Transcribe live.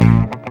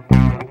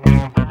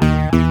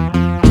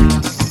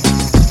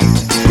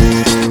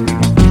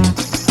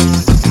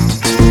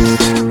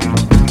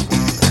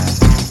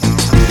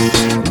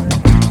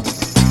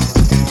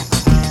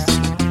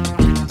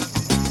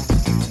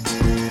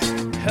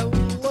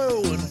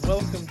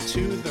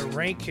to the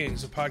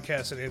Rankings, a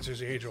podcast that answers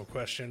the age-old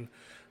question: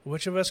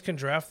 which of us can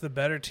draft the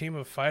better team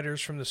of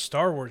fighters from the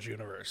Star Wars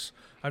universe?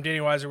 I'm Danny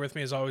Weiser. With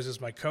me, as always, is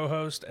my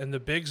co-host and the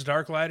Biggs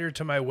Darklighter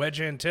to my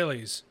Wedge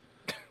Antilles.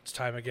 It's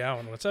Ty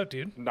McGowan. What's up,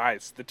 dude?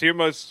 Nice. The two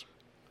most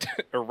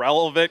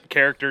irrelevant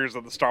characters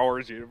of the Star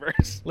Wars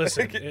universe.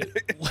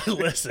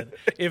 Listen,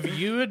 if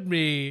you and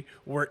me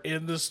were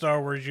in the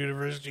Star Wars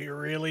universe, do you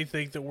really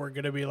think that we're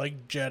going to be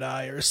like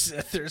Jedi or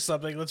Sith or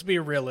something? Let's be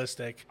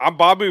realistic. I'm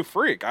Babu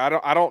Freak. I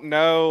don't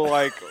know,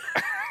 like...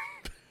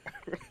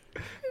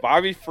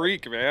 Bobby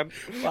Freak, man.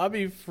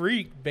 Bobby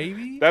Freak,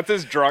 baby. That's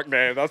his drunk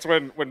name. That's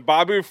when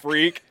Babu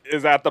Freak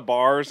is at the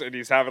bars and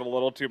he's having a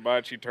little too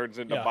much, he turns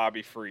into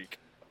Bobby Freak.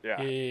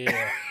 Yeah,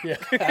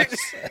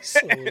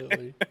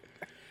 absolutely.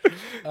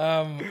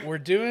 We're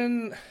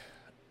doing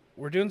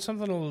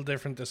something a little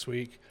different this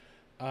week.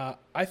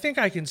 I think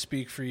I can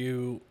speak for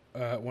you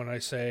when I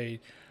say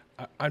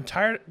I'm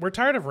tired. We're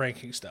tired of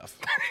ranking stuff.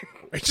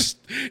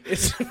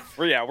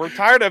 We're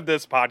tired of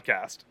this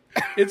podcast.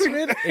 It's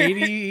been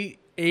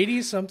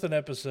 80 something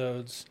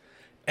episodes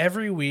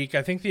every week.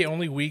 I think the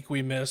only week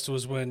we missed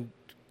was when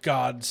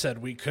God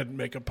said we couldn't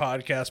make a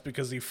podcast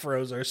because he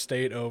froze our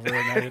state over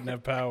and I didn't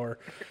have power.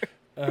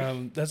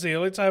 That's the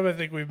only time I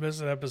think we've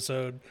missed an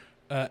episode.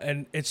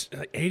 And it's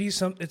 80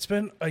 something. It's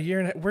been a year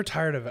and we're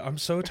tired of it. I'm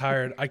so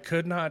tired. I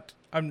could not.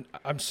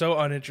 I'm so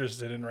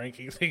uninterested in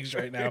ranking things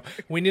right now.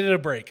 We needed a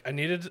break. I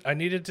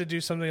needed to do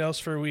something else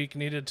for a week.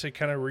 Needed to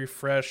kind of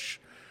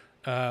refresh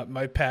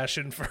my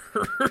passion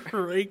for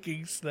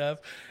ranking stuff.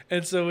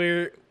 And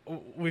so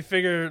we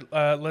figured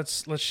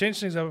let's change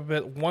things up a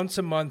bit. Once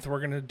a month we're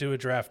going to do a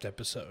draft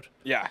episode.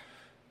 Yeah.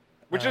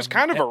 Which is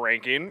kind of a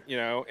ranking,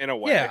 in a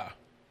way. Yeah.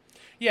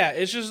 Yeah,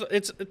 it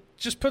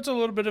just puts a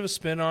little bit of a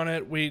spin on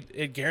it.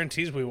 It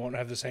guarantees we won't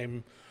have the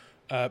same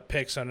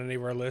picks on any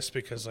of our lists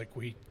because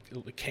we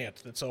can't.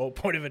 That's the whole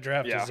point of a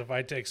draft is if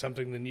I take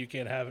something, then you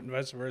can't have it, and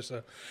vice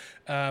versa.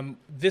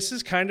 This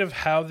is kind of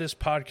how this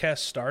podcast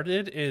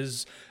started.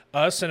 Is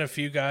us and a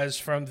few guys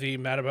from the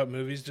Mad About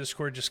Movies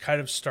Discord just kind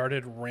of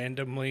started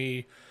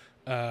randomly,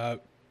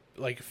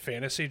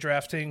 fantasy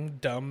drafting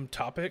dumb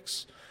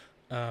topics.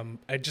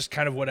 I just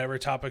kind of whatever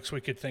topics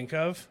we could think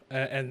of,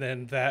 and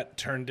then that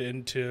turned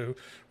into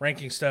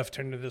ranking stuff,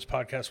 turned into this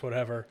podcast,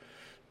 whatever.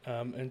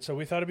 And so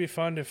we thought it'd be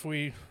fun if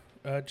we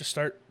just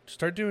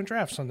start doing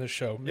drafts on this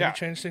show. Maybe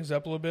change things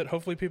up a little bit.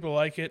 Hopefully people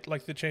like it,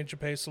 like the change of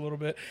pace a little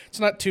bit.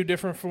 It's not too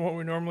different from what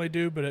we normally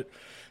do, but it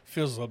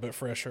feels a little bit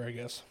fresher, I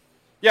guess.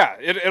 Yeah,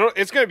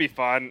 it's going to be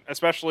fun,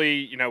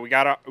 especially, we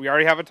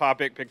already have a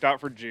topic picked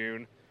out for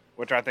June,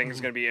 which I think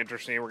is going to be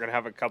interesting. We're going to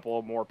have a couple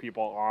of more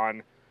people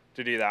on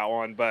to do that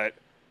one, but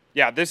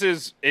yeah, this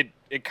is it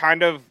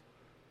kind of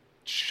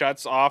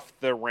shuts off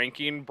the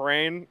ranking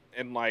brain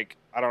and I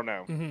don't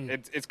know.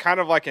 It's kind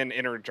of like an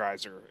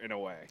energizer in a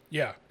way.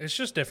 Yeah, it's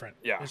just different.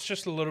 Yeah. It's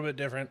just a little bit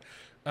different.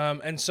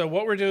 And so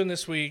what we're doing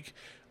this week,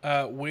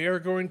 we are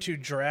going to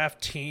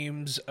draft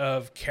teams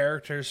of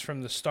characters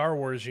from the Star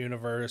Wars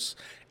universe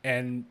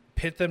and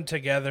pit them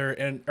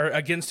together or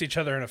against each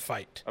other in a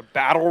fight. A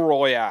battle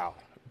royale.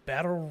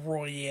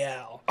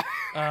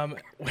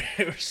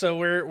 So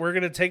we're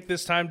going to take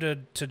this time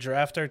to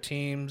draft our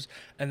teams,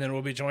 and then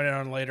we'll be joined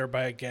on later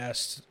by a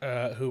guest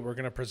who we're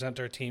going to present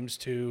our teams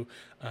to,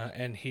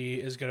 and he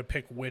is going to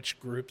pick which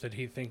group that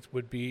he thinks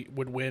would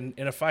win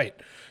in a fight.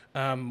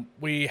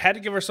 We had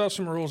to give ourselves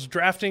some rules.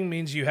 Drafting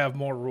means you have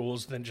more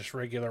rules than just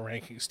regular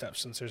ranking stuff,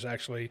 since there's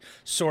actually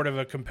sort of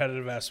a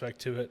competitive aspect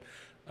to it.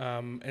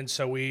 And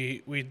so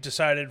we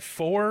decided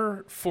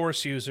 4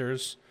 Force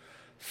users,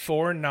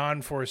 4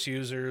 non-Force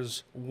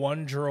users,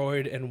 1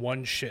 droid, and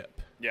 1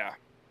 ship. Yeah.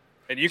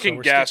 And you can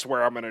guess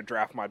where I'm going to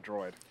draft my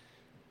droid.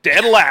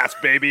 Dead last,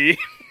 baby.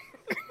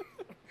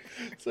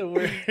 So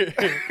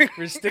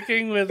we're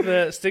sticking with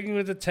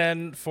the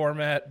 10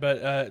 format,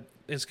 but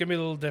it's going to be a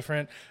little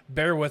different.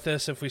 Bear with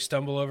us if we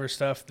stumble over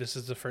stuff. This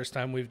is the first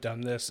time we've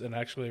done this and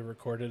actually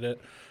recorded it.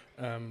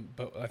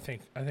 But I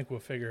think we'll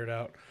figure it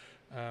out.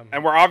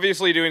 And we're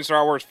obviously doing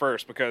Star Wars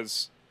first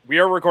because we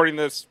are recording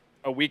this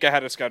a week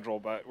ahead of schedule,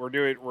 but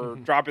we're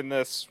dropping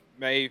this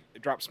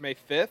it drops May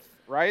 5th,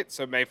 right?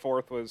 So May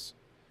 4th was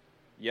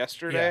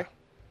yesterday.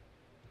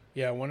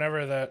 Yeah,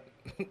 whenever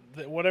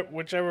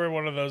whichever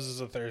one of those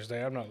is a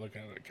Thursday. I'm not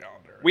looking at the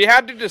calendar. We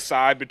had to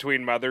decide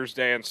between Mother's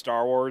Day and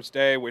Star Wars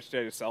Day which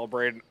day to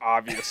celebrate, and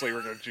obviously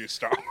we're going to choose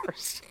Star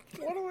Wars.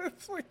 What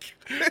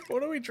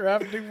are we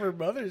drafting for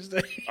Mother's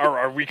Day?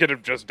 Or we could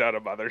have just done a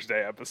Mother's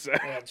Day episode.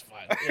 That's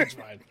fine. It's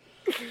fine.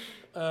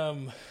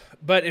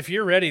 But if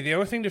you're ready, the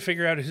only thing to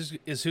figure out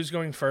is who's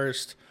going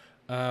first.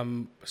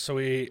 So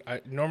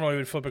normally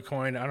we'd flip a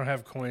coin. I don't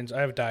have coins.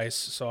 I have dice,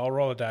 so I'll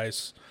roll a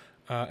dice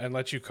and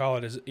let you call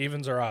it as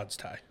evens or odds,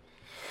 Ty.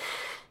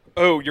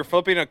 Oh, you're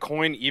flipping a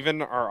coin,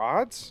 even or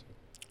odds?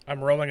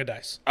 I'm rolling a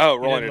dice. Oh,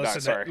 rolling a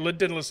dice. Sorry,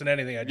 didn't listen to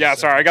anything I just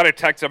said. Sorry, I got a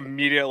text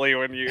immediately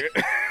when you.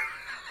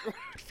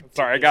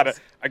 Sorry,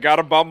 I got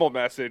a Bumble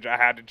message. I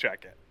had to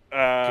check it.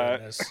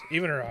 Goodness.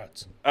 Even or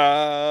odds?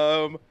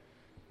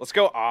 Let's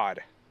go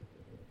odd.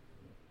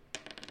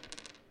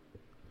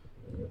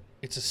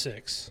 It's a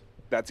 6.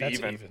 That's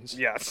even. Evens.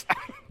 Yes.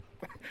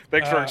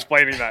 Thanks for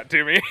explaining that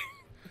to me.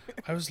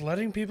 I was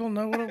letting people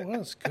know what it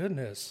was.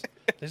 Goodness.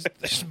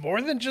 There's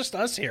more than just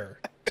us here,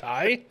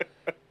 Ty.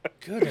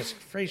 Goodness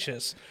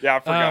gracious. Yeah, I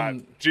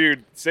forgot.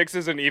 Jude, 6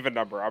 is an even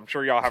number. I'm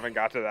sure y'all haven't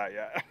got to that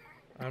yet.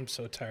 I'm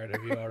so tired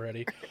of you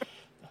already.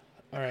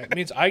 All right, it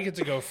means I get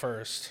to go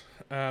first.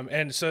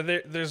 And so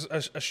there's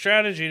a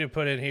strategy to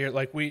put in here.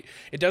 Like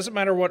it doesn't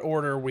matter what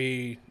order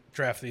we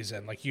draft these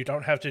in. Like you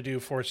don't have to do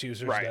force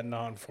users then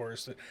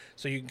non-force.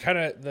 So you can kind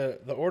of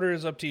the order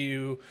is up to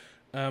you.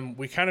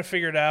 We kind of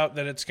figured out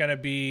that it's going to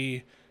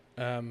be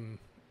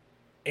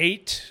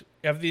 8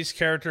 of these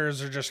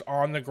characters are just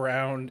on the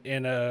ground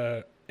in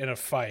a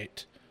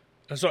fight.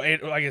 So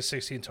 8, I guess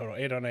 16 total,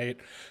 8 on 8.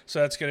 So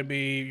that's going to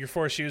be your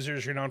force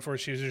users, your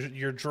non-force users.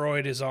 Your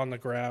droid is on the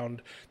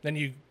ground. Then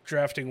you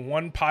drafting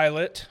one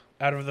pilot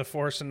out of the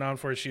force and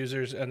non-force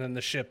users, and then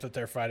the ship that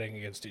they're fighting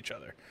against each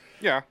other.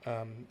 Yeah,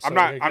 so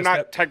I'm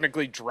not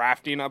technically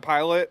drafting a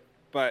pilot,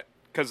 but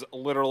because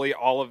literally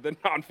all of the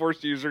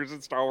non-force users in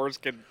Star Wars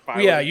can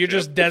pilot. Yeah, you're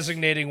just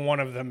designating one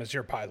of them as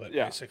your pilot,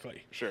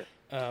 basically. Sure.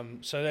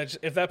 So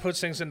if that puts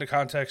things into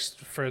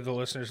context for the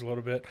listeners a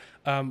little bit,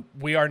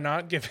 we are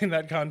not giving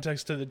that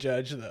context to the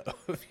judge though,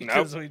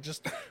 because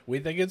we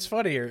think it's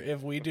funnier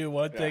if we do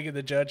one thing and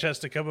the judge has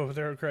to come up with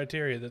their own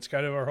criteria. That's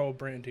kind of our whole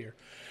brand here.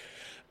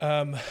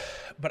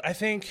 But I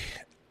think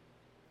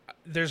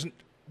there's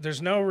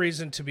no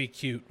reason to be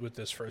cute with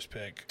this first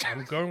pick.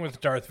 I'm going with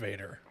Darth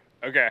Vader.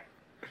 Okay.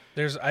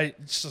 There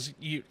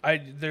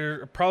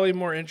are probably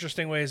more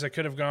interesting ways I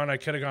could have gone. I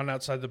could have gone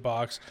outside the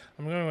box.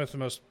 I'm going with the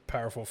most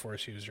powerful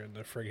force user in the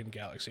friggin'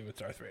 galaxy with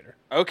Darth Vader.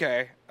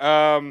 Okay.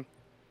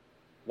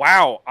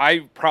 Wow.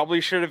 I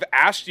probably should have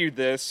asked you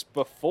this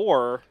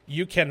before.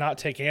 You cannot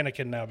take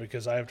Anakin now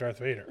because I have Darth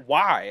Vader.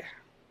 Why?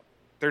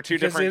 They're two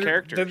different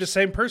characters. They're the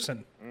same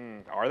person.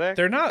 Are they?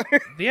 They're not.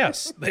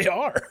 Yes, they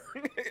are.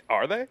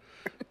 Are they?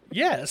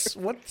 Yes.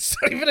 What's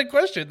not even a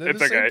question? They're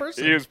the same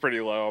person. He was pretty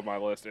low on my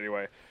list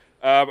anyway.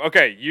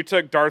 Okay, you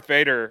took Darth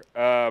Vader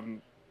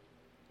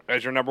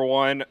as your number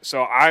one.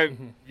 So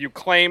you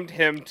claimed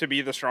him to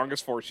be the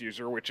strongest Force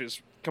user, which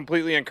is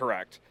completely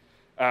incorrect.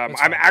 I'm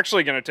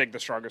actually going to take the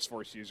strongest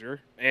Force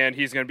user, and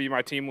he's going to be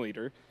my team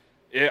leader.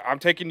 I'm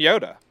taking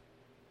Yoda.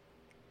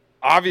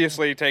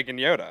 Obviously taking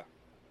Yoda.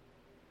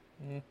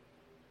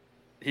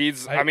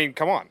 I mean,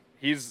 come on.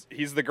 He's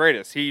the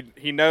greatest.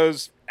 He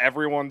knows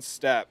everyone's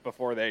step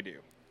before they do.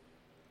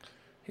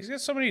 He's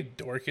got so many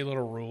dorky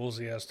little rules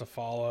he has to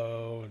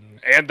follow.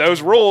 And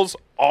those rules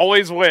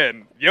always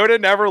win. Yoda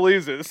never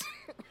loses.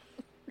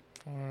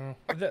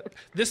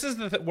 This is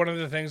one of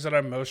the things that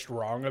I'm most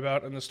wrong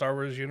about in the Star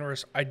Wars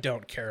universe. I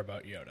don't care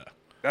about Yoda.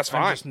 That's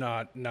fine. I'm just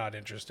not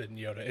interested in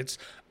Yoda.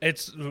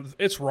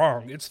 It's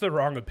wrong. It's the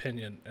wrong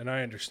opinion, and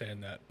I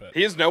understand that. But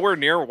he is nowhere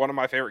near one of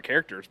my favorite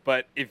characters.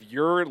 But if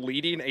you're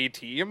leading a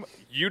team,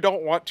 you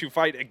don't want to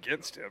fight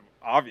against him,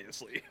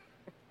 obviously.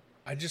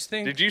 I just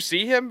think... Did you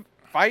see him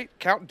fight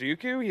Count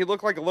Dooku? He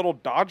looked like a little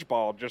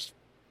dodgeball just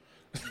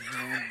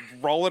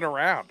rolling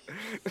around.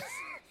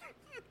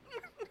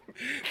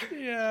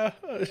 Yeah.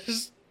 I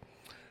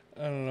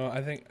don't know.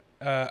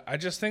 I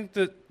just think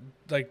that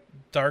like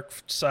dark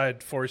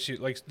side force you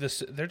like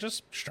this. They're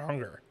just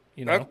stronger,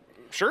 you know.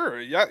 Sure,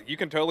 yeah, you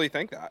can totally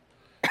think that.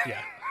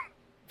 Yeah.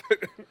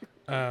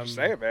 Just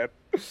say it, man.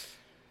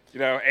 You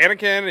know,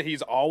 Anakin,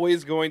 he's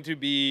always going to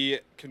be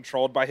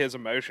controlled by his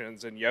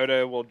emotions, and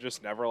Yoda will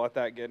just never let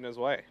that get in his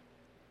way.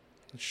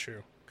 It's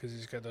true because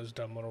he's got those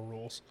dumb little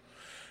rules.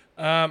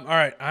 All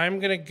right, I'm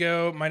gonna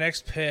go my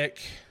next pick.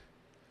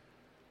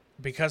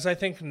 Because I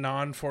think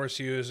non-force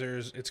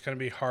users, it's going to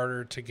be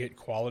harder to get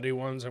quality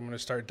ones. I'm going to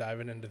start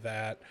diving into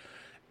that.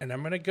 And I'm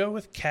going to go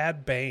with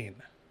Cad Bane.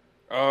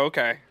 Oh,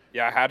 okay.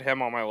 Yeah, I had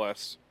him on my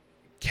list.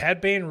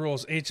 Cad Bane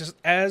rules. It's just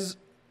as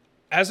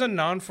a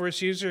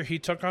non-force user, he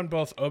took on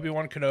both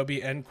Obi-Wan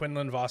Kenobi and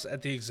Quinlan Vos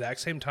at the exact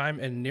same time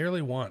and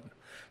nearly won.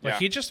 Like,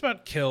 he just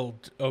about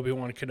killed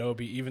Obi-Wan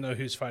Kenobi, even though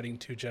he was fighting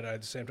 2 Jedi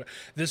at the same time.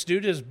 This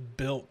dude is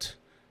built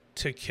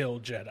to kill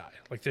Jedi.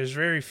 Like, there's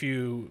very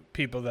few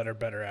people that are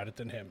better at it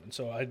than him. And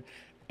so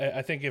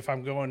I think if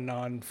I'm going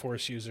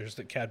non-force users,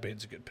 that Cad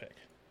Bane's a good pick.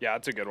 Yeah,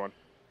 that's a good one.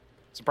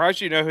 Surprised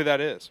you know who that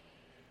is.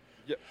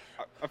 Yeah,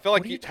 I feel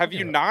like have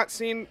you not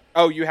seen...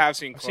 Oh, you have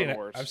seen Clone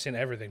Wars. I've seen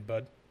everything,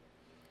 bud.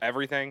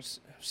 Everything?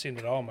 I've seen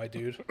it all, my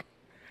dude.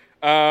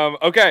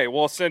 Okay,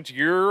 well, since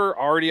you're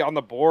already on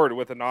the board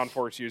with a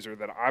non-force user,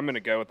 then I'm going to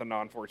go with a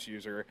non-force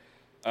user.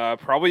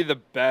 Probably the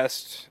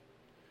best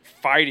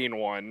fighting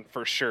one,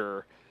 for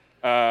sure.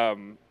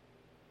 I'm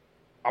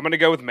going to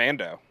go with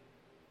Mando.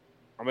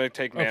 I'm going to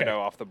take Mando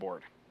off the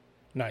board.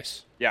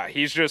 Nice. Yeah,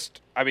 he's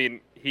just, I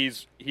mean, he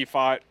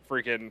fought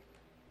freaking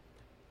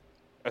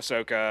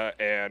Ahsoka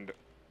and,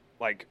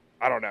 like,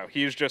 I don't know.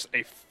 He's just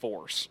a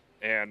force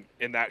and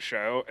in that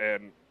show,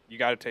 and you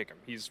got to take him.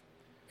 He's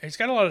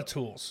got a lot of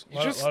tools. A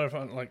lot of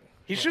fun. Like,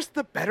 he's just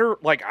the better,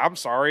 like, I'm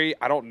sorry.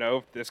 I don't know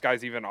if this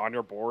guy's even on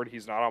your board.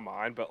 He's not on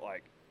mine, but,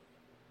 like,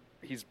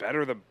 he's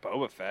better than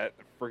Boba Fett,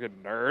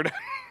 freaking nerd.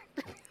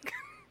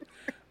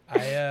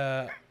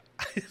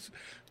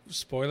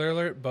 Spoiler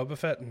alert, Boba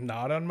Fett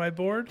not on my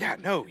board. Yeah,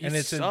 no, and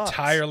it's sucks.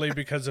 entirely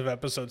because of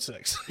episode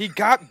 6. He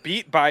got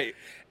beat by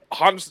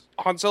Han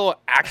Solo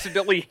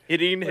accidentally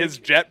hitting his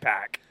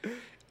jetpack.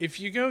 If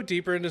you go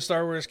deeper into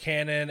Star Wars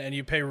canon and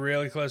you pay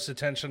really close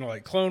attention to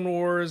like Clone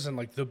Wars and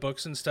like the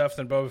books and stuff,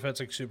 then Boba Fett's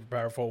like super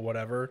powerful,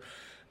 whatever.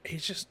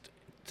 He's just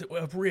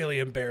a really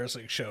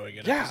embarrassing showing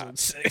in episode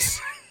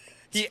 6.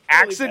 He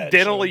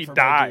accidentally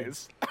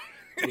dies.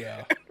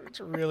 Yeah, it's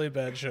a really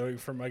bad showing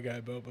for my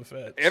guy Boba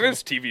Fett. And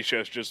his TV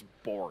show's just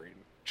boring.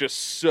 Just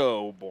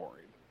so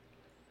boring.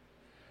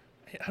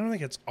 I don't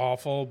think it's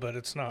awful, but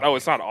it's not. Oh,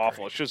 it's not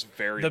awful. It's just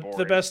very boring.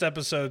 The best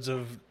episodes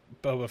of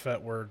Boba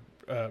Fett were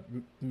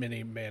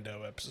mini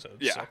Mando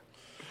episodes. Yeah.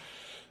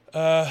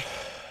 So.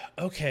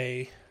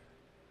 Okay.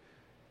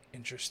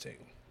 Interesting.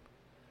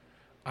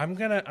 I'm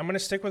gonna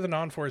stick with a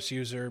non-force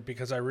user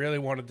because I really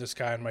wanted this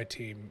guy on my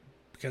team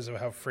because of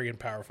how freaking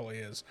powerful he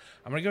is.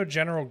 I'm gonna go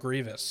General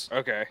Grievous.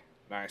 Okay.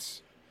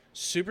 Nice.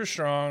 Super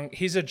strong.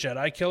 He's a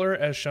Jedi killer,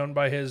 as shown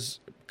by his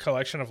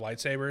collection of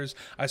lightsabers.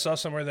 I saw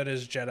somewhere that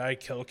his Jedi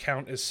kill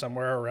count is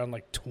somewhere around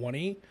like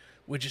 20,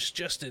 which is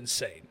just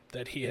insane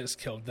that he has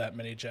killed that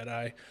many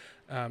Jedi.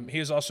 He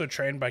is also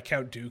trained by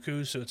Count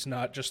Dooku, so it's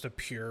not just a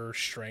pure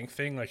strength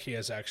thing. Like, he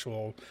has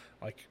actual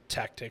like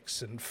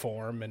tactics and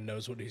form and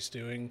knows what he's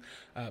doing.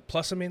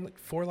 Plus, I mean, like,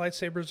 4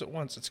 lightsabers at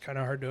once. It's kind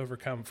of hard to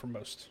overcome for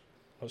most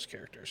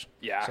characters.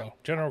 Yeah. So,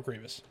 General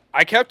Grievous.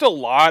 I kept a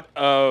lot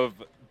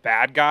of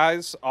bad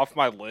guys off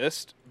my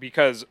list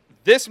because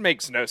this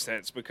makes no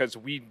sense because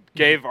we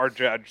gave our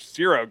judge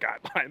 0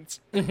 guidelines,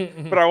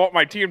 but I want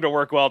my team to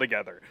work well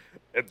together.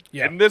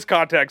 In this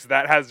context,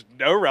 that has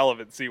no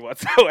relevancy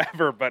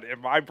whatsoever, but in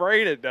my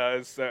brain it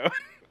does. So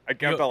I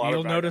kept a lot of.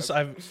 You'll notice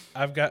guys.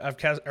 I've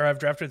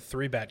drafted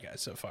 3 bad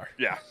guys so far.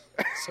 Yeah.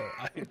 So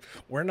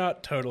we're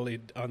not totally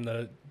on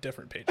the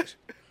different pages.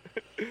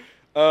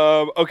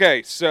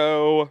 Okay,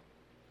 so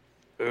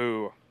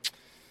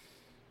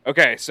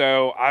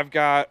I've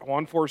got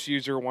 1 force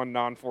user, 1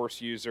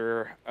 non-force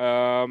user.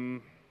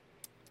 I'm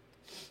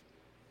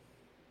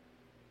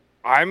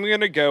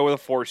gonna go with a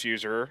force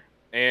user,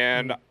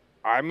 and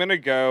I'm gonna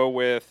go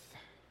with.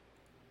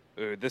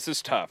 Ooh, this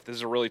is tough. This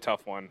is a really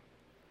tough one.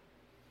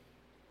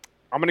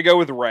 I'm gonna go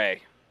with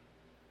Rey.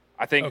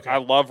 I think I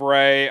love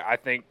Rey. I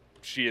think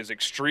she is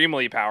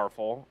extremely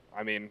powerful.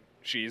 I mean,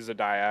 she's a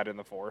dyad in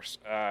the Force.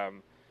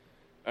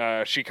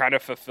 She kind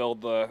of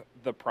fulfilled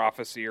the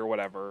prophecy or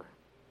whatever.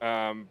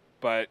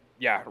 But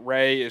yeah,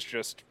 Rey is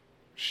just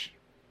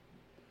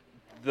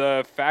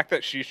the fact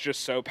that she's just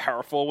so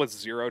powerful with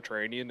 0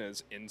 training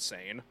is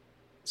insane.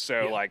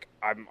 So like,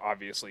 I'm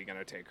obviously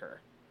gonna take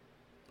her.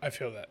 I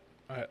feel that.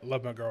 I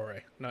love my girl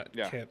Rey.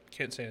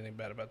 Can't say anything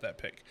bad about that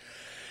pick.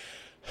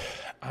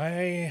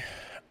 I'm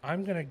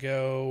gonna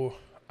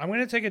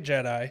take a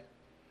Jedi.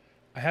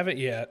 I haven't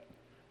yet.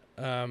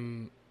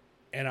 And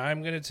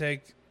I'm gonna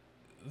take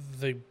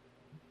the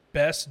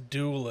best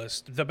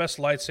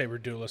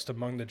lightsaber duelist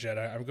among the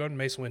Jedi. I'm going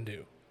Mace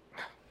Windu.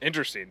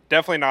 Interesting.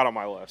 Definitely not on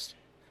my list.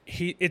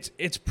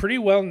 It's pretty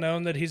well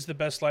known that he's the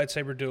best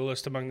lightsaber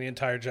duelist among the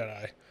entire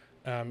Jedi.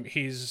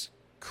 He's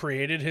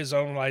created his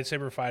own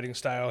lightsaber fighting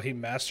style. He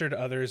mastered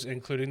others,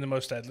 including the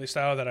most deadly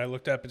style that I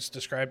looked up. It's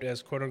described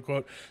as, quote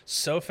unquote,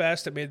 so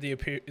fast it made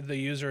the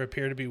user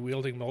appear to be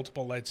wielding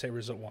multiple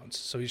lightsabers at once.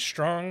 So he's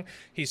strong,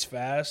 he's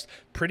fast,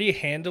 pretty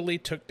handily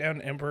took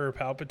down Emperor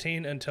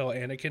Palpatine until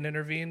Anakin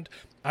intervened.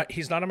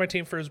 He's not on my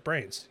team for his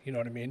brains. You know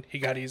what I mean? He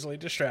got easily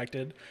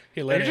distracted.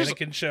 He let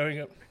Anakin showing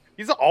up.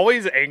 He's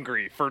always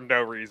angry for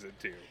no reason,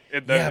 too,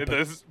 in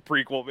those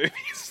prequel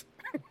movies.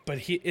 But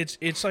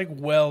it's like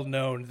well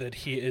known that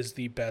he is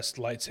the best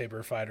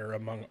lightsaber fighter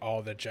among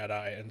all the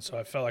Jedi, and so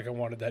I felt like I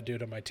wanted that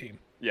dude on my team.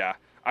 Yeah,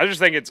 I just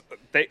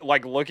think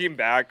like looking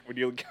back when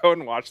you go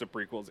and watch the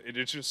prequels, it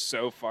is just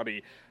so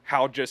funny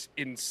how just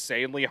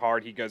insanely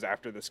hard he goes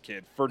after this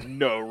kid for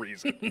no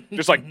reason.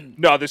 Just like,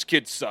 no, this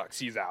kid sucks,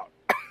 he's out.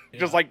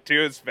 Just like to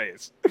his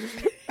face.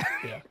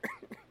 Yeah.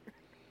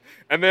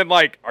 And then,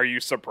 like, are you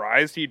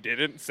surprised he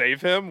didn't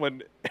save him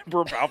when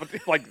Emperor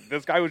Palpatine, like,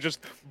 this guy was just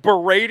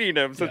berating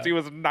him since he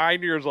was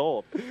 9 years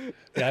old?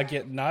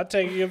 Yeah, not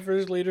taking him for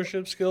his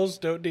leadership skills.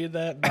 Don't need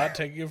that. Not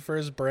taking him for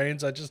his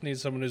brains. I just need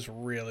someone who's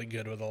really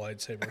good with a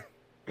lightsaber.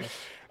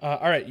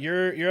 All right,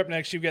 you're up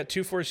next. You've got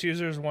 2 Force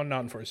users, 1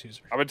 non-Force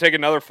user. I'm going to take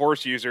another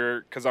Force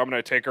user because I'm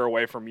going to take her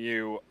away from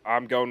you.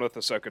 I'm going with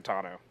Ahsoka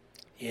Tano.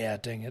 Yeah,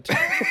 dang it.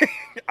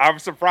 I'm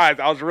surprised.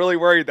 I was really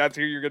worried that's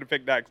who you're going to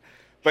pick next.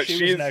 But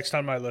she's next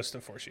on my list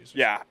of Force users.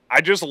 Yeah,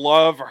 I just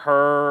love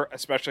her,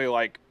 especially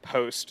like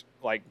post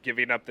like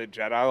giving up the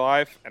Jedi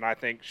life, and I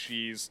think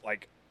she's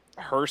like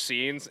her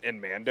scenes in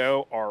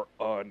Mando are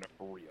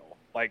unreal.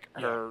 Like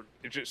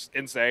it's just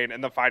insane,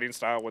 and the fighting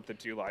style with the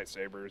 2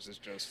 lightsabers is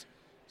just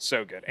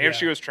so good. And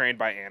she was trained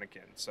by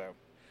Anakin, so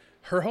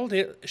her whole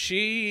deal,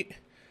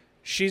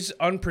 she's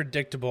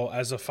unpredictable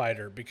as a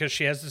fighter because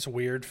she has this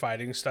weird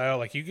fighting style.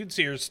 Like, you can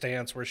see her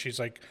stance where she's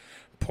like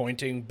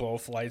pointing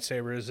both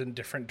lightsabers in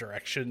different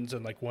directions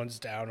and like one's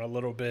down a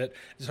little bit.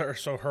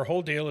 So her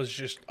whole deal is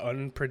just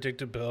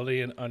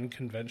unpredictability and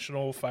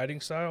unconventional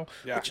fighting style,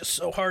 which is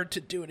so hard to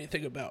do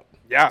anything about.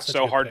 Yeah,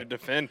 so hard to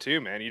defend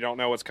too, man. You don't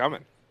know what's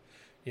coming.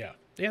 Yeah,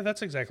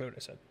 that's exactly what I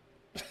said.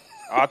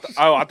 I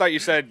thought you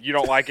said you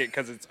don't like it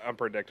because it's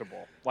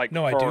unpredictable. Like,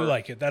 no, I do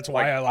like it. That's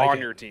why I like it. On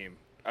your team.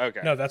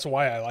 Okay. No, that's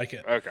why I like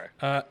it. Okay.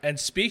 And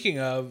speaking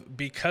of,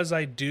 because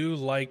I do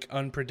like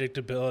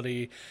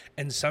unpredictability,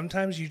 and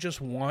sometimes you just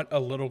want a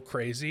little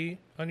crazy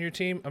on your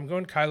team, I'm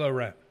going Kylo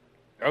Ren.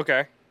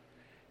 Okay.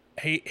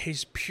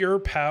 He's pure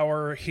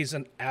power. He's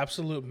an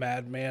absolute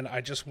madman.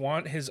 I just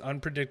want his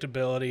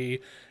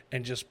unpredictability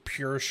and just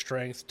pure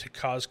strength to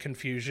cause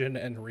confusion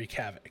and wreak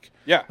havoc.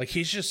 Yeah. Like,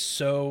 he's just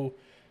so...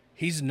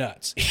 He's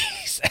nuts.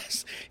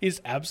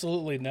 He's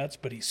absolutely nuts,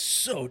 but he's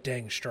so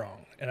dang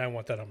strong, and I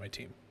want that on my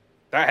team.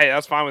 Hey,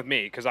 that's fine with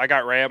me because I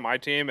got Rey on my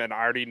team, and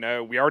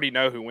we already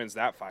know who wins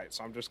that fight.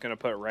 So I'm just gonna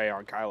put Rey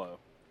on Kylo,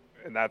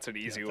 and that's an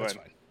easy win.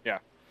 Fine. Yeah.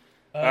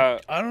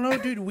 I don't know,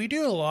 dude. We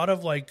do a lot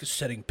of like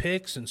setting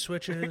picks and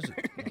switches. No,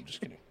 I'm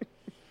just kidding.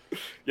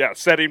 Yeah,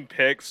 setting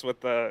picks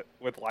with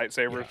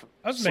lightsabers. Yeah.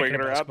 I was making a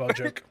basketball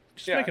joke.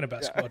 Just making a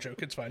basketball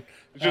joke. It's fine.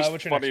 It's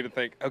just funny to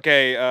think.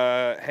 Okay,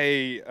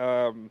 hey,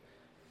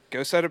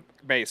 go set a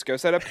Mace. Go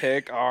set a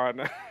pick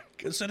on.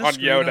 Go set a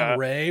screen Yoda. On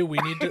Rey. We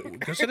need to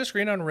go set a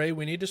screen on Rey.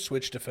 We need to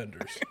switch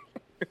defenders.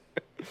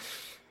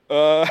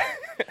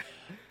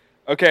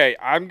 Okay,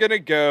 I'm gonna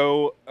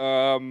go.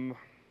 Well,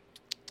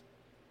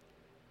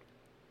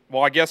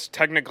 I guess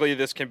technically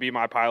this can be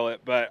my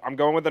pilot, but I'm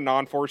going with a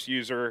non-force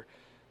user,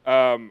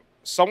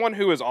 someone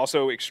who is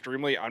also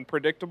extremely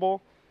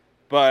unpredictable,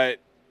 but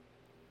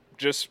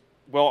just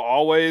will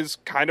always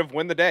kind of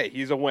win the day.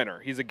 He's a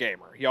winner. He's a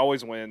gamer. He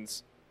always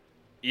wins,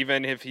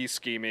 even if he's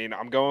scheming.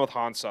 I'm going with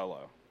Han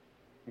Solo.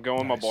 I'm going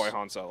with my boy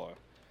Han Solo.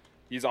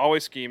 He's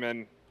always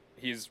scheming.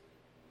 He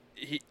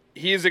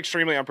is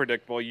extremely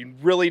unpredictable. You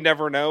really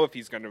never know if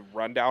he's going to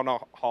run down a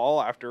hall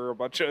after a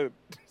bunch of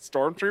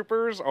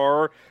stormtroopers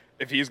or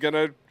if he's going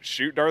to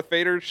shoot Darth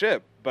Vader's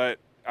ship. But,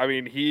 I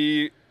mean,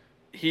 he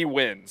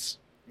wins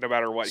no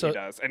matter what he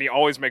does, and he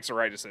always makes the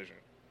right decision.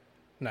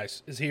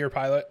 Nice. Is he your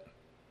pilot?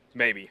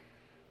 Maybe.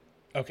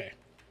 Okay.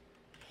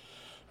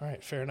 All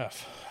right, fair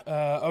enough.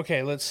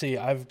 Okay, let's see.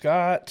 I've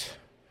got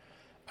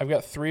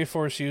 3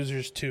 Force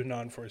users, 2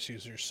 non-Force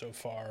users so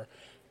far.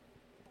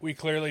 We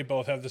clearly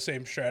both have the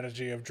same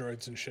strategy of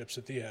droids and ships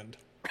at the end.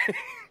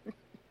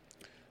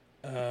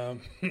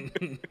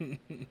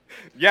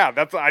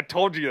 Yeah, I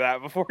told you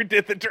that before we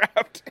did the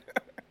draft.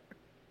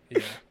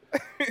 Yeah.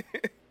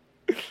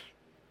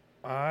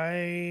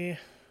 I'm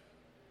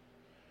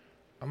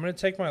going to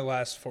take my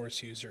last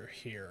Force user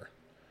here.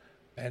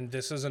 And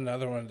this is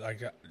another one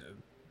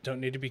don't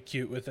need to be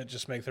cute with it,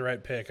 just make the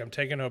right pick. I'm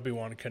taking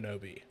Obi-Wan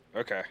Kenobi.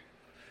 Okay.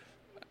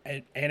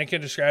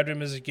 Anakin described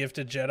him as a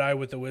gifted Jedi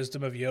with the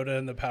wisdom of Yoda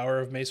and the power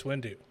of Mace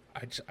Windu.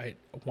 I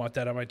want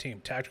that on my team.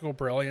 Tactical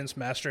brilliance,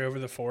 mastery over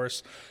the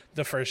Force,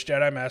 the first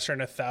Jedi Master in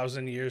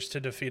 1,000 years to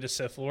defeat a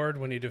Sith Lord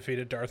when he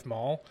defeated Darth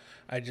Maul.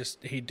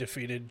 He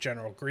defeated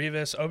General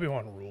Grievous.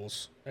 Obi-Wan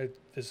rules.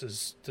 This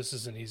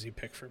is an easy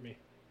pick for me.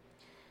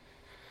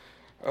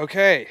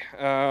 Okay,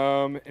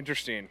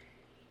 interesting.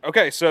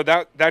 Okay, so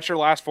that's your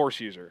last Force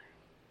user.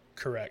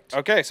 Correct.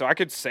 Okay, so I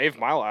could save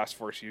my last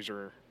Force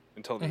user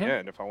until the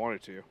end if I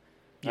wanted to.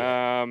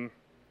 Yeah.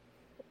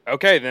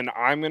 Okay, then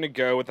I'm going to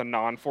go with a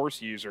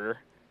non-Force user.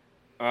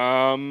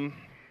 I'm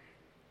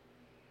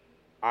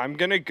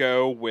going to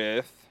go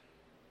with...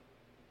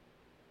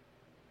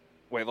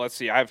 Wait, let's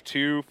see. I have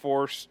 2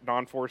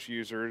 non-Force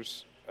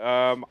users.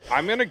 I'm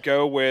going to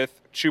go with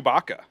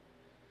Chewbacca.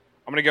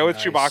 I'm going to go with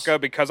Chewbacca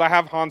because I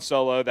have Han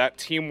Solo. That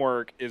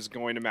teamwork is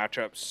going to match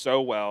up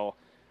so well.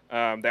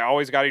 They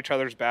always got each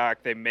other's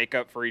back. They make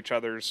up for each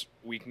other's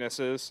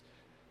weaknesses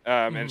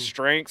and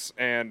strengths.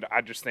 And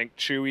I just think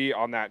Chewie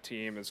on that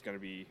team is going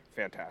to be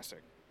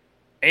fantastic.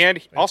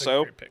 And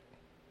also,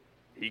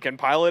 he can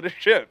pilot a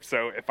ship.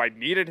 So if I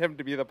needed him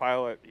to be the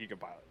pilot, he can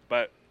pilot.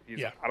 But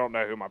I don't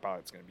know who my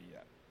pilot's going to be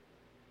yet.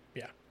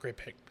 Yeah, great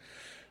pick.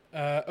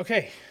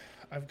 Okay.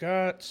 I've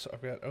got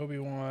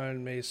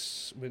Obi-Wan,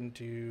 Mace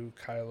Windu,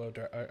 Kylo.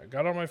 I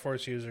got all my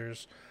Force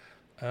users.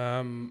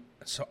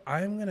 So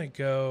I'm going to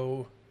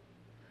go...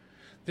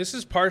 This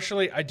is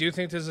partially... I do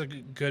think this is a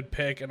good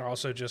pick, and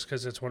also just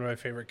because it's one of my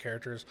favorite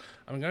characters.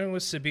 I'm going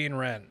with Sabine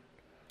Wren.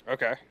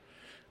 Okay.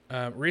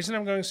 Reason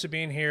I'm going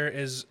Sabine here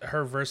is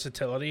her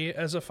versatility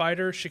as a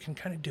fighter. She can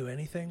kind of do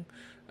anything.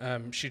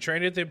 She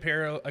trained at the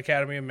Imperial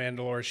Academy of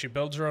Mandalore. She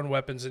builds her own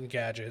weapons and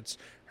gadgets.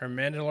 Her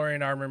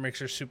Mandalorian armor makes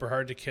her super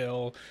hard to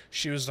kill.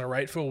 She was the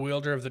rightful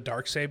wielder of the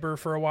Darksaber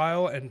for a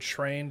while and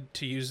trained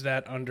to use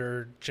that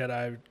under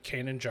Jedi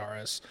Kanan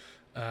Jarrus.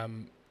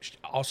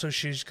 Also,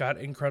 she's got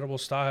incredible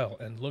style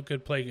and look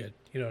good, play good.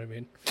 You know what I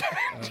mean?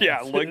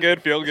 Yeah, look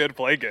good, feel good,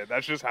 play good.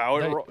 That's just how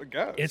it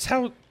goes.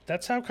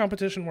 That's how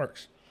competition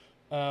works.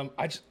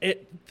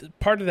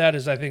 Part of that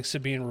is I think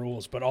Sabine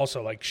rules, but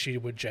also like she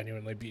would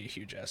genuinely be a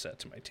huge asset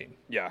to my team.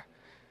 Yeah.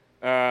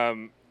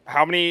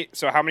 How many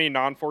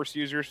non-force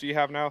users do you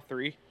have now?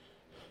 3?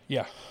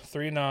 Yeah,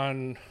 3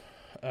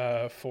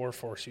 4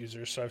 force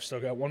users. So I've still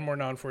got 1 more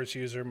non-force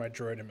user, my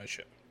droid, and my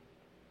ship.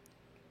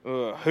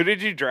 Who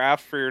did you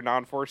draft for your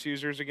non-force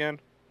users again?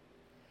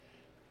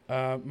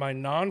 My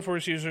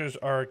non-force users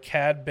are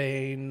Cad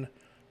Bane,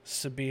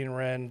 Sabine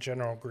Wren,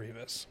 General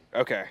Grievous.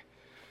 Okay.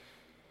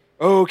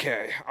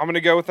 I'm gonna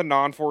go with the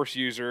non-force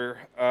user.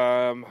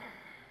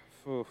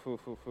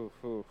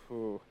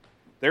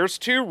 There's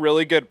 2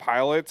 really good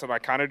pilots, and I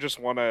kind of just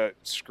want to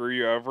screw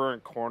you over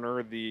and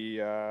corner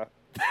the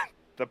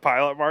the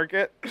pilot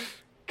market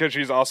because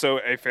she's also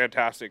a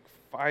fantastic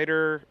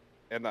fighter,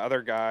 and the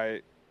other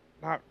guy,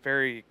 not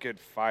very good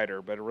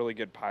fighter, but a really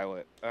good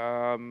pilot.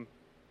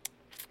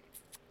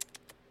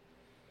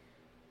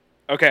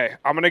 Okay,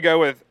 I'm gonna go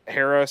with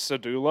Hera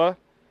Syndulla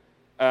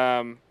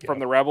from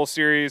the Rebel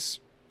series.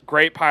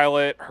 Great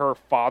pilot. Her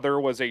father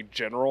was a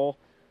general,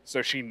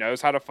 so she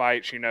knows how to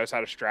fight. She knows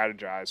how to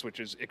strategize, which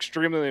is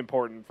extremely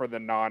important for the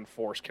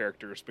non-force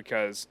characters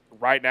because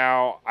right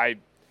now,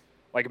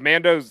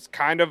 Mando's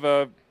kind of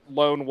a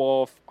lone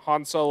wolf.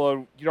 Han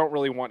Solo, you don't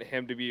really want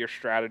him to be your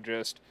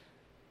strategist.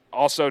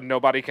 Also,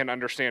 nobody can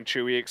understand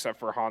Chewie except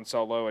for Han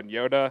Solo and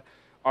Yoda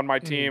on my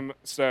team.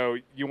 So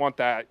you want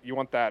that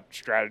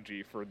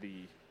strategy for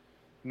the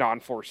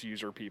non-force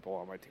user people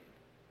on my team.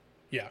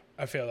 Yeah,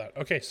 I feel that.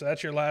 Okay, so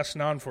that's your last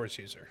non-force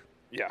user.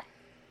 Yeah.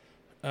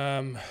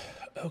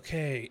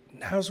 Okay,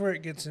 now's where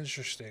it gets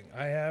interesting.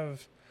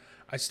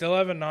 I still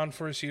have a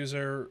non-force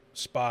user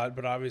spot,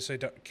 but obviously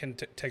can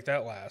take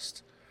that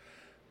last.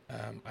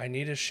 I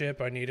need a ship.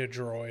 I need a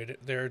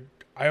droid.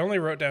 I only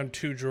wrote down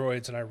 2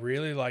 droids, and I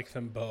really like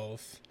them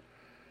both.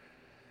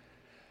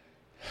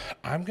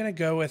 I'm gonna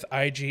go with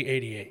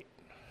IG-88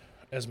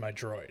 as my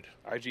droid.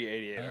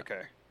 IG-88.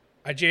 Okay.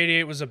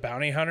 IG-88 was a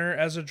bounty hunter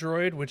as a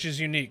droid, which is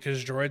unique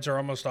because droids are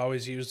almost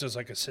always used as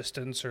like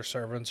assistants or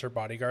servants or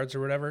bodyguards or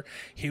whatever.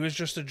 He was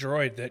just a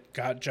droid that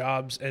got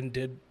jobs and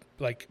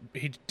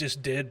he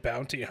just did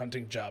bounty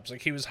hunting jobs.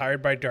 Like he was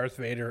hired by Darth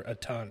Vader a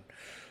ton.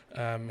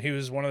 He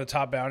was one of the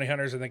top bounty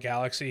hunters in the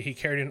galaxy. He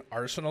carried an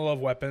arsenal of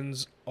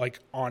weapons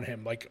on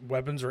him. Like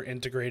weapons were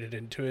integrated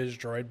into his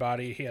droid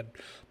body. He had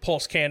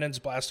pulse cannons,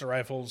 blaster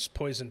rifles,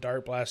 poison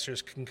dart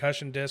blasters,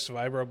 concussion discs,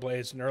 vibro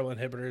blades, neural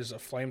inhibitors,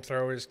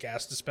 flamethrowers,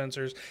 gas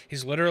dispensers.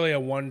 He's literally a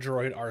one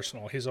droid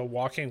arsenal. He's a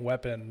walking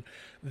weapon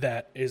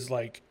that is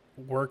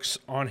works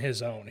on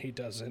his own. He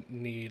doesn't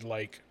need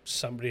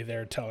somebody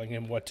there telling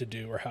him what to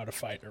do or how to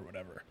fight or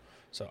whatever.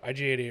 So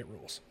IG-88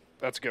 rules.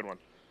 That's a good one.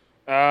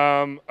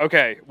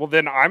 Okay, well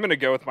then I'm going to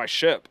go with my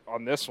ship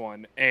on this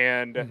one,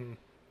 and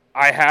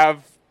I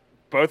have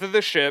both of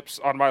the ships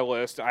on my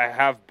list. I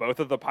have both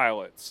of the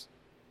pilots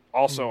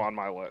also on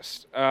my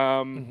list.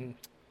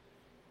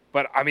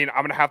 But I mean,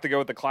 I'm going to have to go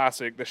with the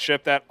classic, the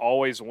ship that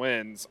always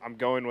wins. I'm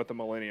going with the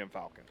Millennium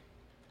Falcon.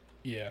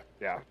 Yeah.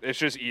 Yeah, it's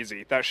just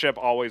easy. That ship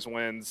always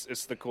wins.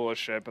 It's the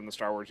coolest ship in the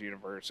Star Wars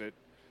universe.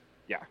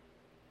 Yeah.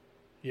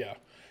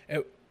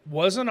 It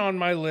wasn't on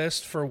my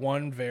list for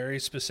one very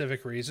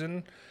specific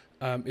reason.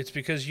 It's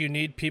because you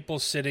need people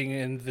sitting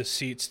in the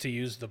seats to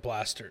use the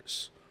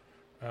blasters.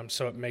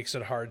 So it makes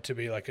it hard to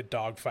be like a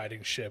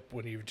dogfighting ship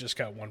when you've just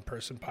got one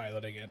person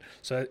piloting it.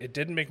 So it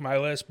didn't make my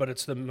list, but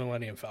it's the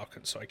Millennium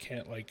Falcon, so I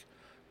can't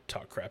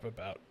talk crap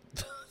about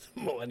the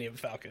Millennium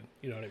Falcon.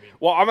 You know what I mean?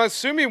 Well, I'm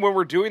assuming when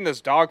we're doing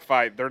this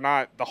dogfight,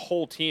 the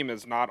whole team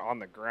is not on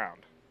the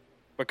ground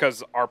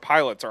because our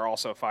pilots are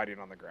also fighting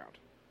on the ground.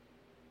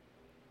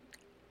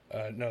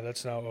 No,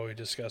 that's not what we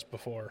discussed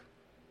before.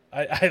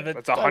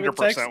 That's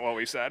 100% what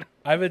we said.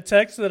 I have a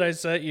text that I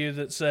sent you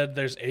that said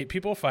there's 8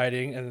 people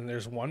fighting and then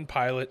there's one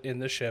pilot in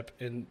the ship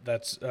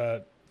that's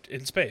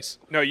in space.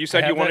 No, you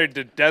said you wanted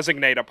to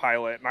designate a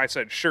pilot, and I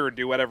said, sure,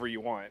 do whatever you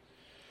want.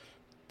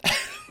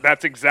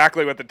 That's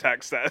exactly what the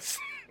text says.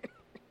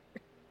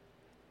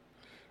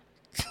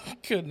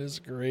 Goodness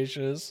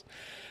gracious.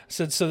 I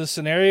said, so the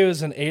scenario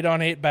is an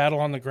 8-on-8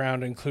 battle on the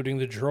ground, including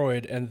the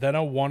droid, and then a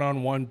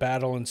 1-on-1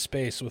 battle in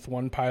space with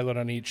one pilot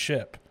on each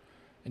ship.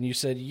 And you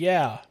said,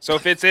 yeah. So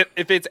if it's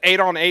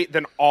 8-on-8,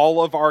 then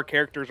all of our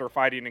characters are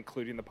fighting,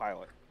 including the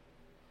pilot.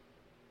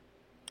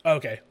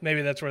 Okay,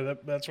 maybe that's where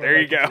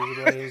there you go.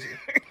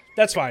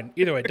 That's fine.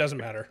 Either way, it doesn't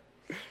matter.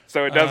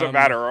 So it doesn't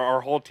matter. Our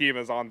whole team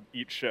is on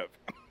each ship.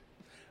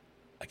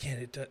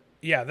 Again,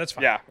 yeah, that's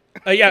fine. Yeah.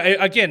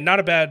 Again, not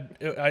a bad.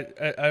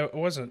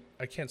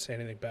 I can't say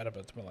anything bad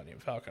about the Millennium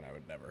Falcon. I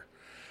would never.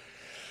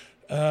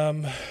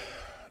 I'm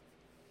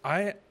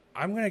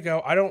gonna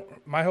go.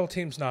 My whole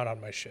team's not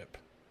on my ship.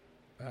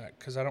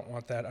 Because I don't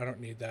want that. I don't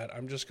need that.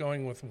 I'm just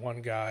going with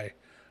one guy.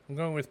 I'm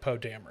going with Poe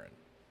Dameron.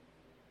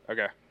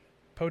 Okay.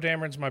 Poe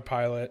Dameron's my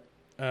pilot.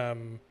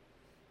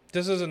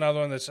 This is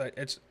another one that's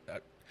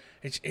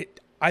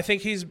I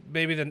think he's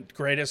maybe the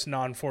greatest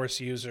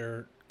non-force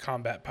user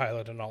combat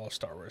pilot in all of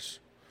Star Wars.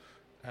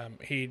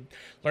 He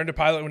learned to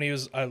pilot when he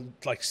was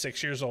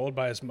 6 years old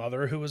by his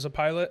mother, who was a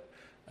pilot.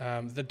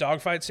 The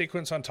dogfight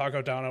sequence on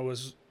Takodana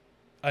was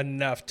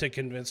enough to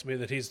convince me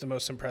that he's the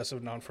most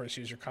impressive non-force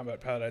user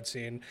combat pilot I'd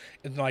seen.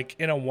 And like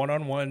in a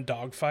one-on-one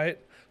dogfight,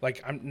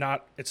 like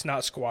it's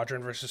not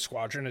squadron versus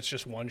squadron. It's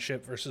just one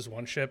ship versus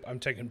one ship. I'm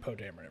taking Poe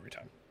Dameron every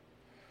time.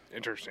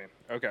 Interesting.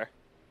 Okay.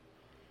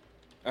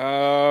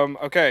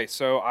 Okay,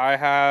 so I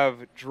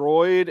have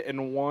droid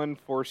and one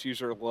force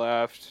user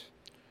left.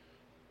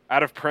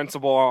 Out of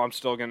principle, I'm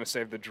still going to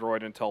save the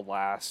droid until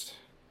last.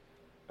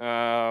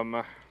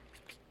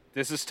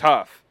 This is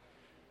tough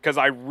because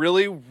I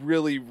really,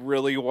 really,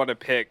 really want to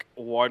pick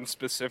one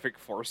specific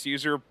force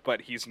user,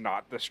 but he's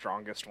not the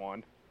strongest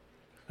one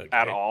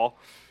at all.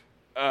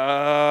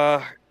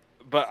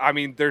 But I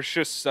mean, there's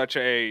just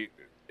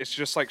it's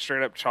just like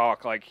straight up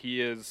chalk. Like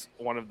he is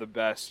one of the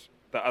best.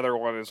 The other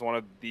one is one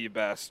of the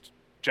best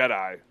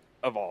Jedi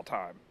of all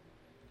time.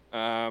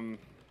 Dang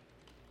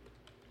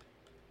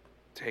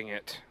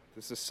it.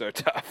 This is so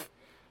tough.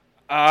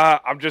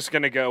 I'm just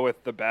going to go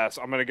with the best.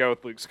 I'm going to go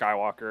with Luke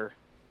Skywalker.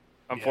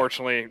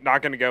 Unfortunately,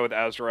 not going to go with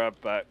Ezra,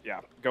 but yeah,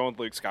 going with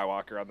Luke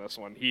Skywalker on this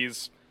one.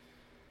 He's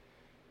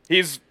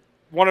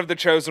one of the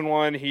chosen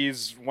one.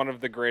 He's one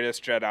of the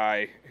greatest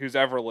Jedi who's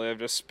ever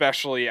lived,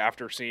 especially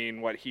after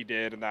seeing what he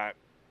did in that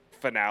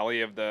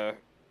finale of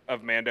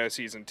Mando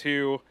season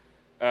 2.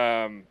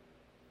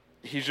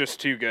 He's just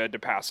too good to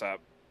pass up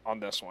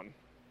on this one.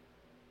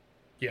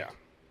 Yeah.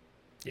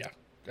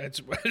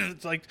 It's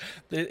like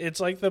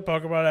the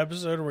Pokemon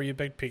episode where you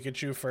pick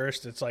Pikachu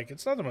first. It's like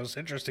it's not the most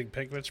interesting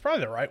pick, but it's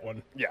probably the right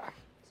one. Yeah.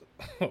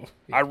 Yeah.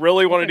 I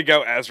really wanted to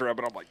go Ezra,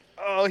 but I'm like,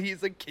 oh,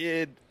 he's a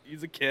kid.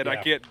 He's a kid. Yeah. I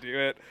can't do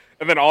it.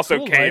 And then also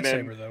cool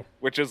Kanan,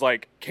 which is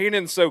like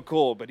Kanan's so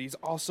cool, but he's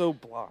also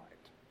blind.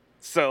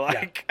 So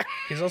like,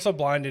 he's also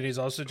blind, and he's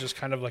also just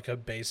kind of like a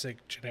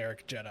basic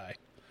generic Jedi.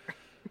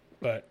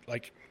 But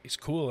like, he's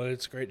cool, and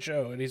it's a great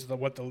show, and he's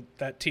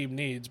that team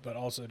needs. But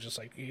also, just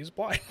like he's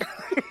blind.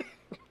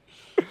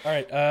 All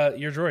right,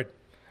 your droid.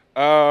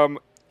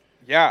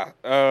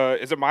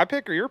 Is it my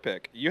pick or your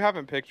pick? You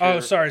haven't picked. Oh,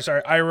 sorry.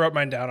 I wrote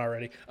mine down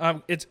already.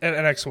 It's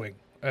an X-wing.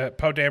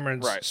 Poe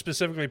Dameron's,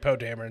 specifically Poe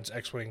Dameron's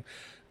X-wing.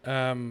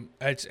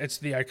 It's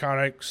the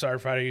iconic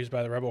starfighter used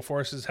by the Rebel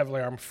forces, heavily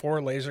armed 4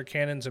 laser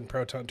cannons and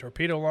proton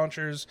torpedo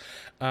launchers.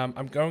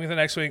 I'm going with an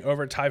X-wing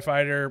over TIE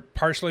fighter,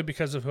 partially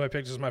because of who I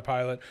picked as my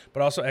pilot,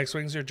 but also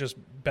X-wings are just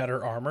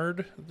better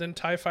armored than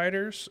TIE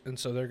fighters, and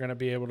so they're going to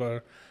be able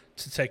to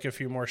take a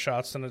few more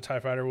shots than a TIE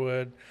fighter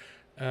would.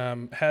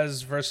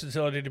 Has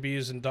versatility to be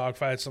used in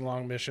dogfights and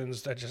long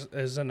missions. That just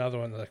is another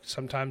one. Like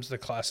sometimes the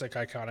classic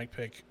iconic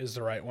pick is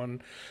the right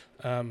one.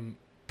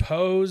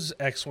 Poe's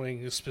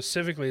X-Wing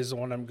specifically is the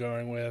one I'm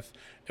going with.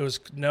 It was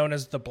known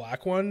as the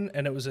Black One,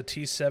 and it was a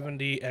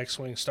T-70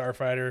 X-Wing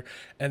starfighter.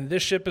 And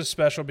this ship is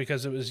special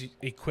because it was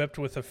equipped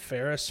with a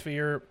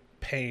ferrosphere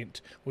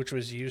paint, which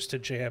was used to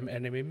jam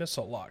enemy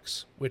missile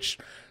locks, which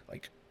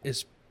like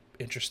is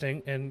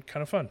interesting and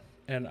kind of fun.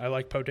 And I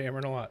like Poe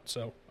Dameron a lot,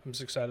 so I'm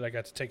just excited I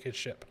got to take his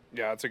ship.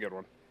 Yeah, that's a good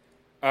one.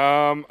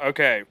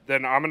 Okay,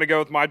 then I'm going to go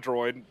with my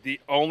droid. The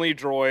only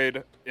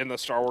droid in the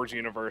Star Wars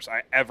universe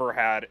I ever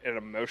had an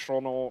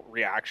emotional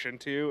reaction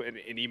to in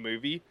any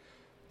movie.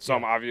 So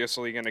I'm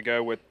obviously going to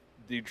go with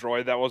the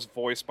droid that was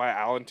voiced by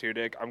Alan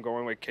Tudyk. I'm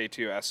going with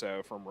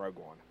K2SO from Rogue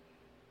One.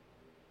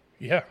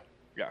 Yeah.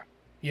 Yeah.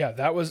 Yeah,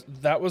 that was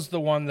the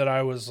one that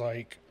I was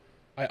like,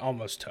 I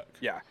almost took.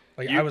 Yeah.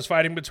 Like I was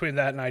fighting between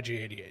that and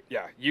IG-88.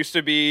 Yeah. Used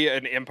to be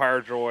an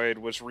Empire droid,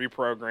 was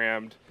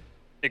reprogrammed,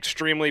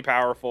 extremely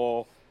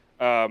powerful.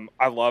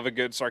 I love a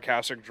good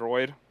sarcastic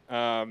droid.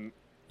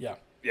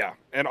 Yeah.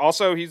 And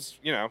also he's,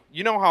 you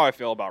know how I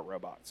feel about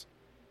robots.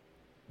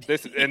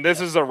 This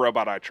is a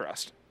robot I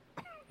trust.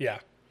 Yeah.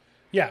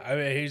 Yeah, I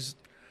mean he's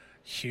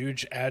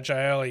huge,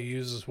 agile, he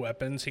uses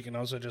weapons. He can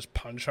also just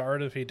punch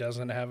hard if he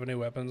doesn't have any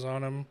weapons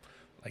on him.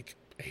 Like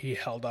he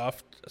held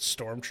off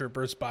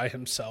stormtroopers by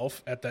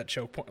himself at that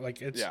choke point.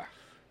 Like it's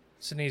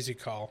an easy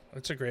call.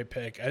 It's a great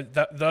pick.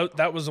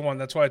 That was the one.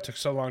 That's why it took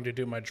so long to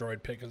do my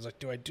droid pick. I was like,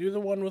 do I do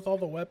the one with all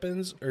the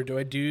weapons, or do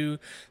I do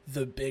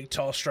the big,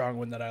 tall, strong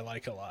one that I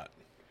like a lot?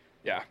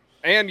 Yeah,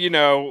 and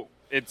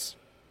it's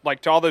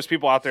like to all those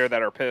people out there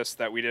that are pissed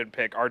that we didn't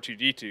pick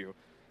R2-D2.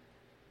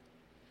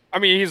 I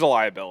mean, he's a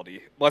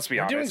liability. Let's be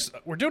honest.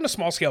 We're doing a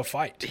small scale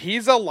fight.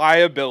 He's a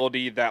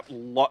liability that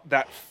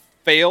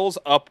fails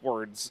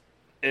upwards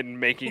in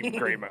making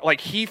great like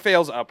he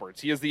fails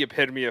upwards. He is the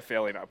epitome of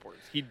failing upwards.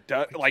 He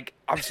does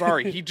I'm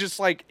sorry, he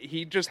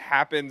just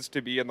happens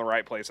to be in the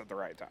right place at the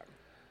right time.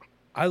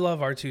 I love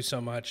R2 so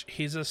much.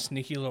 He's a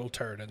sneaky little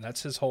turd, and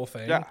that's his whole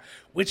thing. Yeah.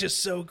 Which is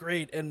so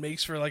great and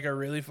makes for like a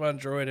really fun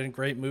droid and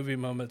great movie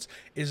moments.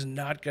 Is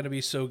not going to be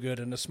so good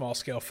in a small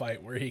scale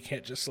fight where he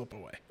can't just slip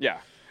away. Yeah.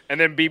 And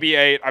then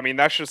BB-8, I mean,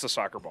 that's just a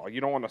soccer ball.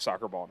 You don't want a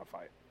soccer ball in a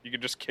fight. You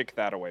can just kick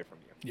that away from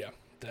you. Yeah.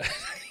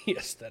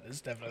 Yes, that is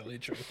definitely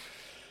true.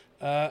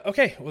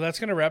 Okay, well, that's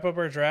going to wrap up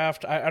our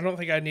draft. I don't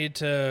think I need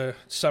to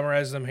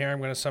summarize them here. I'm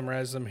going to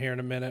summarize them here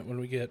in a minute when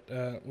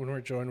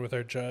we're joined with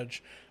our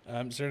judge.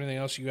 Is there anything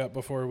else you got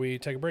before we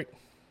take a break?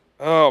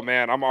 Oh,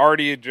 man, I'm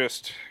already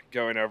just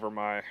going over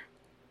my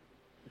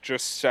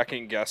just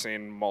second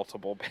guessing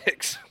multiple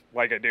picks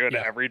like I do in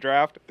Yeah. every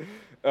draft.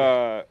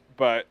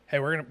 But Hey,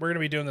 we're gonna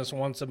be doing this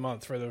once a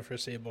month for the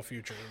foreseeable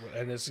future,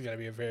 and this is gonna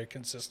be a very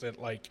consistent.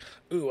 Like,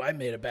 ooh, I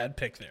made a bad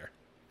pick there.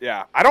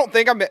 yeah, I don't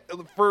think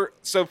for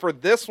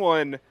this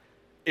one,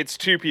 it's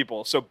two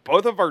people. So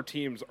both of our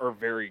teams are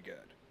very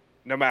good,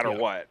 no matter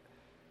what.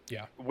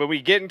 Yeah. When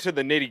we get into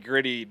the nitty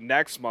gritty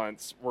next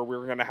month, where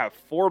we're going to have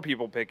 4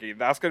 people picking,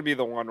 that's going to be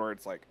the one where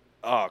it's like,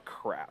 oh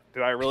crap,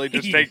 did I really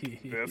just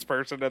take this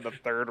person in the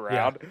 3rd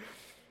round?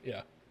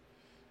 Yeah.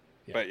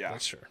 But yeah,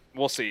 that's true.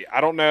 We'll see.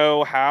 I don't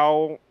know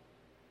how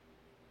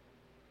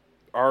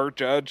our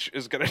judge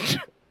is going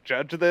to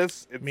judge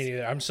this. Me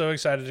neither. I'm so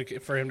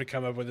excited for him to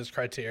come up with his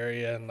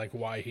criteria and like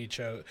why he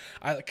chose.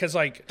 Because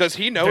like, does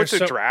he know it's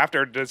a draft,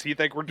 or does he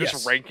think we're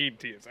just ranking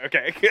teams?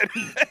 Okay, good.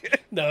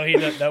 No,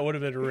 that would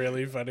have been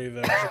really funny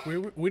though.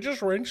 Like, we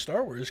just ranked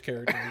Star Wars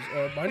characters.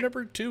 My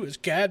number 2 is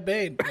Cad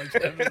Bane. Like,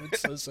 that would have been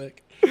so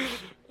sick.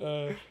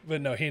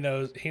 But no, he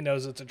knows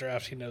it's a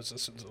draft. He knows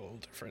this one's a little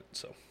different.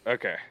 So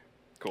okay,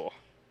 cool.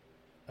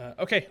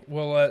 Okay,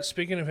 well,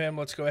 speaking of him,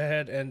 let's go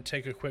ahead and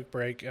take a quick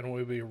break, and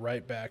we'll be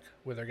right back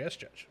with our guest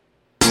judge.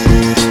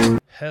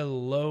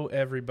 Hello,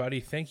 everybody.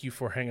 Thank you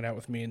for hanging out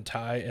with me and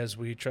Ty as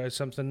we try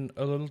something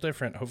a little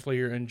different. Hopefully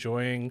you're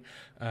enjoying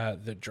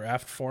the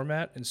draft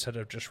format instead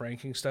of just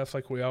ranking stuff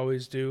like we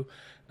always do.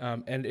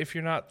 And if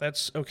you're not,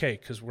 that's okay,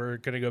 because we're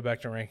going to go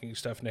back to ranking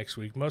stuff next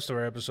week. Most of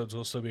our episodes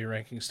will still be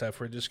ranking stuff.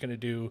 We're just going to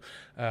do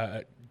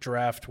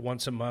draft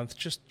once a month.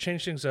 Just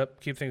change things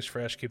up, keep things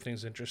fresh, keep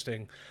things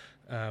interesting.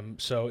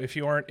 So if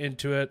you aren't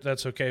into it,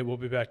 that's okay. We'll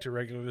be back to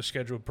regularly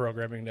scheduled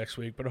programming next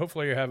week, but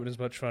hopefully you're having as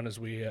much fun as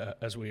we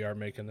are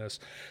making this.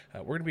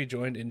 We're going to be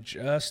joined in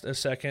just a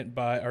second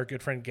by our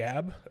good friend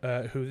Gab,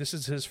 who this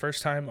is his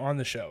first time on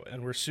the show,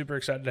 and we're super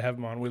excited to have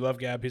him on. We love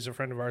Gab. He's a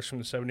friend of ours from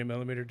the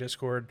 70mm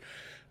Discord,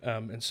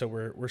 and so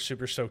we're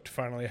super stoked to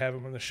finally have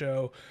him on the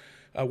show.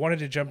 I wanted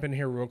to jump in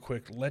here real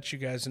quick, let you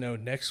guys know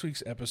next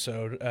week's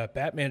episode,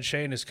 Batman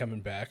Shane is coming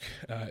back.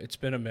 It's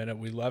been a minute.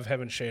 We love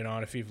having Shane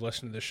on. If you've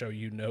listened to the show,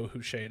 you know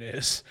who Shane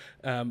is.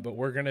 But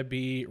we're going to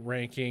be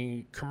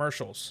ranking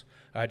commercials,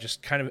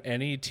 just kind of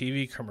any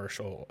TV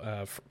commercial,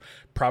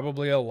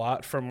 probably a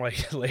lot from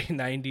like late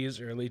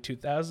 90s, early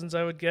 2000s,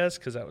 I would guess,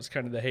 because that was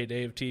kind of the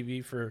heyday of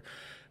TV for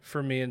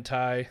me and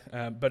Ty.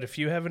 But if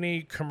you have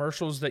any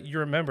commercials that you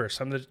remember,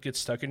 some that get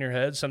stuck in your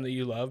head, some that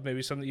you love,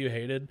 maybe some that you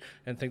hated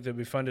and think that'd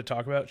be fun to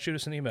talk about, shoot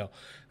us an email.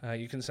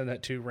 You can send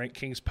that to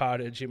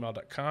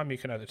rankkingspod@gmail.com. You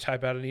can either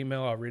type out an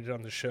email, I'll read it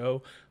on the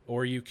show,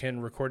 or you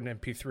can record an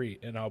MP3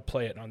 and I'll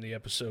play it on the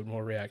episode and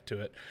we'll react to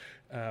it.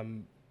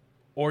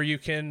 Or you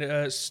can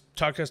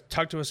talk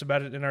to us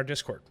about it in our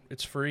Discord.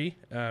 It's free.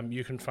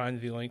 You can find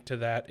the link to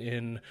that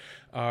in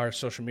our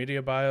social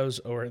media bios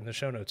or in the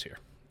show notes here.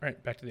 All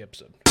right, back to the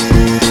episode.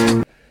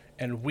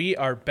 And we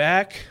are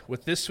back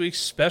with this week's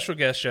special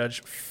guest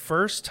judge.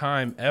 First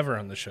time ever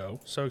on the show.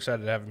 So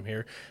excited to have him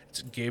here.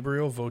 It's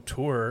Gabriel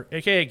Vautour,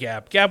 a.k.a.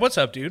 Gab. Gab, what's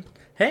up, dude?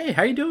 Hey,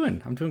 how you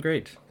doing? I'm doing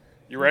great.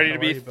 You ready to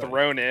be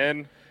thrown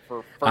in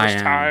for first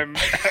time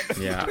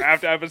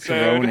draft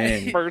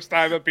episode, first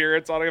time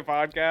appearance on a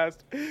podcast?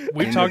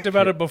 We talked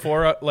about it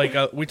before.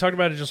 We talked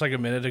about it just like a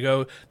minute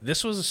ago.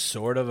 This was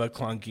sort of a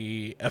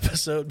clunky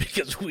episode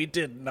because we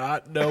did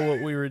not know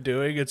what we were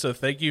doing, and so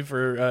thank you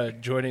for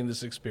joining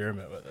this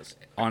experiment with us.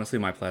 Honestly,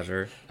 my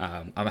pleasure.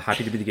 I'm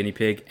happy to be the guinea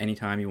pig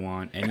anytime you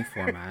want, any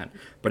format,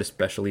 but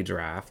especially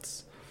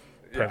drafts.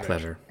 Perfect.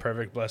 Pleasure.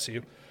 Perfect. Bless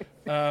you.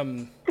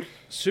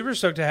 Super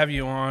stoked to have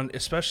you on,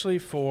 especially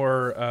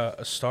for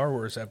a Star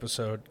Wars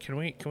episode. Can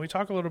we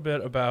talk a little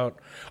bit about,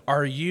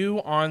 are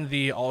you on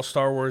the all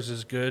Star Wars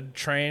is good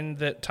train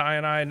that Ty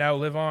and I now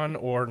live on,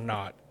 or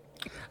not?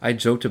 I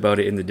joked about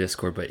it in the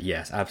Discord, but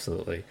yes,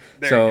 absolutely.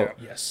 There you go.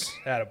 Yes,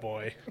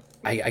 attaboy.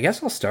 I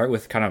guess I'll start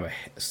with kind of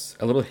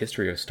a little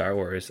history of Star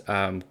Wars.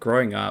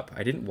 Growing up,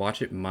 I didn't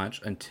watch it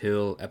much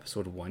until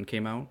Episode 1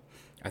 came out.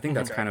 I think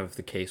that's kind of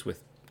the case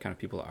with kind of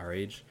people our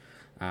age.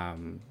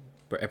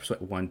 But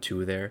Episode 1,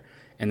 2 there.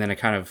 And then I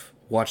kind of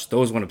watched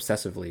those one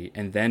obsessively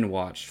and then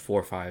watched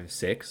 4, 5,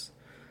 6.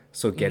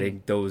 So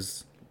getting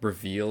those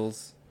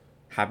reveals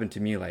happened to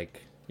me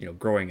like,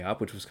 growing up,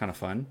 which was kind of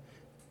fun.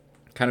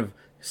 Kind of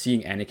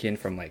seeing Anakin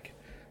from like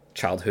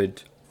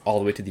childhood all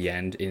the way to the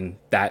end in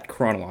that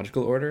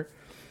chronological order.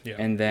 Yeah.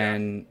 And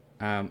then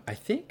I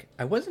think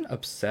I wasn't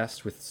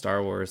obsessed with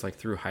Star Wars like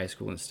through high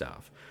school and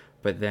stuff.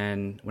 But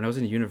then when I was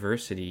in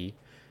university,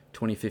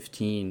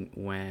 2015,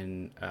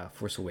 when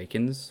Force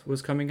Awakens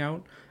was coming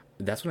out,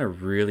 that's when I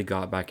really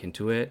got back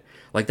into it.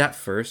 Like that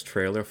first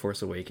trailer,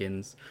 Force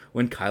Awakens,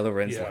 when Kylo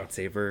Ren's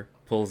lightsaber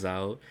pulls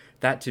out,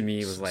 that to me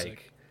was so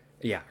like,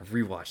 sick.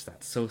 Rewatch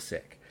that. So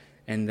sick.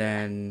 And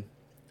then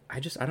I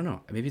don't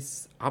know, maybe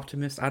it's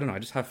Optimist. I don't know. I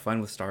just have fun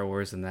with Star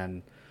Wars. And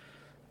then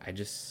I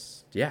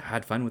just,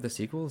 had fun with the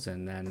sequels.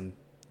 And then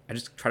I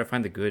just try to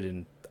find the good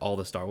in all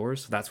the Star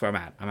Wars. So that's where I'm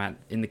at. I'm at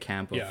in the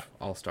camp of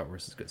all Star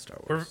Wars is good Star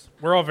Wars.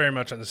 We're all very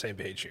much on the same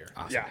page here.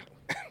 Awesome.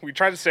 Yeah. We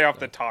try to stay off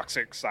the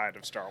toxic side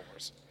of Star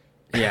Wars.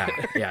 Yeah,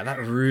 that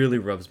really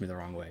rubs me the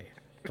wrong way.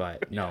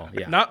 But no,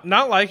 yeah.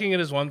 Not liking it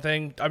is one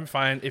thing. I'm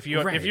fine. If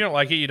you Right. if you don't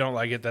like it, you don't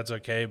like it. That's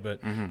okay. But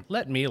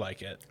let me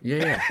like it.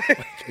 Yeah.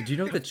 Do you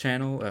know the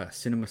channel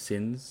Cinema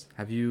Sins?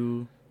 Have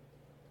you?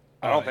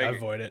 I don't I think.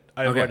 avoid it.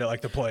 I avoid it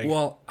like the plague.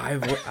 Well,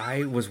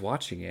 I was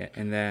watching it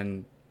and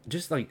then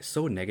just like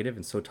so negative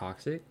and so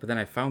toxic. But then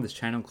I found this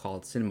channel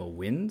called Cinema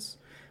Wins,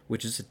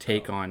 which is a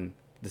take on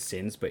the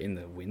Sins, but in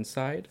the win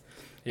side.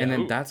 And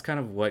then Ooh. that's kind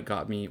of what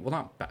got me, well,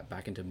 not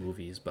back into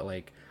movies, but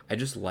like I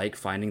just like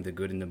finding the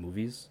good in the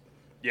movies.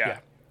 Yeah.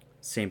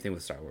 Same thing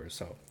with Star Wars.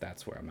 So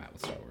that's where I'm at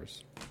with Star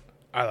Wars.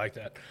 I like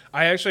that.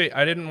 I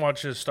didn't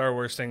watch a Star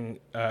Wars thing.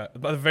 But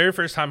the very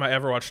first time I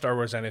ever watched Star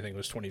Wars anything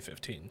was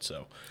 2015.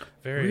 So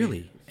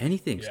Really?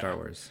 Anything Yeah. Star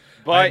Wars?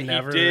 But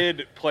never- he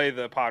did play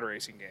the pod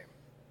racing game.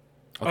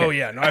 Okay. Oh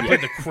yeah, no, I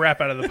played the crap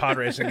out of the pod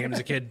racing game as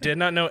a kid. Did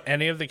not know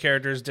any of the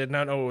characters. Did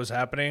not know what was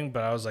happening.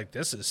 But I was like,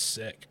 this is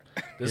sick.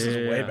 This is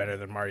way Yeah. better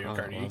than Mario Oh,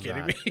 Kart. Are you love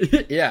kidding that.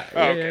 me? Yeah.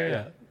 Okay.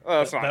 Yeah. Well,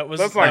 that's not. That was-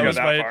 let's that not go was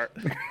that my- far.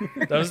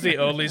 That was the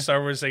only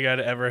Star Wars thing I'd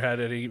ever had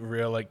any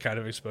real like kind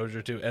of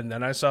exposure to. And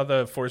then I saw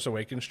the Force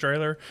Awakens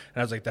trailer,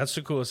 and I was like, "That's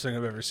the coolest thing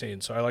I've ever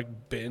seen." So I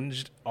like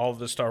binged all of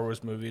the Star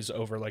Wars movies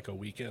over like a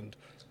weekend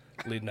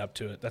leading up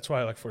to it. That's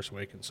why I like Force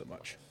Awakens so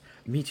much.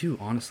 Me too,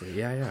 honestly.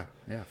 Yeah,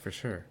 for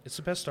sure. It's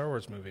the best Star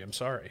Wars movie. I'm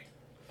sorry.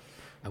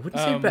 I wouldn't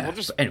say bad. we'll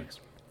just- but anyways,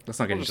 let's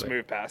not get We'll just into it.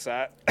 move past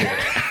that.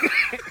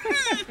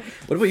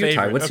 What about you, Ty?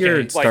 Favorite, What's okay, your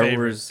like Star favorite.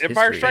 Wars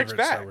Empire history? Strikes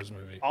Favorite Star Back. Wars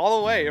movie. All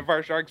the way,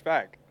 Empire Strikes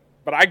Back.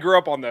 But I grew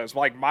up on those.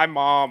 Like, my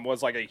mom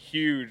was like a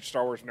huge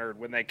Star Wars nerd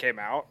when they came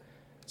out.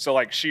 So,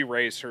 like, she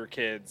raised her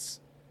kids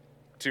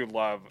to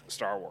love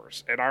Star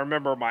Wars. And I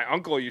remember my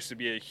uncle used to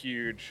be a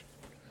huge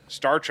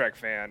Star Trek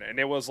fan. And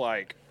it was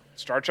like,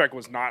 Star Trek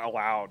was not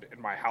allowed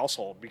in my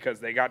household because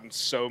they got in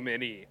so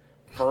many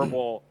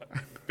verbal,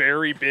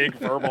 very big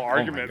verbal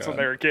arguments when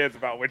God. they were kids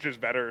about which is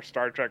better,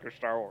 Star Trek or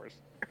Star Wars.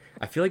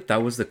 I feel like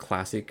that was the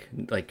classic,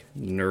 like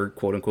nerd,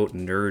 quote unquote,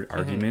 nerd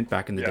argument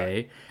back in the Yeah.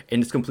 day,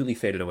 and it's completely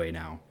faded away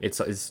now. It's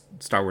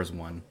Star Wars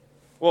 1.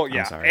 Well,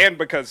 yeah. sorry. And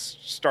because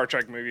Star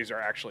Trek movies are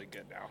actually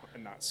good now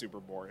and not super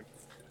boring.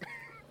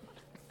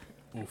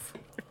 Oof.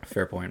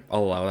 Fair point.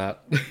 I'll allow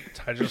that.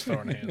 I just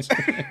throwing hands.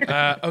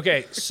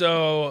 Okay,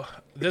 so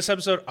this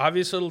episode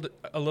obviously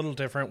a little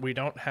different. We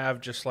don't have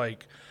just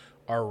like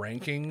our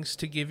rankings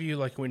to give you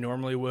like we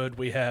normally would.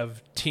 We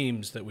have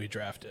teams that we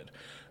drafted.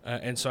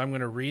 And so I'm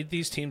going to read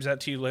these teams out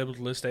to you labeled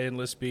List A and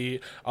List B.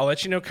 I'll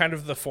let you know kind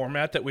of the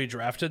format that we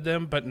drafted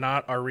them, but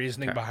not our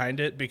reasoning behind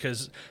it,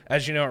 because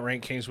as you know at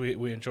Rank Kings,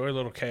 we enjoy a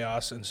little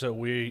chaos. And so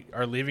we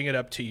are leaving it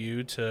up to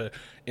you to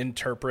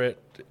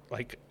interpret,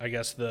 like, I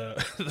guess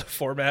the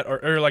format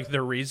or like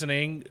the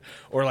reasoning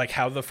or like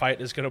how the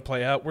fight is going to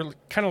play out. We're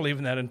kind of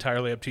leaving that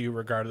entirely up to you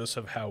regardless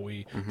of how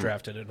we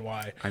drafted and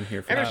why. I'm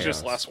here for And the it's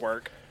just chaos.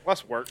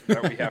 less work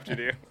that we have to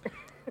do.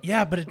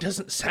 Yeah, but it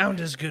doesn't sound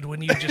as good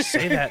when you just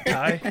say that,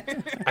 Ty.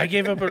 I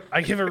gave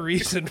a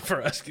reason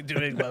for us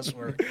doing less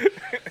work.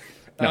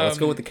 No, let's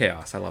go with the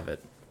chaos. I love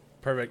it.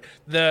 Perfect.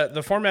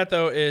 The format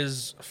though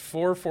is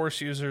 4 Force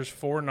users,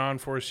 4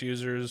 non-Force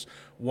users,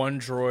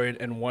 1 droid,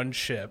 and 1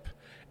 ship,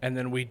 and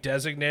then we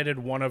designated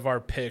one of our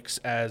picks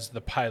as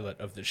the pilot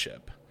of the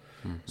ship.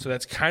 So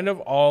that's kind of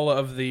all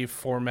of the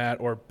format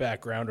or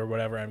background or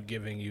whatever I'm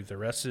giving you. The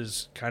rest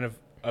is kind of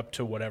up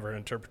to whatever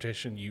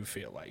interpretation you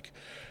feel like.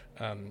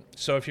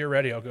 So if you're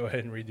ready, I'll go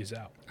ahead and read these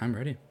out. I'm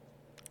ready.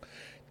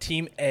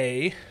 Team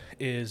A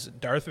is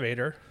Darth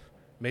Vader,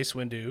 Mace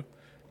Windu,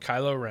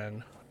 Kylo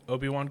Ren,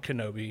 Obi-Wan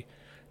Kenobi,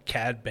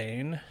 Cad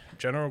Bane,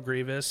 General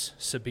Grievous,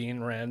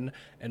 Sabine Wren,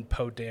 and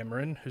Poe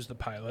Dameron, who's the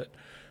pilot.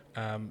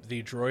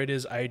 The droid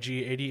is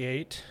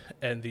IG-88,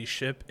 and the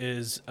ship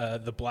is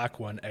the black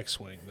one,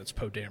 X-Wing. That's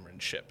Poe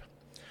Dameron's ship.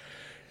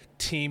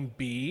 Team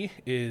B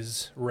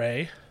is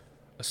Rey,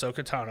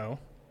 Ahsoka Tano,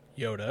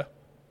 Yoda,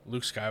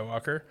 Luke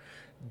Skywalker,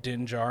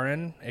 Din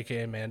Djarin,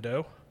 a.k.a.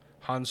 Mando,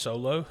 Han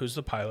Solo, who's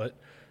the pilot,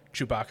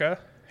 Chewbacca,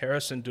 Hera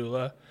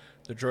Syndulla,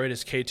 the droid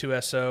is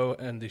K2SO,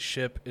 and the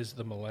ship is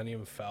the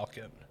Millennium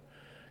Falcon.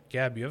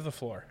 Gab, you have the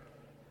floor.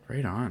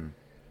 Right on.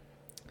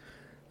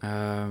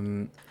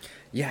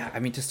 Yeah, I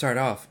mean, to start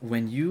off,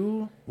 when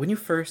you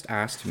first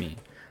asked me,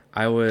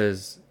 I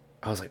was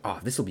like, oh,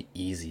 this will be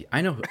easy.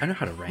 I know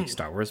how to rank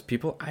Star Wars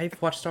people. I've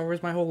watched Star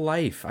Wars my whole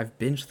life. I've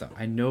binged them.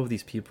 I know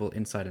these people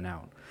inside and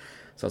out.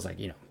 So I was like,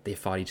 they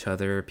fought each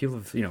other. People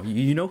have,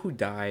 you know who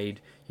died.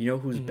 You know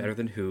who's better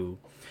than who.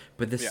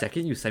 But the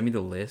second you sent me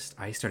the list,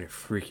 I started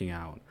freaking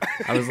out.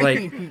 I was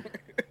like,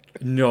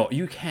 no,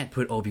 you can't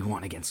put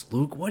Obi-Wan against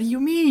Luke. What do you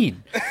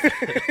mean?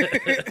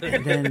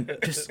 And then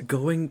just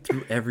going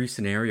through every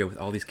scenario with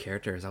all these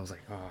characters, I was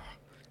like, oh,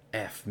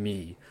 F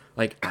me.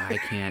 Like, I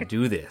can't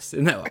do this.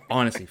 And that,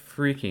 honestly,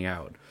 freaking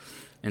out.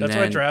 And That's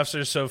then, why drafts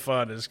are so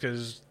fun, is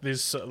because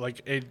these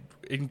like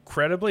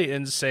incredibly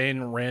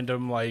insane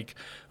random like,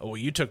 oh well,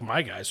 you took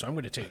my guy, so I'm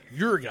going to take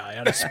your guy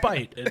out of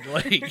spite, and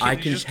like I you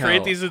can just tell.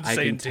 create these I insane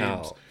can teams.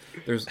 tell.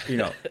 There's,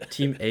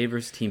 Team A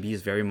versus Team B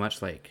is very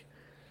much like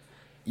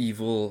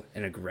evil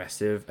and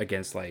aggressive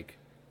against like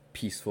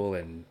peaceful,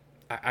 and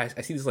I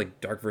see this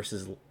like dark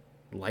versus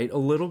light a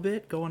little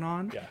bit going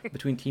on Yeah.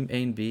 between Team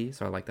A and B,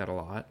 so I like that a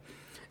lot.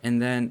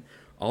 And then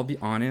I'll be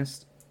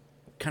honest,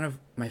 kind of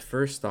one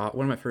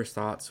of my first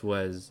thoughts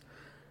was,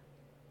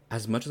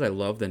 as much as I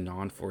love the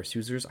non-Force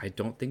users, I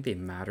don't think they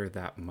matter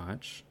that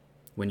much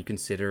when you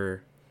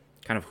consider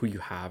kind of who you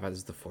have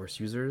as the Force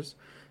users.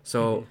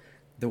 So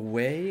the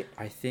way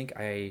I think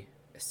I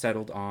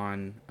settled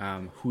on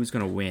who's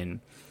going to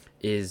win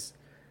is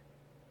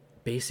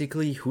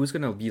basically who's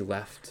going to be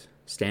left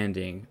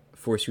standing,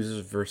 Force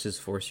users versus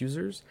Force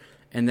users,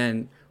 and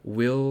then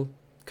will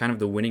kind of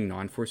the winning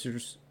non-Force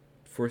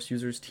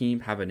users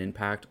team have an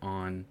impact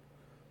on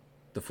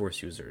the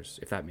Force users,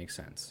 if that makes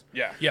sense.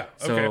 Yeah. Yeah.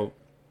 Okay. So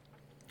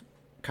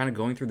kind of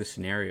going through the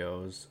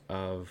scenarios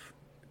of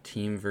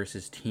team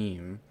versus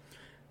team,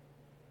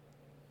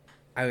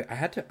 I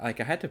had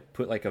to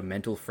put like a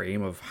mental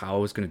frame of how I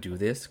was going to do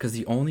this, because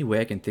the only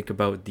way I can think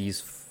about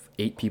these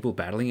 8 people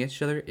battling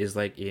each other is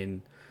like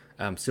in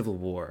Civil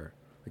War,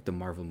 like the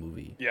Marvel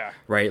movie. Yeah.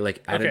 Right?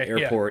 Like at an Okay, yeah.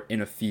 airport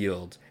in a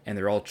field, and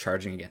they're all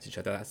charging against each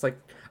other. That's like,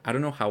 I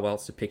don't know how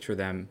else to picture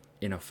them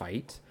in a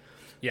fight.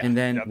 Yeah. And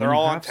then Yeah, when they're you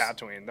all on have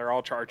Tatooine. They're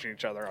all charging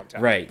each other on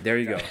Tatooine. Right, there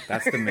you go.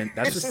 That's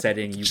the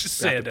setting you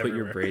Just have sand to put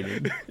your everywhere.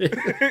 brain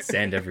in.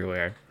 Sand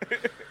everywhere.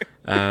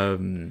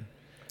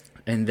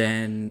 And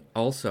then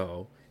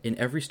also in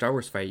every Star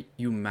Wars fight,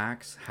 you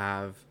max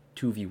have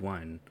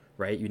 2v1,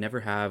 right? You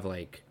never have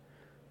like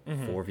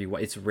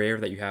 4v1. It's rare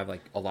that you have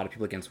like a lot of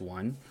people against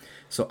one.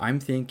 So I'm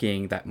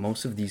thinking that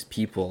most of these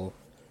people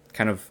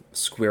kind of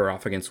square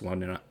off against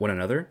one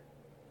another,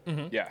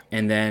 Yeah.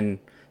 and then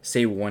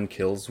say one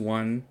kills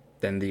one,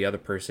 then the other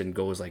person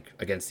goes like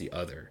against the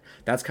other.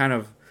 That's kind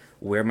of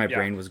where my Yeah.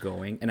 brain was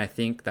going, and I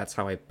think that's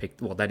how I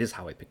picked. Well, that is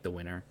how I picked the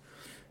winner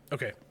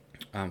Okay.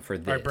 for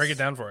this. All right, break it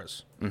down for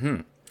us.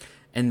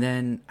 And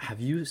then, have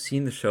you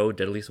seen the show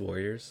Deadliest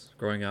Warriors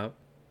growing up?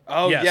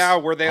 Oh Yes. yeah,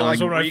 where they That like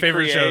was one of my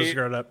favorite shows recreate-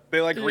 growing up.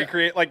 They like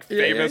recreate like Yeah,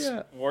 yeah, famous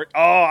yeah. war.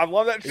 Oh, I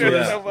love that show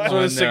Yeah. so It's one much. of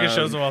the On, sickest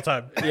shows of all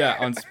time. Yeah,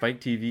 on Spike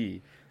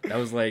TV. That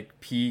was like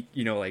peak,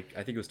 like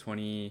I think it was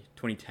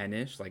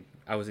 2010-ish. Like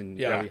I was in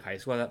Yeah. early high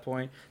school at that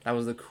point. That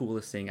was the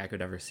coolest thing I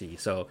could ever see.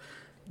 So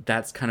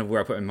that's kind of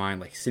where I put in mind,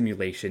 like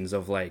simulations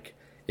of like,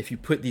 if you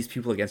put these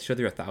people against each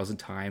other 1,000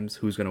 times,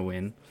 who's going to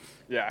win?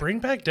 Yeah, Bring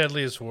back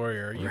Deadliest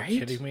Warrior. Are you Right?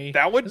 kidding me?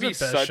 that would This be is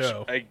the best such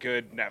show. a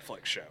good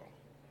Netflix show.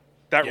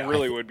 That Yeah.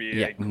 really would be.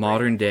 Yeah, a great-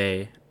 modern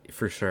day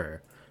for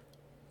sure.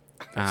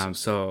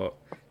 So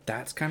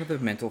that's kind of the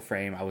mental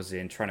frame I was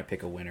in trying to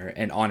pick a winner.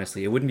 And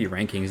honestly, it wouldn't be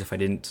rankings if I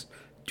didn't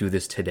do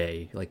this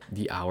today, like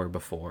the hour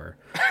before.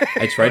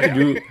 I tried to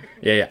do,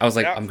 I was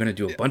like, Yeah. I'm going to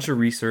do a bunch of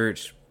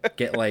research,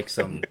 get like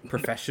some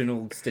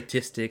professional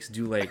statistics,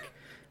 do like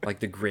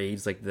the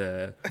grades, like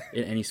in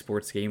any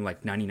sports game,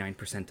 like 99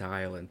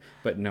 percentile.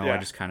 But no, I Yeah.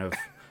 just kind of,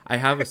 I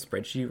have a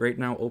spreadsheet right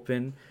now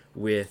open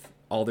with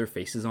all their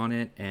faces on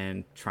it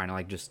and trying to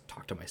like just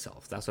talk to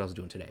myself. That's what I was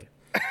doing today.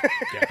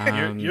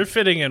 Yeah, you're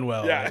fitting in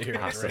well Yeah. right here.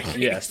 Awesome. Right?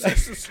 Yes.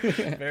 This is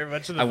very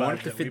much of the I vibe wanted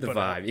to that we fit the put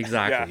out. vibe.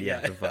 Exactly. Yeah.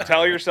 The vibe.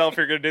 Tell yourself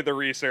you're going to do the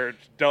research.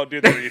 Don't do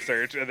the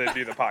research, and then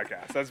do the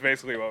podcast. That's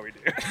basically what we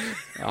do.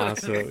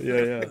 Awesome.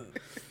 Yeah.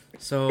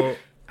 So,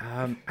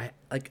 I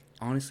like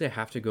honestly, I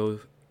have to go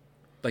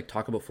like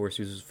talk about Force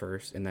users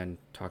first, and then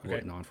talk about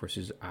Okay. non-Force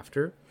users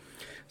after.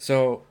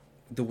 So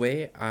the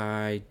way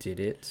I did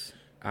it,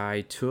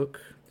 I took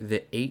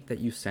the 8 that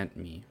you sent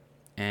me,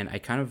 and I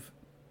kind of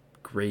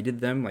graded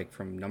them like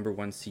from number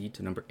 1 seed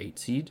to number 8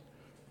 seed.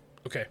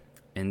 Okay.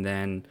 And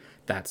then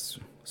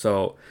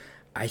so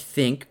I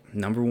think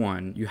number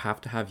 1, you have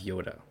to have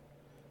Yoda.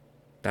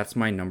 That's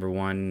my number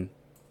 1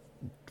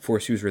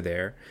 Force user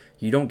there.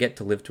 You don't get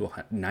to live to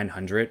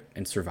 900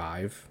 and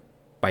survive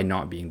by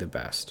not being the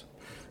best.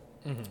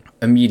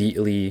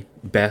 Immediately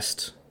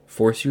best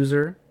Force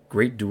user,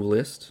 great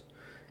duelist,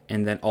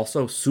 and then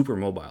also super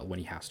mobile when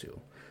he has to.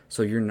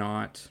 So you're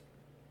not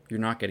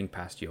getting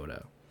past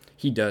Yoda.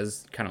 He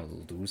does kind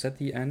of lose at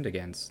the end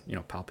against,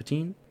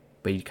 Palpatine,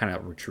 but he kind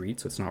of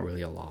retreats, so it's not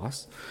really a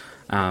loss.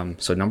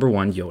 So number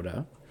 1,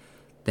 Yoda.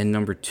 Then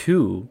number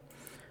 2,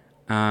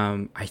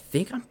 I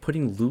think I'm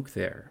putting Luke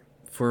there.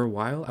 For a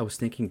while, I was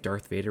thinking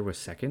Darth Vader was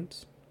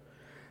second.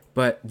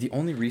 But the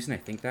only reason I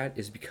think that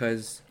is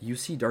because you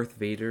see Darth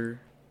Vader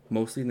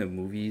mostly in the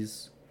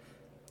movies.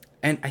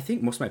 And I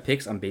think most of my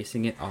picks, I'm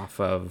basing it off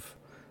of,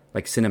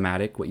 like,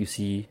 cinematic, what you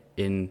see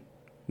in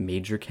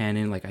major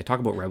canon. Like, I talk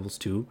about Rebels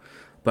too.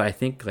 But I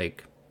think,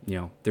 like,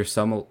 there's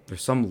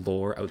some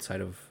lore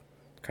outside of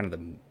kind of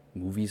the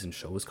movies and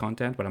shows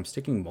content, but I'm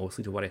sticking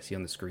mostly to what I see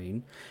on the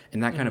screen.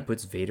 And that kind of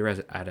puts Vader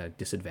at a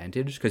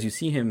disadvantage, because you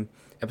see him,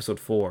 episode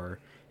 4,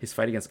 his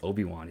fight against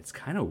Obi-Wan, it's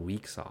kind of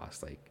weak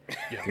sauce. Like,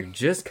 they're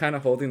just kind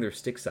of holding their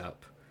sticks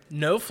up.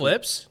 No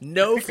flips.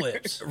 No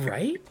flips.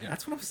 Right?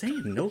 That's what I'm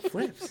saying. No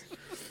flips.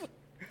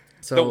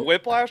 So The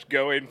whiplash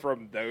going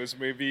from those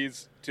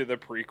movies to the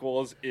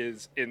prequels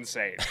is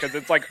insane, because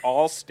it's like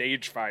all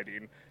stage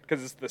fighting,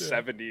 because it's the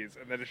 70s,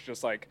 and then it's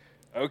just like,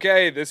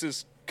 okay, this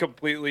is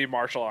completely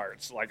martial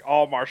arts, like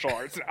all martial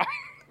arts now.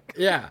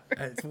 yeah,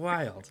 it's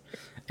wild.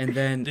 And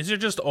then These are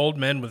just old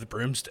men with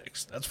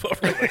broomsticks. That's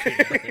what we're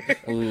looking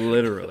at.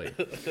 literally.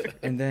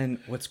 And then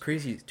what's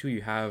crazy too,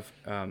 you have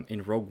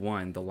in Rogue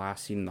One the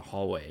last scene in the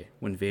hallway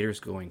when Vader's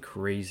going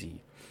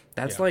crazy.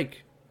 That's Yeah.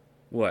 like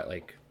what,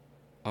 like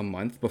a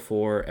month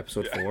before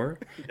Episode 4.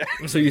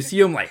 So you see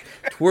him like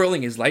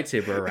twirling his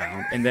lightsaber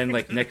around, and then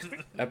like next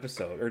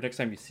episode or next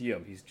time you see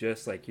him, he's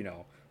just like, you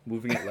know,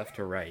 moving it left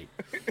to right.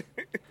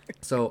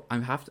 So I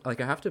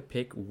have to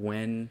pick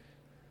when.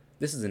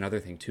 This is another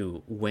thing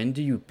too. When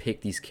do you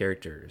pick these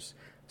characters?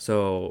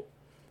 So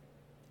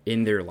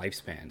in their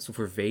lifespan. So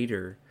for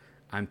Vader,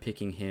 I'm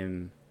picking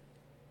him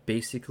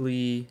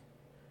basically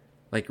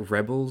like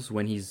Rebels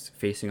when he's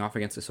facing off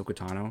against Ahsoka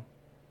Tano.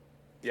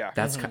 Yeah.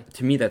 That's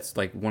to me, that's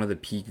like one of the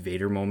peak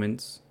Vader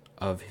moments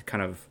of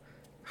kind of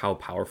how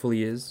powerful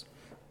he is.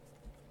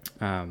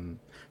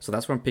 So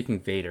that's why I'm picking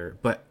Vader.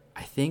 But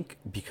I think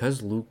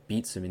because Luke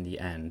beats him in the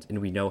end, and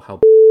we know how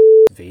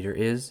Vader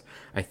is,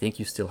 I think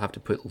you still have to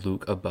put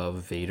Luke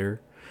above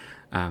Vader,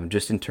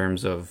 just in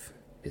terms of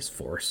his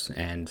force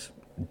and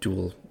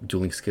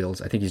dueling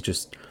skills. I think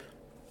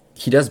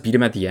he does beat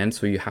him at the end,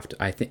 so you have to.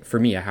 I think for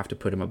me, I have to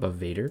put him above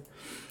Vader.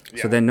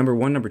 Yeah. So then number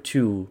 1, number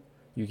 2,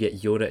 you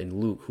get Yoda and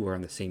Luke, who are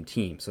on the same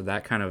team. So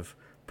that kind of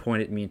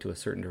pointed me into a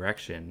certain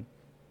direction.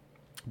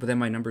 But then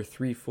my number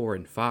 3, 4,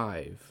 and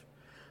 5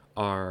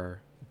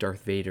 are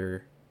Darth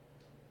Vader,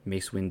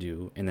 Mace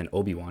Windu, and then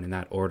Obi-Wan in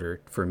that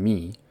order for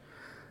me.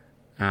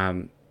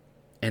 And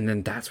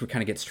then that's what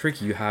kind of gets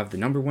tricky. You have the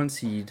number 1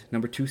 seed,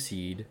 number 2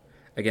 seed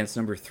against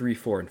number 3,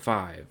 4, and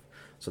 5.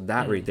 So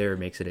that right there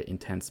makes it an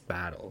intense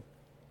battle.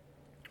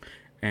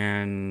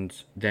 And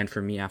then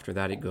for me after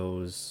that, it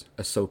goes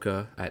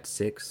Ahsoka at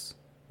 6,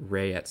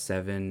 Rey at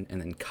 7,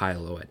 and then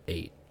Kylo at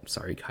 8.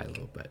 Sorry,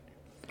 Kylo, but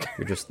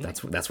you're just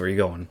that's where you're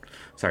going.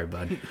 Sorry,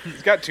 bud.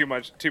 He's got too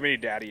many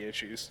daddy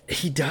issues.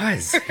 He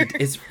does.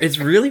 It's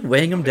really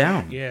weighing him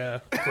down. Yeah,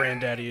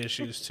 granddaddy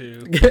issues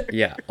too.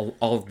 Yeah,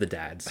 all of the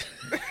dads.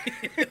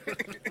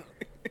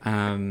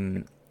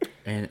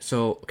 And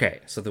so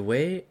the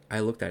way I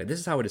looked at it, this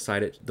is how I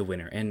decided the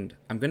winner. And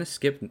I'm gonna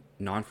skip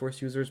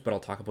non-Force users, but I'll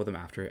talk about them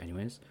after,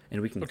 anyways,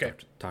 and we can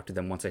talk to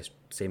them once I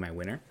say my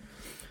winner.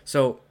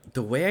 So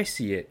the way I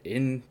see it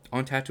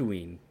on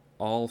Tatooine,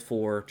 all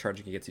 4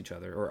 charging against each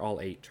other, or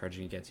all 8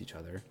 charging against each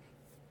other,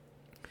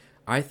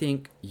 I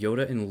think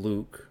Yoda and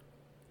Luke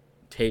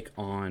take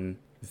on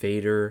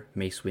Vader,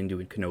 Mace Windu,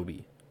 and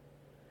Kenobi.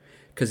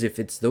 Because if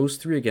it's those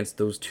 3 against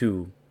those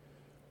 2,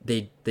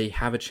 they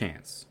have a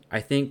chance.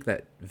 I think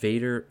that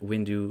Vader,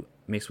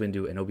 Mace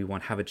Windu, and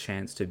Obi-Wan have a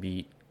chance to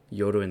beat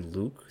Yoda and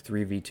Luke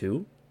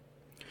 3v2.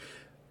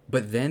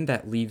 But then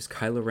that leaves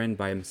Kylo Ren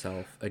by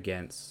himself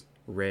against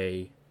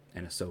Rey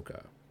and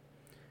Ahsoka.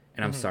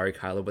 And I'm sorry,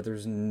 Kylo, but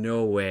there's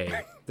no way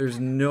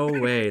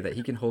that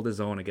he can hold his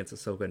own against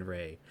Ahsoka and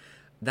Rey.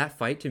 That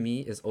fight to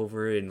me is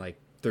over in like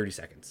 30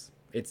 seconds.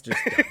 It's just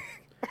done.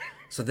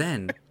 So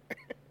then,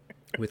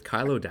 with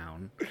Kylo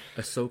down,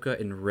 Ahsoka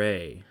and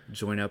Rey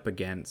join up with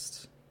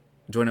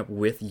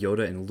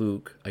Yoda and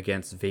Luke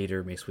against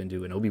Vader, Mace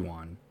Windu, and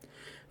Obi-Wan,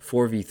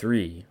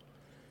 4v3,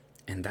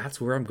 and that's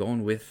where I'm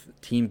going with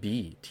Team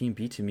B. Team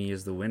B to me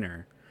is the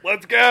winner.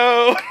 Let's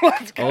go!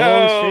 Let's go!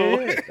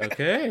 Oh shit!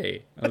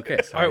 Okay.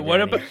 Sorry, all right, what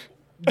Danny. about?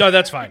 No,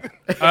 that's fine.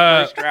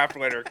 First draft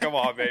winner. Come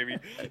on, baby.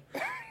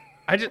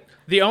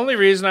 The only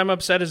reason I'm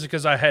upset is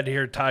because I had to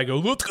hear Ty go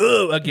 "let's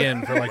go"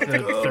 again for like the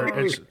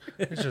third.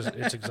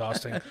 It's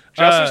exhausting.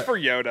 Justice for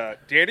Yoda.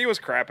 Danny was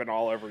crapping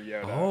all over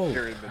Yoda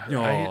during the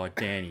Oh,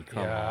 Danny,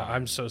 come Yeah, on.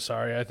 I'm so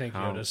sorry. I think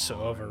Come Yoda's so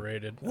on.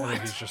 overrated. What?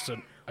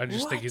 I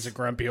just think he's a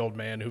grumpy old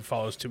man who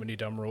follows too many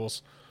dumb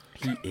rules.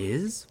 He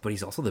is, but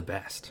he's also the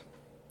best.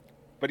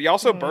 But he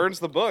also burns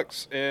the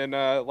books in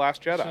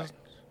Last Jedi.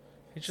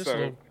 He's just a So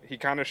little, he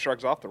kind of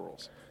shrugs off the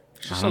rules.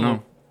 just I a don't little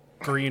know.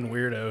 green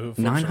weirdo who flips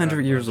 900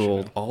 around years a bunch, you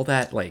old, know? all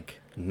that like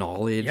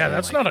knowledge. Yeah, and,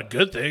 that's like, not a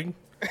good thing.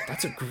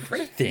 That's a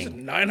great He's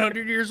thing.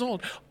 900 years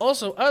old.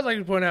 Also, I'd like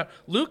to point out,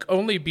 Luke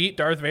only beat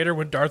Darth Vader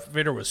when Darth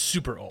Vader was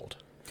super old.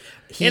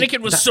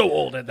 Anakin was so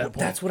old at that point.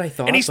 That's what I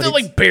thought. And he but still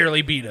it's- like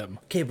barely beat him.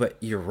 Okay, but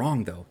you're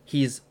wrong though.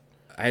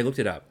 I looked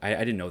it up. I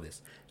didn't know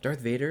this. Darth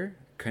Vader,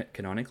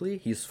 canonically,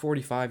 he's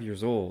 45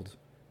 years old,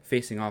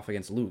 facing off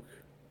against Luke.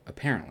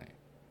 Apparently.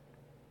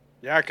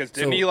 Yeah, because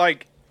didn't he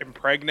like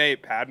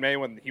impregnate Padme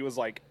when he was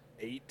like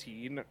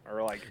 18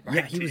 or like 19?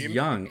 Yeah, he was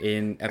young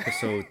in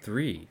Episode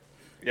 3.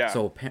 Yeah.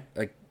 So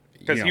like.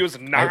 Because he was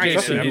 9 in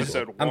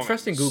Episode 1. I'm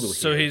trusting Google here.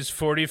 So he's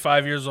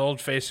 45 years old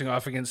facing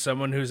off against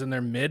someone who's in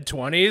their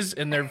mid-20s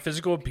in their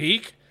physical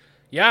peak?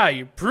 Yeah,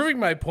 you're proving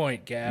my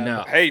point, Gab.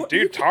 No. Hey,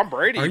 dude, Tom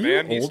Brady, Are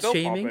man. you He's old still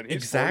shaming? pumping.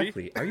 He's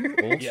Exactly. 40. Are you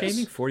old Yes.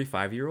 shaming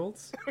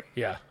 45-year-olds?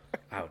 Yeah.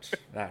 Ouch,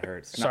 that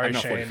hurts. Sorry, I'm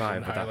not Shane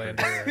 45, from but that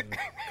hurts.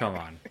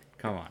 Highlander.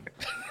 Come on.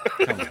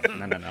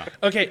 No.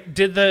 Okay,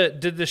 did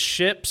the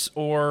ships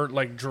or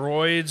like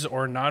droids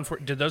or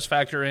did those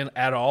factor in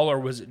at all, or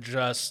was it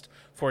just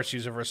Force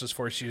user versus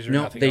Force user?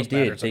 No, Nothing they else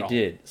matters did. at all? They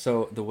did.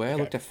 So the way I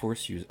looked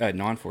at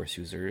non-Force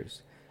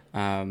users,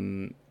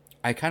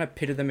 I kind of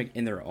pitted them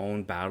in their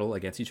own battle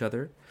against each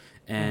other,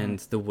 And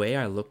the way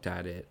I looked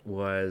at it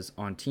was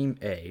on Team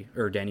A,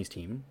 or Danny's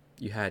team,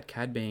 you had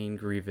Cad Bane,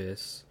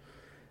 Grievous,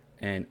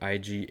 and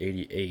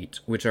IG-88,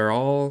 which are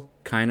all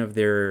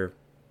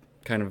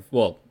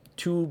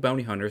two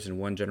bounty hunters and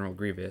one General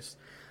Grievous.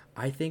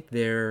 I think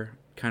they're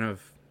kind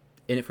of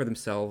in it for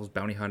themselves,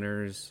 bounty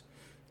hunters.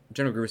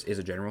 General Grievous is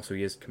a general, so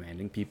he is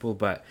commanding people.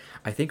 But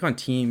I think on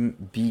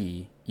Team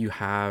B, you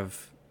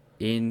have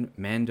in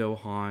Mando,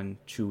 Han,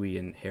 Chewie,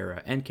 and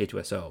Hera, and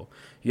K2SO,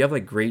 you have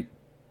like great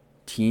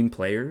team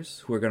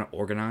players who are going to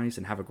organize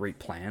and have a great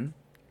plan.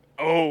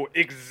 Oh,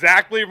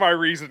 exactly my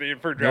reasoning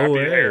for drafting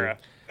Hera.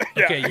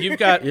 Okay, you've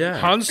got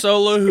Han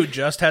Solo, who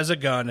just has a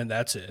gun, and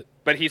that's it.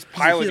 But he's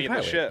piloting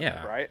the ship,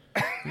 right?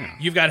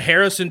 You've got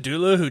Hera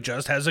Syndulla, who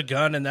just has a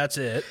gun, and that's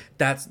it.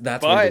 That's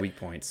one of the weak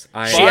points.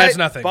 She has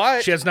nothing.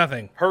 She has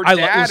nothing. Her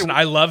dad,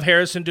 I love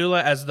Hera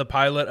Syndulla as the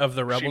pilot of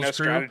the Rebels crew.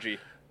 Strategy.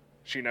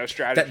 She knows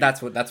strategy.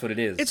 That's what it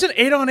is. It's an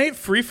 8-on-8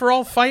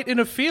 free-for-all fight in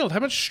a field. How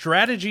much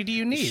strategy do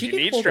you need? You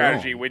need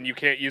strategy when you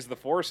can't use the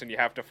Force and you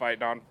have to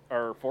fight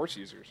Force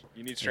users.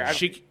 You need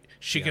strategy.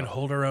 She can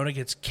hold her own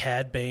against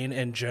Cad Bane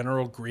and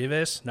General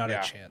Grievous. Not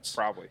a chance.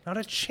 Probably. Not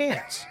a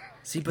chance.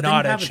 See, but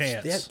not then a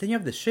chance. Then you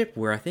have the ship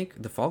where I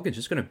think the Falcon's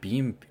just going to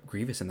beam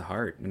Grievous in the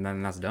heart, and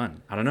then that's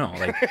done. I don't know.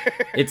 Like,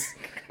 it's.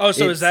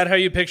 Is that how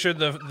you picture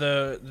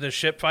the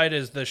ship fight?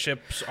 Is the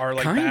ships are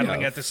like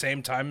battling at the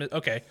same time?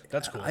 Okay,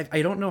 that's cool.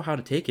 I don't know how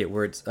to take it.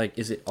 Where it's like,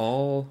 is it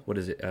all? What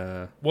is it?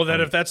 Well, then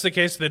if that's the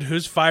case, then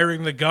who's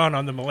firing the gun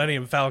on the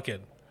Millennium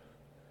Falcon?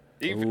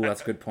 Ooh,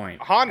 that's a good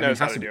point. Han knows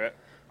how to do it.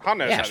 Han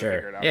knows how to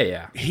figure it out.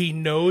 Yeah. He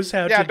knows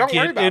how to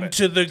get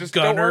into the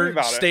gunner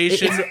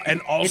station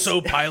and also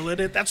pilot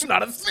it. That's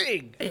not a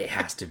thing. It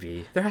has to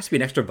be. There has to be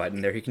an extra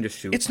button there. He can just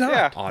shoot. It's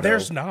not. Auto,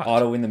 There's not.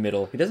 Auto in the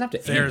middle. He doesn't have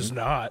to aim. There's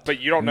not. But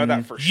you don't know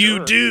that for sure.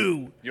 You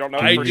do. You don't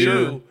know that for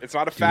sure. It's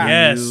not a fact.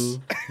 Yes,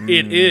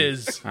 it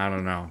is. I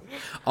don't know.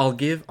 I'll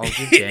give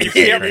Danny You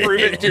can't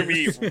prove it to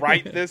me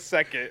right this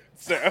second.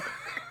 So.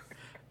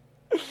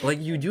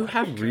 Like, you do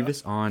have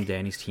Grievous on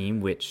Danny's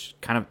team, which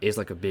kind of is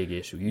like a big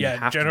issue. You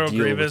have General to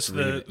deal Grievous,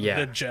 with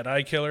the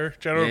Jedi killer.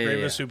 General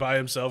Grievous, who by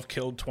himself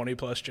killed 20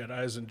 plus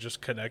Jedis and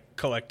just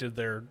collected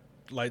their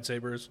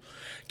lightsabers.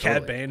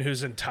 Cad Bane,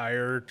 whose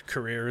entire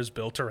career is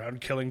built around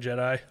killing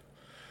Jedi.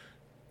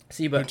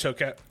 See, but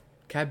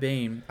Cad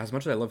Bane, as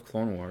much as I love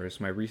Clone Wars,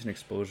 my recent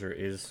exposure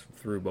is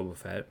through Boba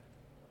Fett.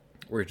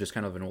 We're just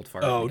kind of an old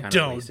fart. Oh,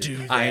 don't do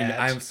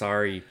that. I'm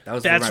sorry.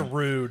 That's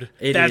rude.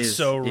 That's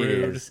so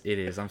rude. It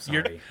is. I'm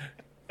sorry.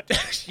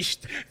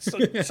 So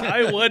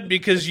Ty won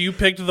because you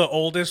picked the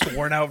oldest,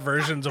 worn-out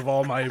versions of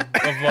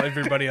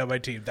everybody on my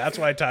team. That's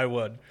why Ty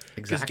won.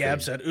 Because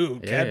Gab said,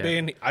 "Ooh, Cad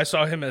Bane. I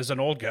saw him as an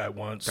old guy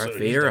once." Darth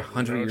Vader,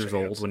 100 years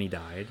old when he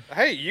died.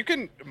 Hey, you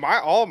can.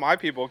 All of my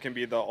people can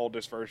be the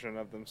oldest version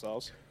of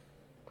themselves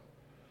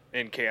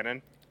in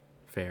canon.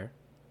 Fair.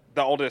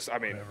 The oldest. I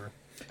mean. Whatever.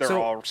 They're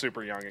all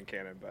super young in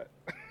canon, but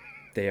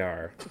they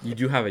are. You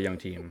do have a young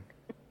team,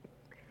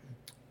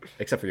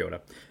 except for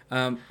Yoda.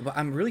 But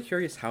I'm really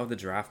curious how the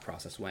draft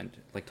process went.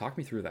 Like, talk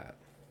me through that.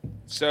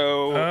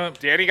 So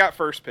Danny got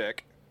first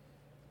pick.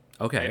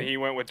 Okay. And he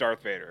went with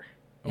Darth Vader.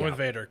 I went with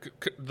Vader,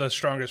 the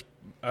strongest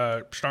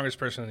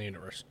person in the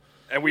universe.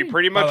 And we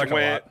pretty much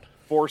went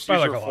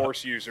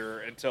Force user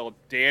until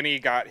Danny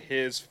got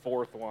his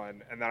fourth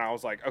one, and then I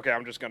was like, okay,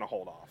 I'm just gonna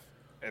hold off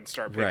and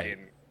start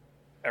picking.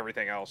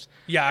 Everything else.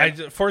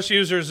 Yeah, Force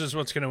users is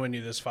what's going to win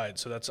you this fight.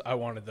 So I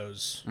wanted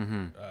those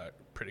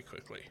pretty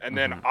quickly. And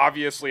then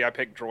obviously I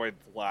picked droid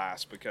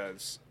last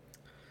because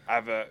I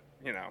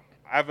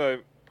have a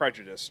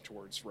prejudice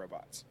towards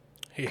robots.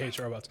 He hates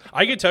robots.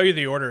 I can tell you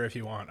the order if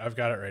you want. I've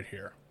got it right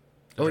here.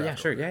 Oh yeah,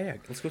 sure. Yeah.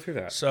 Let's go through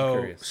that.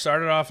 So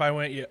started off, I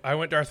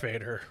went Darth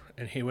Vader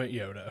and he went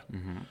Yoda,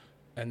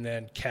 and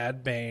then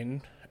Cad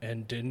Bane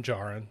and Din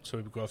Djarin. So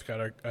we both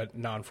got our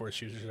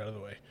non-Force users out of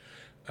the way.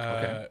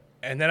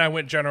 And then I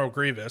went General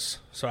Grievous,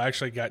 so I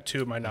actually got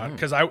two of my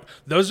because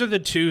those are the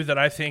two that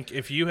I think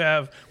if you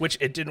have, which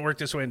it didn't work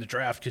this way in the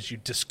draft because you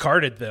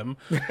discarded them.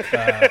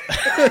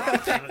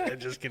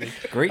 Just kidding.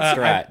 Great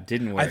strat,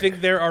 didn't work. I think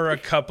there are a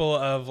couple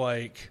of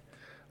like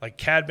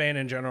Cad Bane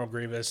and General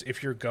Grievous.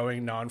 If you're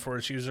going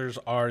non-Force users,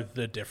 are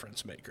the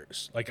difference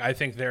makers. Like I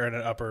think they're in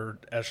an upper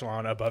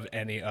echelon above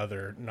any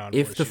other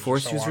non-Force. If the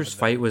Force users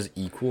fight was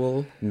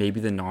equal,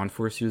 maybe the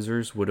non-Force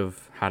users would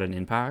have had an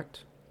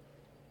impact,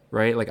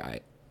 right? Like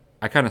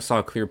I kind of saw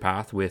a clear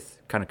path with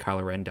kind of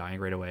Kylo Ren dying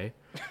right away.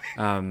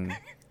 And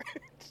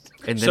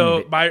then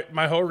so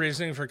my whole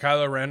reasoning for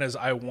Kylo Ren is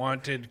I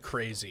wanted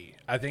crazy.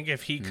 I think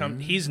if he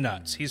he's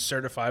nuts. He's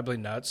certifiably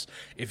nuts.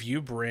 If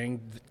you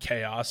bring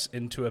chaos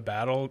into a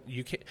battle,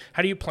 you can.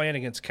 How do you plan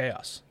against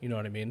chaos? You know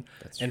what I mean?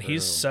 That's and true.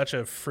 He's such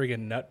a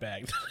friggin'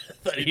 nutbag.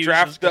 That he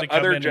draft the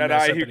other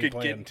Jedi who could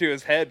get into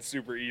his head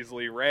super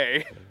easily,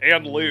 Rey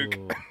and Luke.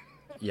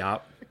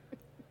 Yup.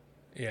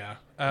 Yeah.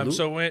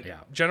 So went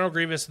General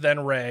Grievous,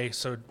 then Rey.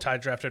 So Ty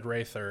drafted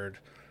Rey third.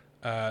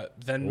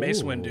 Then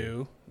Mace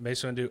Windu.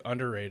 Mace Windu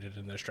underrated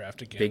in this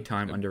draft again. Big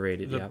time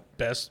underrated. The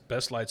best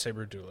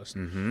lightsaber duelist.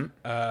 And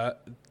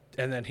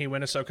then he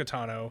went Ahsoka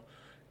Tano.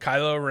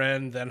 Kylo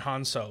Ren, then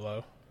Han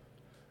Solo.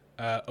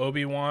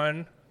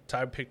 Obi-Wan,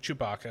 Ty picked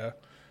Chewbacca.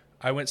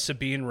 I went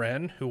Sabine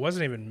Wren, who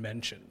wasn't even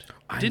mentioned.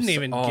 Didn't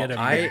even get a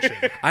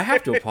mention. I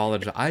have to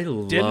apologize. I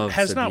love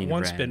Has Sabine not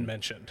once Wren. been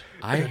mentioned.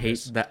 I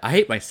hate that. I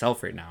hate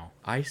myself right now.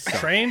 I suck.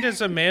 Trained as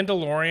a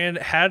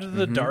Mandalorian, had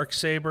the dark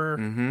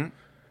saber,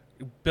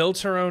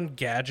 builds her own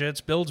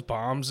gadgets, builds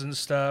bombs and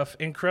stuff.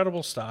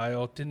 Incredible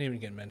style. Didn't even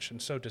get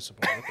mentioned. So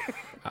disappointed.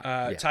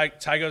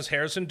 Ty goes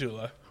Harrison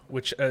Dula,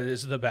 which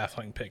is the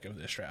baffling pick of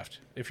this draft.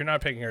 If you're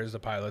not picking her as the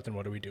pilot, then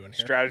what are we doing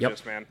here?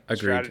 Strategist, man.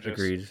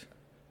 Agreed.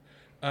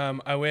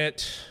 I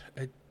went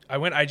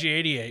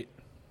IG-88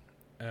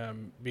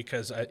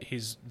 because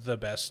he's the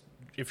best.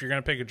 If you're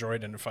gonna pick a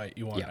droid in a fight,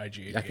 you want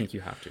IG-88. I think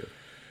you have to.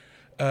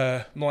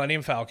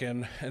 Millennium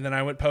Falcon, and then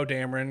I went Poe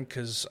Dameron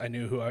because I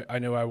knew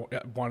I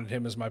wanted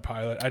him as my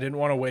pilot. I didn't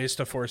want to waste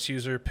a Force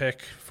user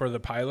pick for the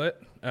pilot,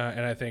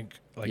 and I think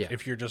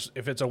if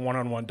it's a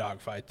one-on-one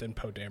dogfight, then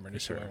Poe Dameron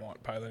is who I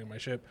want piloting my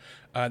ship.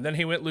 Then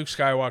he went Luke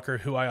Skywalker,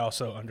 who I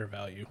also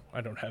undervalue.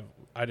 I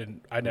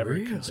never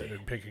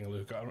considered picking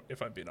Luke,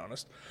 if I'm being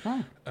honest.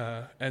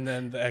 And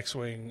then the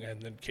X-wing,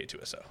 and then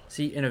K2SO.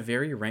 See, in a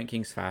very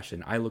rankings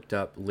fashion, I looked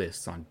up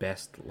lists on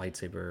best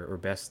lightsaber or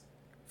best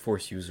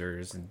Force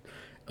users, and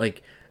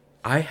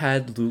I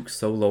had Luke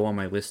so low on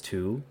my list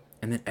too,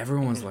 and then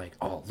everyone was like,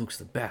 "Oh, Luke's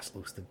the best.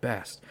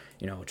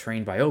 You know,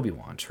 trained by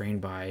Obi-Wan,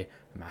 trained by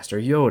Master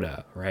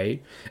Yoda,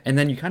 right?" And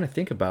then you kind of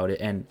think about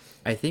it, and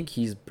I think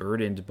he's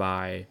burdened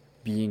by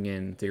being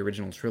in the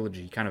original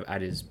trilogy, kind of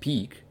at his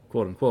peak,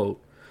 quote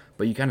unquote.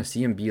 But you kind of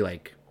see him be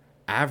like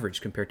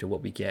average compared to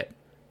what we get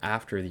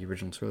after the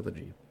original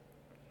trilogy.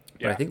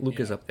 But I think Luke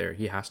is up there.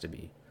 He has to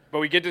be. But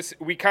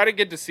we kind of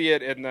get to see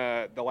it in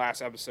the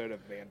last episode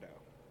of Mando,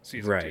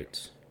 season 2.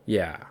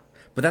 Yeah,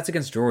 but that's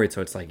against droids,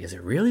 so it's like, is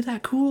it really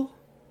that cool?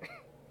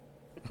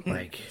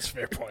 It's a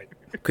fair point.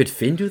 Could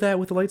Finn do that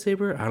with a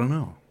lightsaber? I don't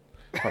know.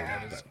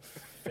 That is a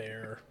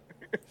fair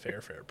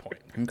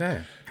point.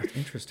 Okay, that's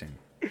interesting.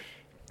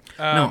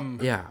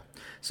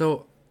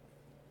 So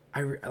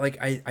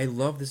I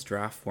love this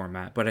draft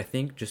format, but I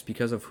think just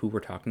because of who we're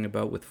talking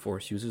about with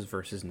Force users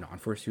versus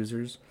non-Force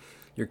users,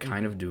 you're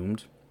kind of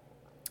doomed.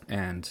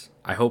 And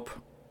I hope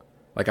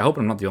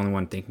I'm not the only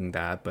one thinking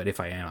that, but if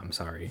I am, I'm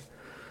sorry.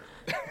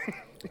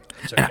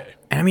 It's okay.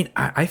 And I mean,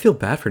 I feel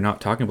bad for not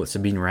talking about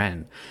Sabine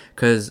Wren,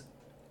 because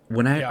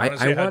when I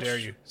watched... How dare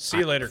you? See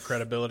you later,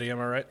 credibility, am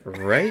I right?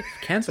 Right?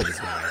 Cancel this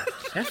guy.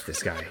 F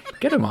this guy.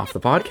 Get him off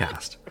the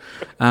podcast.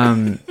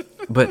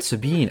 But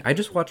Sabine, I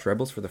just watched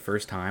Rebels for the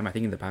first time, I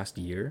think in the past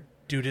year.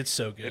 Dude, it's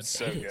so good. It's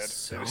so good. It's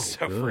so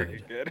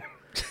freaking good.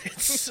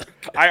 It's so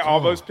good. I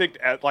almost picked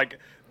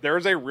there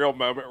was a real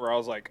moment where I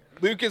was like,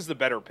 Luke is the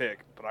better pick,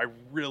 but I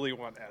really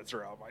want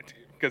Ezra on my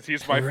team because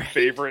he's my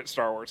favorite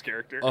Star Wars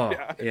character. Oh,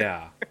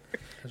 yeah.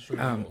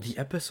 Really the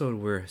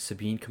episode where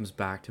Sabine comes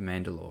back to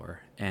Mandalore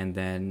and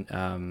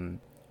then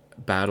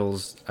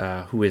battles,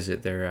 who is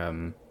it? They're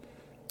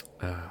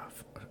a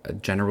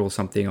general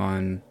something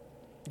on...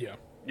 Yeah.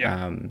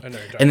 And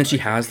then she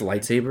has the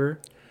lightsaber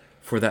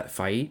for that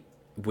fight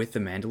with the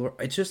Mandalore.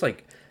 It's just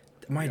like...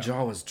 My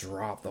jaw was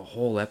dropped the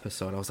whole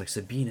episode. I was like,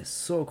 Sabine is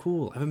so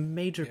cool. I have a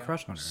major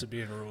crush on her.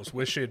 Sabine rules.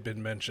 Wish she had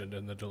been mentioned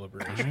in the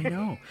deliberation. I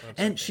know.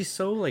 And she's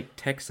so like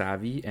tech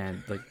savvy,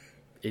 and like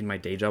in my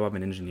day job I'm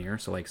an engineer,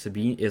 so like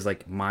Sabine is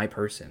like my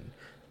person.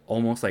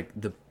 Almost like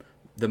the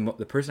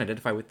person I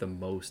identify with the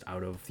most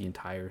out of the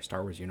entire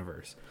Star Wars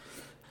universe.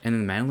 And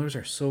the Mandalorians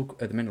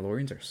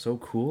are so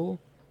cool.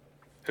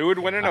 Who would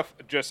win in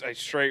just a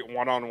straight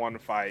one-on-one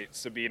fight,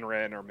 Sabine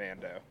Wren or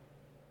Mando?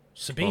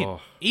 Sabine.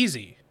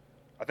 Easy.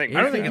 I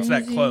don't think it's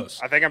that close.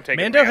 I think I'm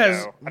taking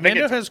Mando.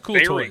 Mando has cool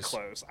very toys.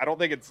 Close. I don't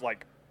think it's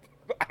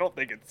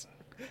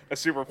a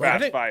super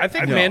fast fight. I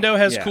think Mando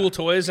has cool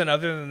toys, and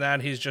other than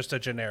that, he's just a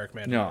generic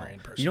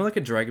Mandalorian person. You know, like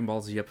a Dragon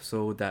Ball Z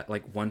episode that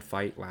like one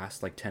fight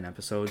lasts like 10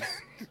 episodes.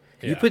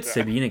 You put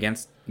Sabine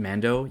against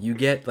Mando, you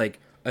get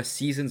like a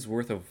season's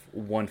worth of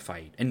one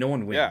fight, and no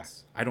one wins.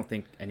 Yeah. I don't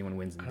think anyone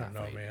wins in that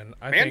fight. I don't know, man.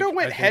 Mando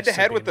went head to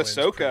head with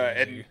Ahsoka,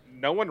 and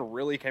and no one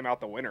really came out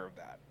the winner of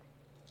that.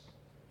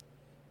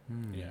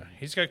 Yeah,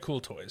 he's got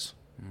cool toys.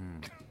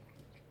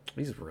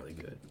 He's really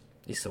good.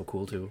 He's so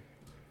cool too.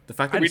 The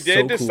fact that we he's did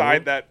so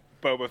decide cool, that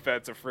Boba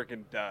Fett's a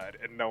freaking dud,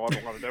 and no one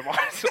wanted him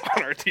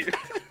on our team.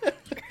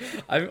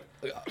 I'm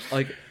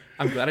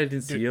glad I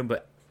didn't see him,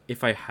 but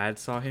if I had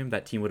saw him,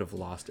 that team would have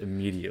lost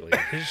immediately.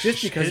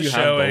 Just because his you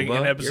have showing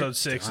Boba in episode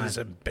 6 done. is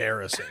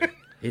embarrassing.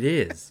 It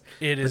is.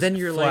 It is. But then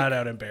you're flat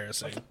out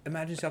embarrassing.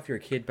 Imagine yourself, you're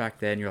a kid back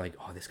then. You're like,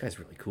 oh, this guy's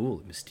really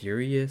cool,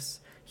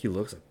 mysterious. He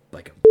looks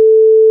like a.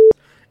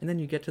 And then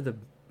you get to the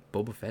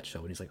Boba Fett show,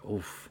 and he's like,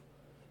 oof.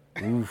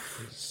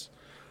 It's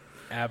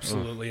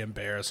absolutely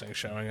embarrassing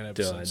showing in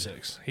episode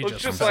 6. He Well,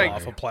 just fell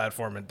off a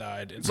platform and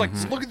died. It's like,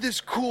 look at this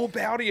cool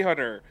bounty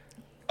hunter.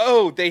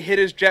 Oh, they hit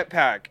his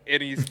jetpack,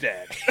 and he's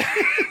dead.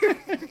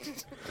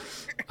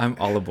 I'm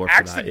all aboard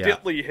for that,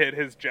 Accidentally hit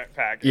his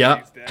jetpack, and yeah.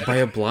 he's dead. By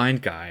a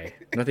blind guy.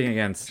 Nothing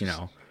against,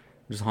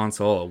 just Han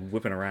Solo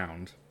whipping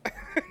around.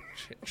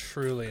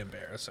 Truly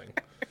embarrassing.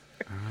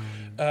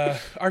 All right,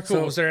 cool.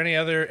 So- Was there any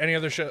other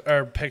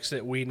or picks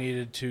that we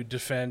needed to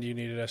defend? You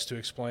needed us to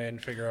explain,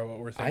 figure out what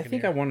we're thinking. I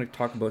think here? I want to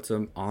talk about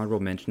some honorable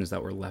mentions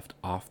that were left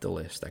off the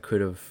list that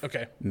could have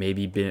Okay.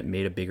 maybe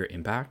made a bigger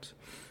impact.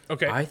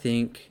 Okay. I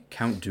think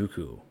Count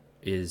Dooku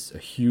is a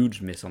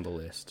huge miss on the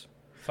list,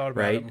 Thought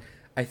about right? him.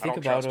 I think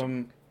don't about trust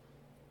him.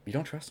 You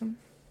don't trust him?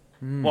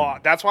 Well,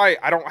 that's why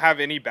I don't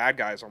have any bad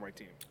guys on my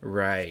team.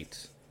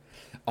 Right.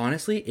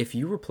 Honestly, if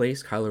you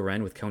replace Kylo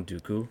Ren with Count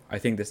Dooku, I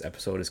think this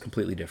episode is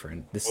completely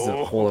different. This is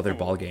a whole other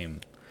ball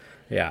game.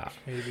 Yeah.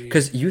 Maybe.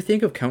 Because you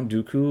think of Count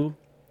Dooku,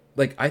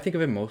 like, I think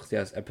of him mostly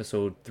as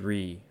episode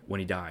 3 when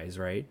he dies,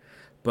 right?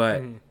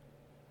 But,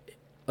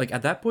 like,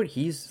 at that point,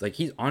 he's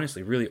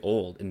honestly really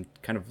old and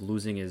kind of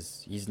losing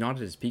he's not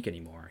at his peak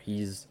anymore.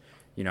 He's,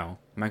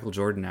 Michael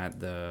Jordan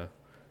at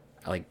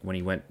like, when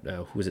he went,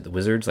 who was it, the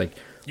Wizards? Like,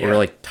 or,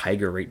 like,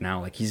 Tiger right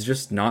now. Like, he's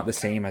just not the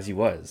same as he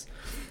was.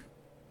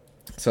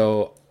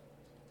 So,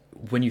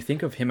 when you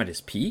think of him at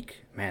his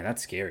peak, man,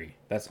 that's scary.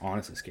 That's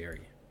honestly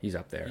scary. He's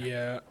up there.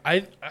 Yeah,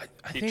 I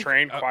He think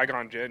trained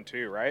Qui-Gon Jinn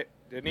too, right?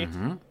 Didn't he?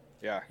 Mm-hmm.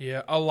 Yeah.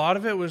 Yeah, a lot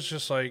of it was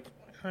just like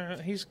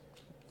he's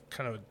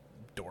kind of a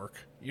dork.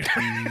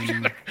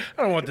 I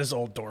don't want this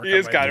old dork. He on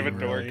is my kind of a team,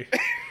 dork. really.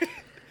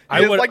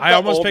 He is like I the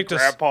almost old picked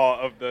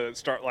grandpa of the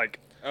start. Like,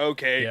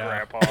 okay, Yeah.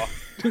 grandpa.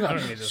 I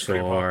don't need this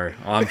grandpa. Sure.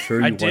 I'm sure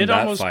you I won did that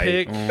almost fight.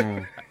 pick-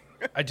 Oh.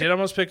 I did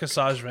almost pick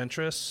Asajj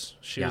Ventress.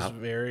 She was Yeah.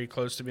 very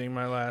close to being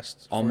my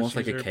last. Almost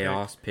Force like a user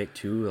chaos pick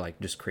too, like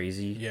just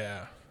crazy pick.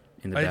 Yeah.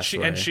 in the And best she,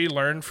 way. and she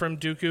learned from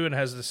Dooku and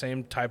has the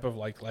same type of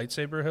like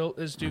lightsaber hilt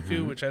as Dooku,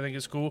 Mm-hmm. which I think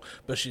is cool.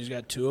 But she's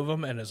got 2 of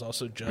them and is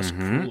also just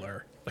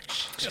cooler. Like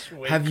she's just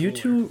way Have you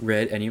cooler. two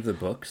read any of the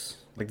books,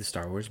 like the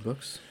Star Wars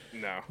books?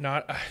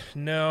 No.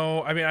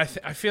 No. I mean, I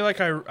feel like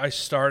I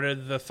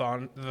started the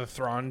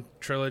Thrawn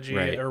trilogy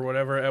Right. or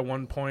whatever at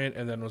one point,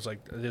 and then was like,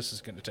 this is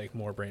going to take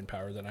more brain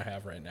power than I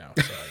have right now.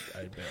 So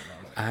I bailed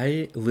on it.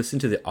 I listened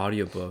to the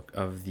audiobook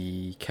of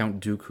the Count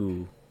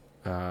Dooku.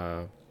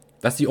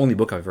 That's the only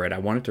book I've read. I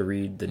wanted to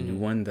read the new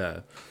one,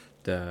 the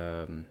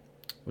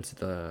what's it,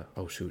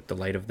 the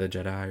Light of the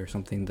Jedi or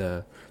something.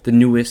 The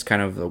newest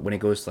kind of when it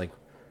goes like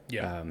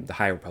the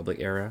High Republic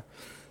era.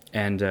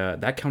 And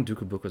that Count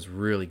Dooku book was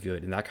really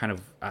good, and that kind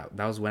of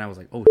that was when I was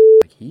like, oh,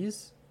 like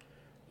he's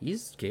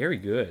scary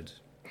good.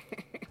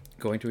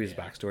 Going through his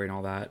backstory and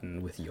all that,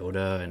 and with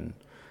Yoda and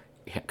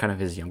kind of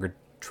his younger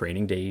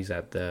training days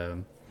at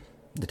the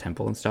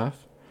temple and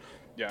stuff.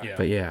 Yeah. Yeah.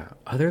 But yeah,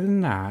 other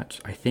than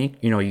that, I think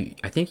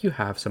I think you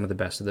have some of the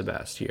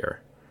best here.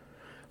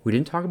 We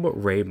didn't talk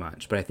about Rey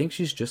much, but I think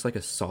she's just like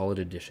a solid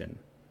addition,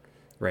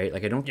 right?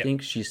 Like I don't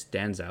think she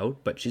stands out,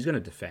 but she's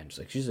gonna defend.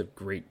 Like she's a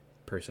great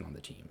person on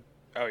the team.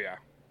 Oh yeah.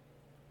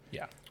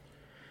 Yeah.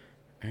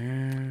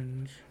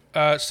 And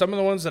Some of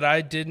the ones that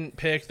I didn't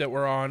pick that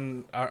were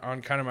on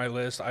kind of my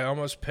list, I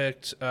almost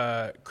picked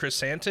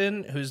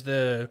Chrysanthemum, who's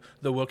the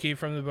Wookiee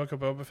from the Book of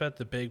Boba Fett,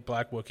 the big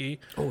black Wookiee.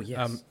 Oh,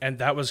 yes. And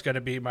that was going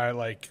to be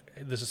my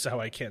this is how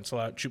I cancel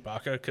out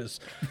Chewbacca because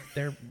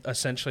they're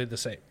essentially the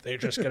same. They're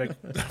just going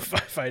to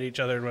fight each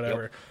other and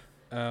whatever.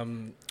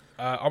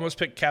 Almost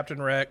picked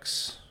Captain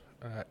Rex,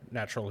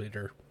 natural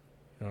leader.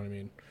 You know what I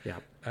mean?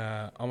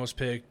 yeah, Almost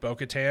picked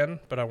Bo-Katan,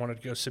 but I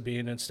wanted to go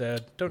Sabine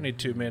instead. Don't need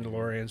 2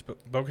 Mandalorians, but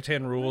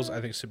Bo-Katan rules.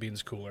 I think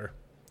Sabine's cooler.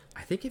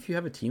 I think if you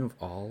have a team of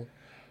all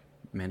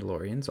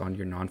Mandalorians on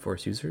your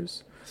non-Force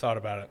users, Thought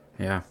about it.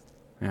 yeah,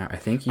 I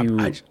think you.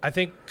 I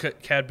think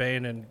Cad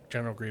Bane and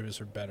General Grievous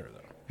are better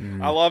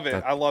though. I love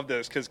it. I love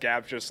this because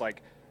Gab's just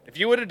like, if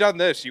you would have done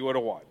this, you would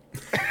have won.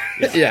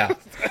 yeah,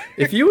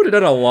 if you would have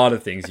done a lot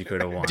of things, you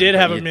could have won. Did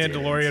but have a you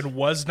didn't. Mandalorian,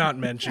 was not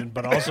mentioned,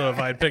 but also if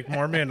I had picked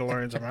more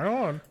Mandalorians on my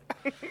own.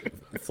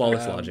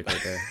 Flawless logic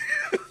right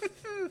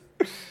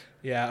there.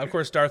 Yeah, of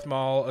course, Darth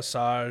Maul,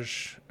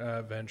 Asajj,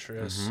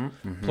 Ventress.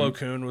 Plo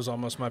Koon was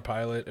almost my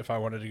pilot if I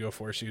wanted to go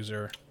Force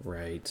user.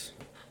 Right.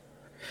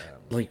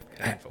 Like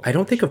I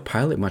don't think of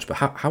pilot much, but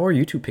how are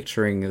you two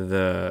picturing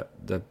the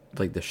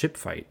ship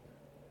fight?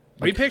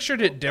 We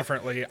pictured it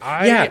differently. Go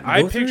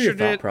I through your pictured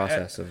thought it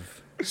process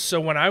of.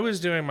 So when I was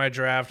doing my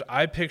draft,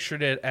 I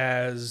pictured it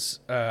as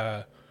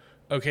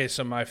okay.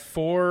 So my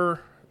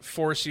 4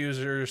 Force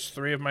users,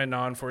 3 of my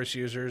non-Force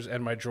users,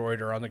 and my droid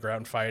are on the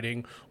ground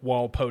fighting,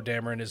 while Poe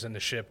Dameron is in the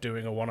ship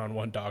doing a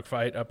one-on-one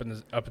dogfight up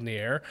in the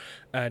air.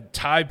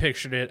 Ty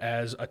pictured it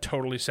as a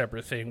totally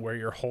separate thing where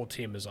your whole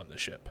team is on the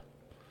ship.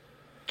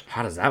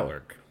 How does that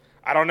work?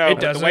 I don't know. It But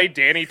the doesn't. way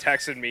Danny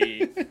texted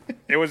me,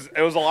 it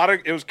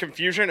was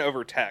confusion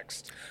over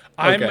text.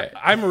 Okay.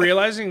 I'm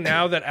realizing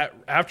now that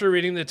after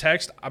reading the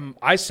text,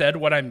 I said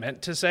what I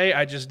meant to say.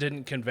 I just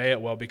didn't convey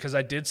it well because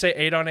I did say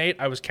 8 on 8.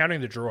 I was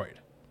counting the droid.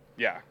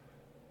 Yeah.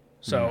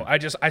 So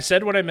I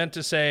said what I meant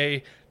to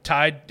say.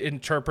 Ty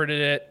interpreted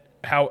it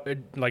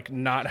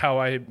not how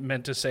I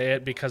meant to say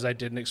it because I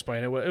didn't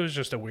explain it. It was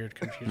just a weird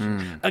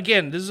confusion.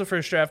 Again, this is the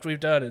first draft we've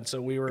done, and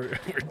so we're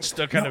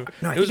still kind of.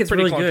 No, I it think was it's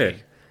pretty really clunky.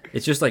 good.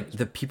 It's just like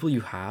the people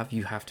you have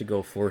to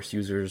go Force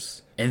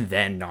users and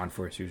then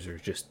non-Force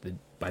users, just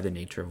by the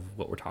nature of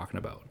what we're talking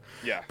about.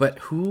 Yeah. But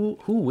who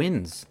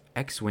wins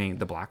X-Wing,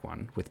 the black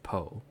one, with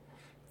Poe?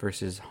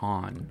 versus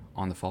Han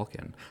on the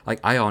Falcon? Like,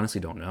 I honestly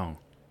don't know.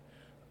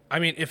 I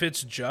mean, if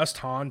it's just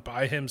Han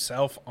by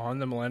himself on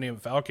the Millennium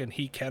Falcon,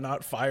 he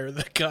cannot fire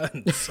the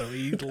guns, so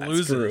he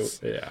loses.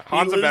 True. Yeah,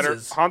 Han's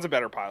loses. a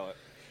better pilot.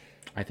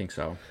 I think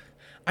so.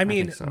 I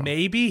mean, think so.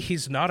 maybe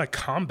he's not a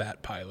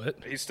combat pilot.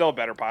 He's still a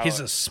better pilot. He's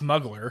a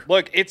smuggler.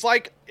 Look, it's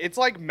like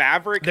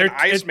Maverick and It's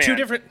Iceman. two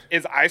different-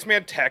 Is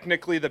Iceman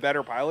technically the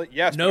better pilot?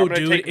 Yes. No, but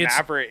I'm gonna dude, take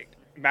Maverick.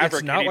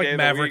 It's not any day like of the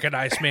Maverick week. and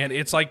Iceman.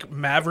 It's like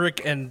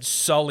Maverick and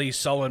Sully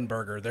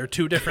Sullenberger. They're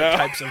two different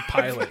types of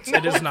pilots.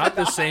 It is not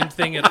the same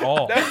thing at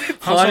all.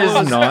 Han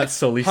is not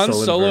Sully Han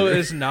Solo Sullenberger.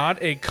 is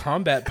not a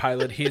combat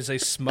pilot. He is a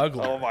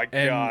smuggler. Oh my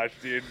And gosh,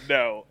 dude!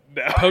 No.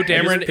 Poe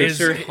Dameron is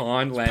picture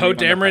Han landing Poe on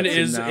the Dameron Hudson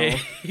is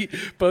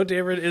now. Poe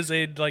Dameron is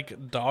a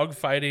like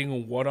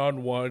dogfighting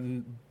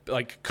one-on-one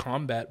like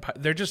combat.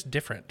 They're just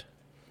different.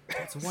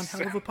 That's one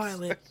hell of a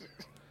pilot.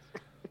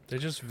 They're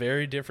just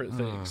very different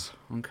things.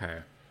 Okay.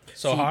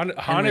 So See, Han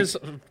and, is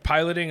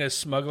piloting a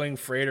smuggling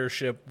freighter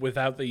ship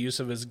without the use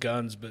of his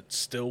guns, but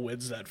still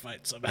wins that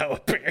fight somehow.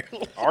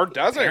 Apparently, Or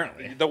doesn't.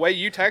 Apparently. The way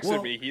you texted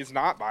Well- me, he's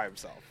not by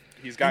himself.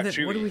 He's got And then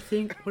Chewie. what do we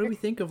think? What do we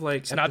think of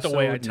like? it's not the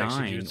way I episode texted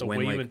 9, you; it's the when,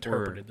 way you like,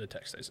 interpreted the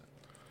text I sent.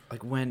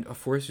 like when a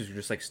force user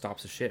just like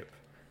stops a ship.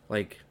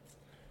 Like,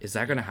 is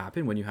that gonna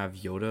happen when you have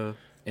Yoda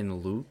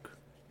and Luke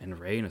and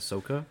Rey and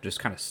Ahsoka just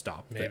kind of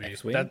stop the Maybe.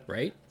 X-wing, That-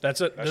 right?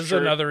 This is true.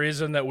 another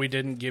reason that we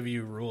didn't give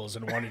you rules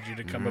and wanted you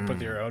to come up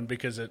with your own,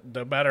 because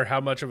no matter how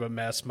much of a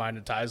mess mine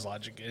and Ty's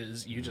logic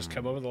is, you just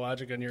come up with the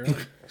logic on your own.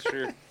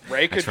 Sure.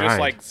 Ray could That's just right.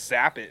 like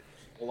zap it,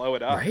 blow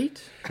it up.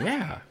 Right?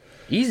 Yeah.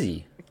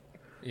 Easy.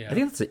 Yeah, I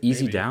think that's an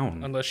easy maybe.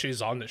 down. Unless she's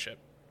on the ship.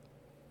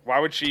 Why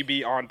would she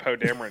be on Poe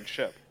Dameron's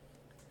ship?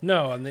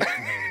 No,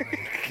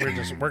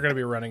 we're gonna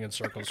be running in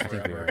circles think we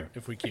forever are.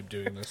 if we keep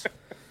doing this.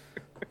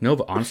 No,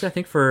 but honestly, I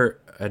think for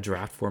a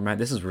draft format,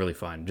 this is really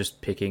fun.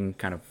 Just picking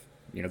kind of,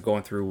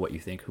 going through what you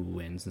think, who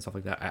wins and stuff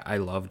like that. I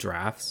love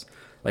drafts.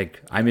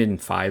 Like, I'm in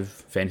 5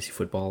 fantasy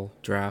football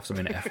drafts. I'm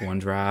in an F1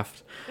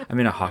 draft. I'm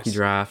in a hockey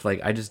draft.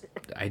 Like, I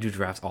do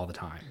drafts all the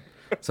time.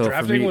 So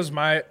Drafting for me, was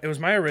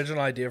my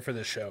original idea for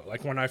this show.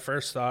 Like when I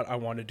first thought I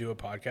wanted to do a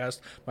podcast,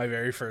 my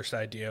very first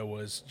idea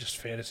was just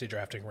fantasy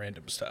drafting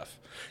random stuff.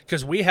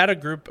 Because we had a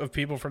group of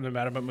people from the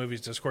Mad About Movies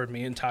Discord,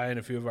 me and Ty and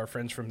a few of our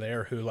friends from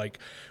there, who like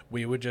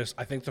we would just.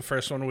 I think the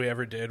first one we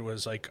ever did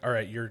was like, all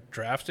right, you're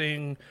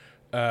drafting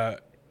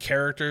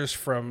characters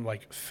from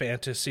like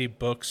fantasy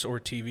books or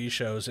TV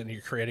shows, and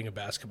you're creating a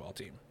basketball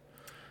team.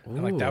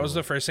 And like that was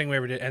the first thing we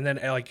ever did, and then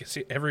like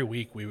every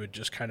week we would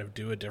just kind of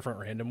do a different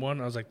random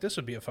one. I was like, this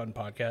would be a fun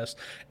podcast,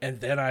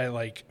 and then I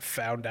like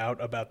found out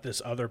about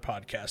this other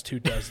podcast who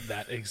does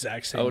that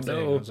exact same thing.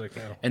 I was like,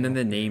 oh. And then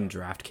the name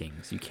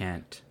DraftKings, you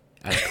can't.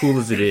 As cool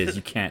as it is,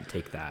 you can't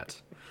take that.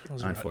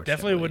 Unfortunately,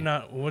 Definitely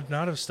would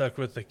not have stuck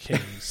with the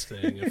Kings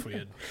thing if we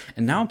had.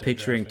 And now I'm done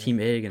picturing drafting.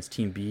 Team A against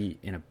Team B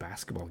in a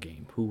basketball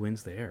game. Who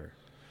wins there?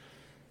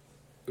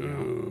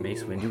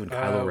 Mace Windu and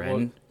Kylo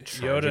Ren.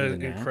 charging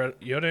the net.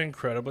 Yoda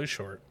incredibly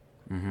short.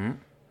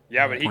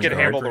 Yeah, but he Point can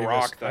guard. handle the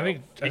rock, though. I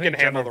think he can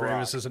handle the General rock.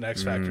 Grievous is an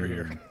X factor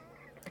here.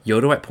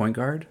 Yoda at point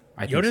guard.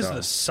 I think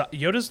Yoda's so.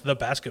 Yoda's the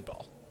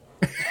basketball.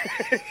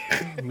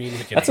 Meaning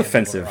he can That's handle the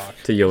offensive rock.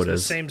 to He's the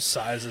Yoda's. same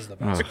size as the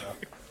basketball.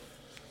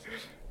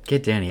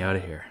 Get Danny out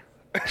of here.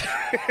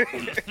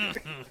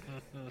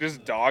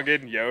 Just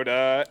dogging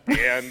Yoda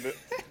and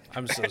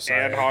I'm so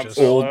sorry. And I Han just-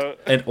 Solo.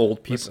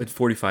 Old people, Listen,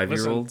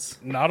 45-year-olds.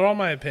 Not all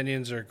my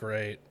opinions are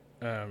great,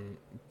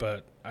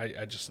 but I'm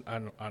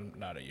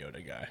not a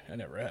Yoda guy. I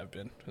never have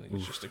been. I think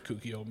he's just a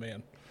kooky old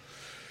man.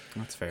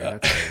 That's fair.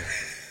 That's fair.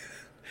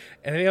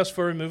 Anything else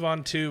before we move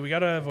on to? We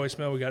got a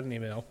voicemail. We got an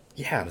email.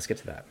 Yeah, let's get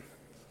to that.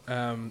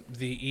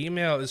 The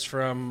email is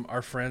from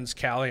our friends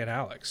Callie and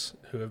Alex,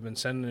 who have been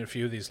sending a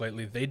few of these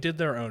lately. They did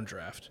their own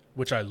draft,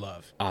 which I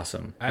love.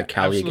 Awesome. I The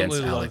Callie absolutely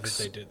against love Alex.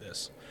 that they did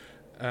this.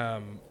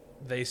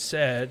 They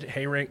said,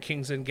 "Hey, Rank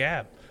Kings and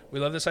Gab, we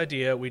love this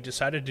idea. We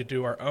decided to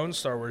do our own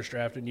Star Wars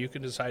draft, and you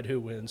can decide who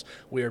wins.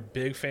 We are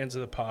big fans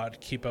of the pod.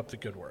 Keep up the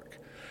good work."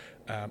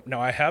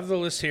 Now, I have the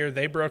list here.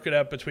 They broke it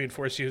up between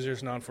Force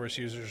users, non-Force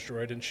users,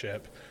 droid, and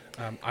ship.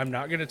 I'm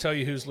not going to tell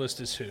you whose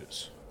list is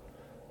whose.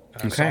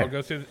 So Okay.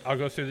 I'll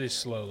go through these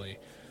slowly.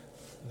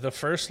 The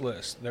first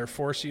list, their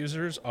Force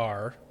users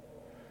are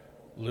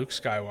Luke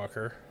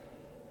Skywalker,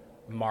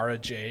 Mara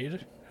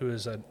Jade, who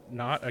is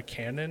not a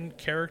canon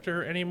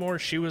character anymore.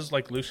 She was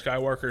like Luke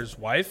Skywalker's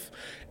wife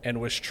and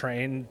was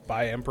trained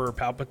by Emperor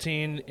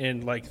Palpatine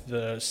in like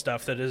the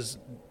stuff that has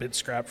been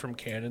scrapped from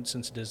canon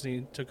since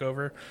Disney took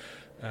over.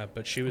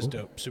 But she was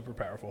dope, super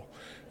powerful.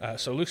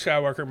 So Luke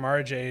Skywalker,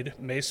 Mara Jade,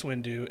 Mace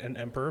Windu, and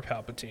Emperor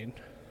Palpatine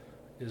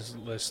is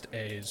list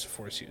A's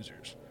Force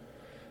users.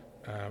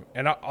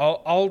 And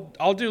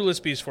I'll do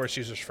list B's Force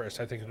users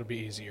first. I think it'll be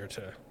easier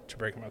to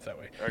break them out that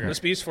way. Okay.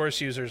 List B's Force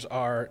users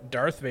are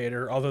Darth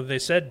Vader, although they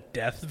said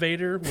Death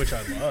Vader, which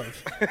I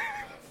love.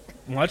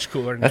 Much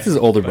cooler. That's name,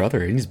 his older but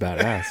brother. He's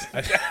badass.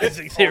 I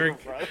think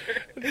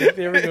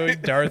they were going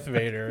Darth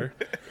Vader,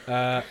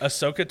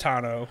 Ahsoka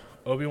Tano,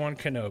 Obi-Wan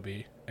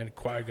Kenobi, and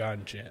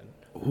Qui-Gon Jinn.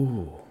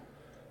 Ooh.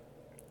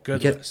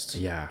 Good list.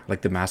 Yeah,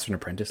 like the Master and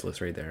Apprentice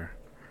list right there.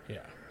 Yeah.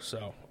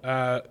 So,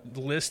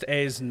 list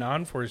A's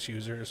non-Force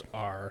users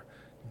are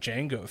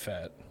Jango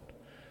Fett,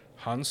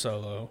 Han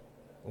Solo,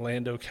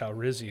 Lando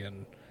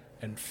Calrissian,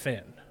 and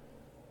Finn.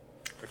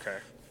 Okay.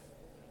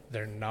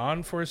 Their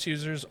non-Force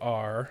users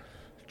are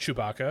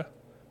Chewbacca,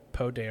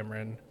 Poe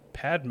Dameron,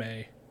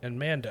 Padme, and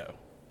Mando.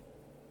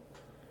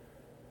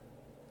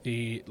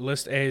 The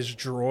list A's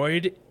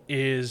droid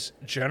is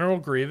General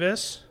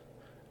Grievous,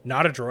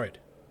 not a droid.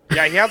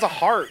 Yeah, he has a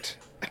heart.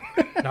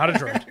 Not a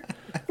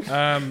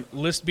droid.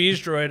 List B's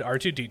droid,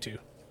 R2-D2.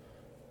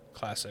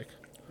 Classic.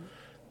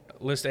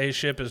 List A's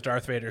ship is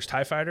Darth Vader's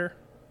TIE Fighter.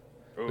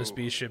 Ooh. List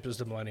B's ship is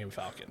the Millennium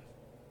Falcon.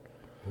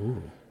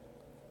 Ooh.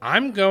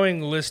 I'm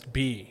going list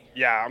B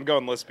Yeah, I'm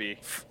going list B.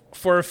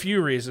 for a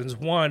few reasons.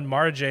 One,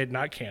 Mara Jade,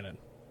 not canon.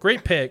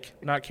 Great pick,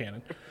 not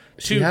canon.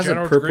 She Two, has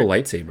General a purple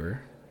Grie- lightsaber.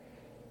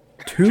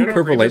 Two General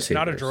purple Grievous, lightsabers.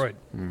 not a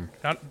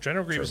droid.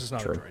 General Grievous True, is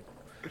not true. a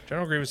droid.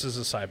 General Grievous is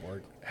a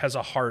cyborg. Has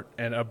a heart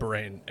and a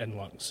brain and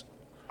lungs.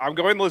 I'm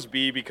going list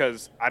B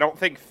because I don't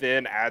think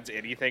Finn adds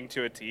anything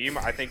to a team.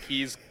 I think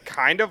he's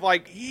kind of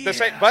like the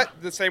same, but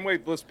the same way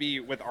list B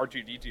with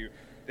R2-D2.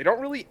 They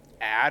don't really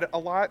add a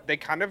lot. They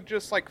kind of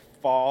just like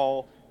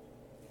fall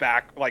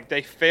back, like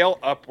they fail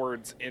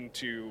upwards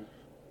into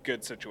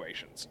good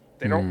situations.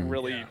 They don't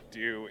really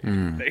do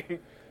anything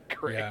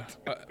great. Yeah.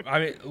 I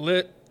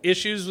mean,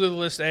 issues with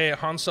list A,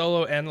 Han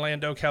Solo and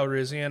Lando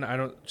Calrissian, I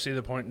don't see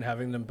the point in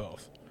having them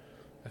both.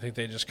 I think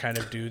they just kind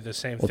of do the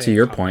same thing. Well, to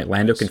your point,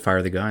 Lando can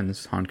fire the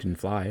guns. Han can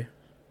fly.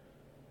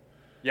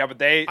 Yeah, but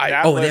they they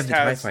that have list the TIE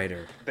has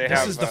Fighter. They This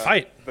have, is the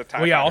fight. The TIE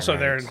Well, yeah, Fighter. also right.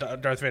 they're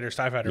in Darth Vader's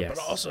TIE Fighter, Yes. but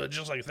also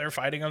just like they're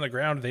fighting on the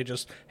ground, they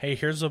just, hey,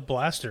 here's a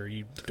blaster,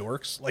 you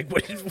dorks. Like,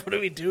 what are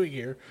we doing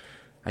here?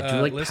 I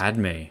do like list-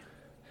 Padme.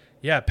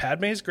 Yeah,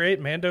 Padme's great,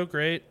 Mando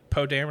great,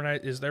 Poe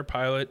Dameron is their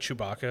pilot,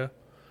 Chewbacca.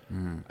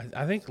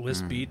 I think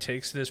list B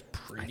takes this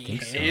pretty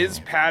think so. handily, Is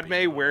if I'm Padme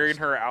being wearing honest.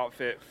 her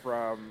outfit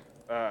from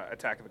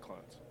Attack of the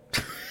Clones?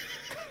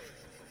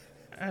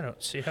 I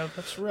don't see how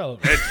that's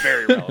relevant. It's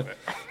very relevant.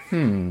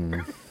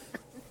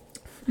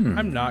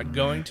 I'm not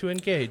going to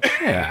engage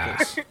Yeah.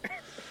 with this.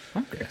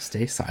 I'm gonna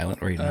stay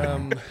silent right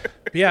now.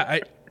 But yeah,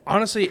 I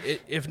honestly,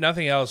 if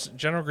nothing else,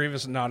 General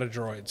Grievous is not a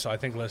droid, so I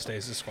think list A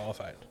is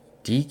disqualified.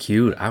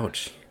 DQ'd.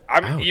 Ouch.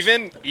 I'm Ouch.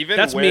 even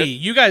That's with, me.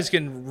 You guys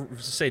can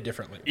say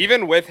differently.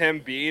 Even with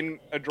him being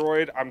a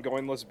droid, I'm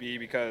going list B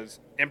because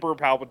Emperor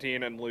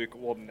Palpatine and Luke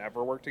will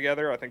never work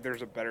together. I think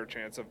there's a better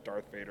chance of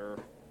Darth Vader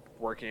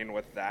working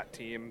with that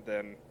team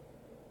than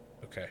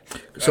Okay.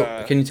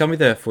 So, can you tell me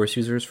the Force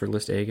users for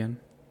list A again?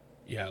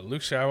 Yeah,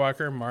 Luke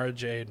Skywalker, Mara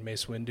Jade,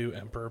 Mace Windu,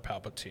 Emperor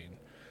Palpatine.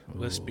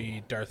 List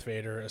B, Darth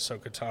Vader,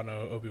 Ahsoka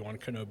Tano, Obi-Wan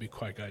Kenobi,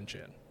 Qui-Gon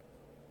Jinn.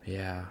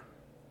 Yeah.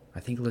 I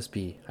think list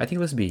B.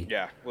 List B.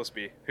 yeah, list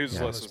B. Whose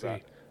Yeah, list was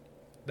that?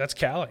 That's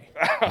Callie.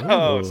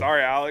 Oh, Ooh.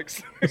 sorry,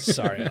 Alex.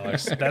 Sorry,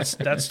 Alex.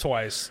 That's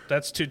twice.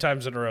 That's 2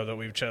 times in a row that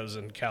we've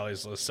chosen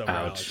Callie's list over Ouch.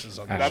 Alex's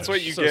on the Ouch. That's show.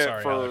 what you So get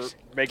sorry, for Alex.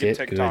 making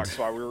Get TikToks good.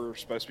 while we were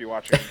supposed to be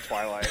watching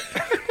Twilight.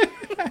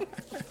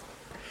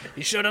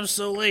 He showed up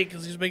so late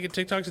because he's making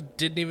TikToks and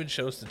didn't even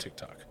show us the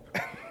TikTok.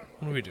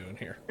 What are we doing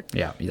here?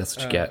 Yeah, that's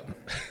what you get.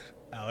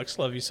 Alex,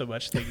 love you so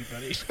much. Thank you,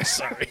 buddy.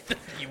 Sorry that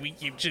we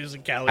keep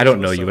choosing Callie. I don't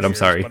know you, but I'm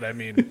sorry. But I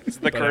mean, It's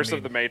the curse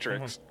of the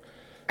Matrix.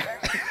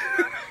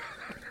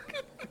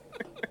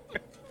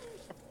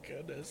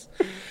 Goodness.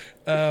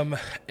 And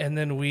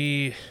then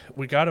we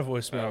got a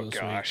voicemail Oh this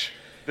week. gosh,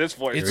 this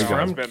voice It's has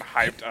from- been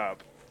hyped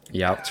up.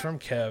 Yeah. It's from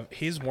Kev.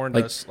 He's warned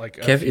Like, us like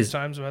a Kev few is-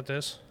 times about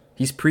this.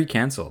 He's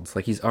pre-canceled.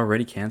 Like, he's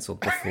already canceled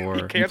before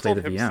you play canceled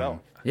the VM. himself.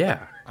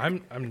 Yeah.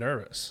 I'm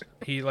nervous.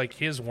 He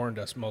has warned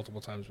us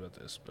multiple times about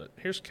this. But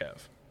here's Kev.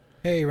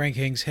 Hey,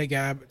 Rankings. Hey,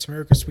 Gab. It's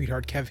America's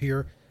Sweetheart Kev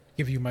here.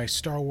 Give you my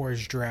Star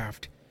Wars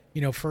draft.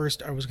 You know,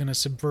 first, I was going to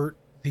subvert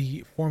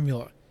the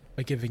formula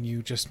by giving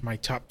you just my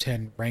top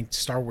 10 ranked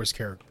Star Wars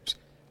characters.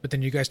 But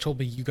then you guys told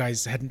me you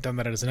guys hadn't done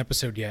that as an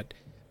episode yet,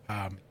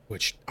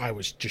 which I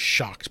was just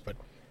shocked. But,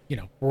 you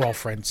know, we're all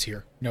friends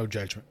here. No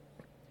judgment.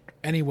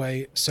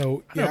 Anyway,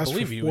 so don't as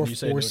believe for you when 4 you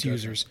say no Force judgment.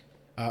 users,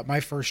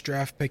 my first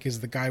draft pick is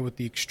the guy with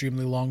the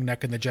extremely long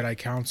neck in the Jedi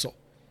Council.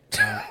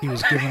 He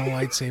was given a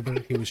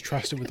lightsaber. He was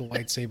trusted with a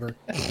lightsaber.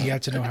 He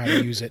had to know how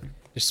to use it,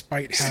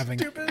 despite having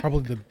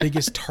probably the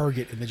biggest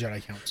target in the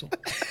Jedi Council.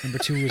 Number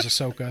 2 is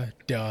Ahsoka.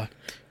 Duh.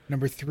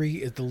 Number 3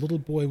 is the little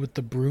boy with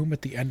the broom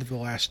at the end of The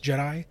Last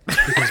Jedi,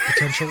 because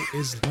potential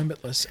is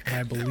limitless, and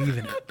I believe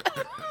in it.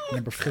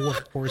 Number 4,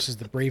 of course, is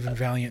the brave and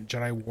valiant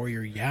Jedi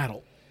warrior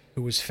Yaddle,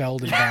 who was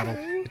felled in battle,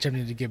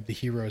 attempting to give the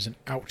heroes an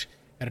out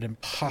at an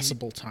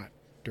impossible time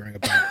during a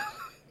battle.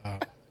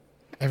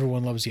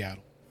 Everyone loves Yaddle.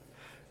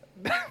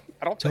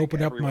 I don't To think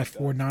open up my everyone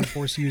 4 does.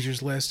 non-Force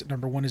users list,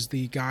 number 1 is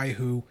the guy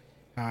who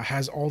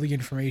has all the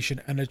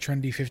information in a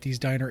trendy 50s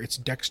diner. It's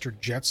Dexter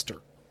Jetster.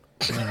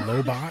 And then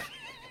Lobot,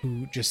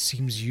 who just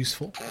seems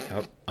useful. Yep.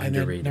 And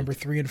then Underrated. number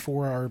 3 and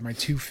 4 are my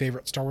 2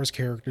 favorite Star Wars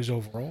characters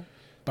overall,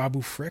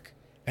 Babu Frick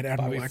and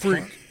Admiral Bobby Akbar.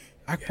 Frick.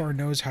 Akbar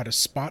knows how to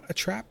spot a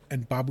trap,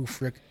 and Babu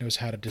Frick knows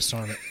how to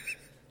disarm it.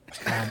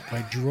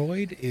 My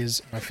droid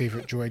is my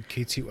favorite droid,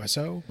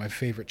 K2SO. My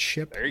favorite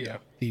ship, There you go.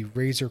 the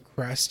Razor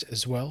Crest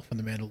as well from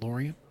The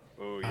Mandalorian.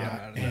 Oh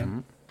yeah.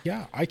 And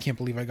yeah, I can't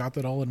believe I got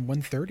that all in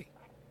 130.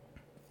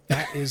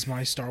 That is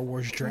my Star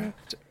Wars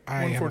draft.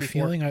 I have a 144.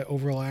 feeling I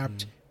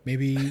overlapped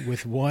maybe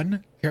with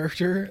one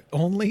character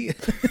only.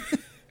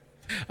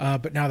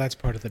 But now that's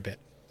part of the bit.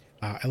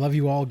 I love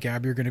you all.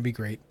 Gab, you're going to be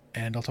great.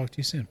 And I'll talk to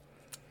you soon.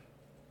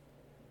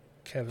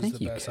 Kev is Thank the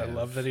you, best. I Kev.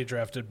 love that he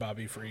drafted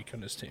Bobby Freak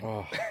on his team.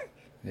 Oh,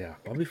 yeah,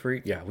 Bobby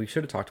Freak. Yeah, we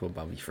should have talked about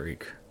Bobby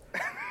Freak.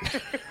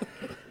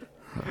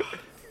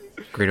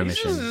 Great He's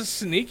just omission. a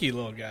sneaky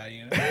little guy,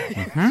 you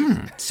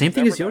know. Same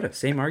thing as Yoda.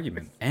 Same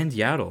argument. And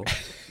Yaddle.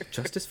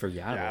 Justice for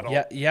Yaddle. Yaddle.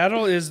 Yeah,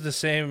 Yaddle is the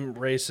same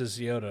race as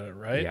Yoda,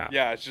 right? Yeah.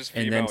 Yeah, it's just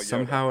female And then Yoda.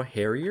 somehow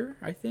Harrier,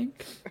 I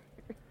think.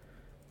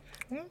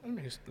 Well,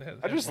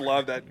 I just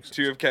love that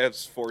two of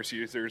Kev's Force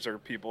users are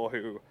people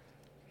who,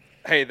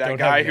 hey, that Don't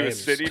guy have who was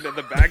names. sitting in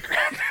the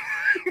background,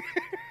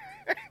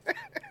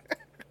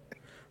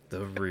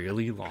 The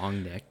really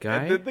long neck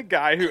and guy. then the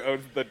guy who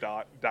owns the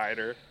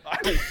diner,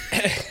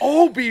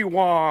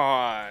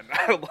 Obi-Wan.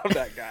 I love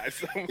that guy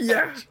so much.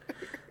 Yeah.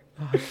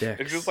 Oh,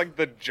 Dex. It's just like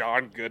the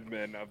John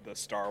Goodman of the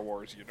Star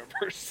Wars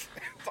universe.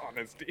 It's on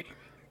his team.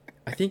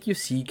 I think you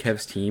see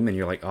Kev's team and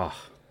you're like, oh,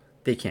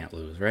 they can't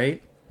lose,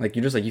 right? Like,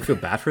 you're just like, you feel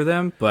bad for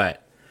them,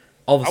 but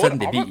all of a sudden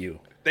they beat you.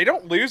 They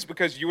don't lose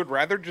because you would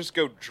rather just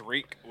go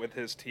drink with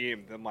his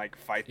team than like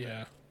fight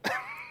them. Yeah,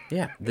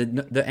 Yeah,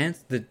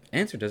 the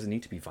answer doesn't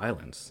need to be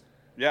violence.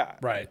 Yeah.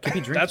 right. be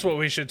drinking. That's what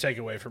we should take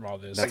away from all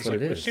this. That's It's what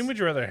like, it which is. team would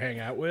you rather hang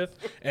out with?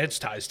 And it's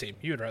Ty's team.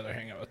 You would rather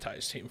hang out with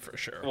Ty's team for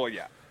sure. Well,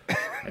 yeah.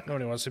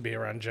 Nobody wants to be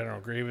around General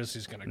Grievous.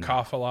 He's going to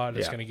cough a lot.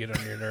 It's Yeah. going to get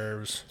on your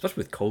nerves.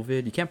 Especially with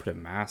COVID, you can't put a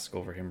mask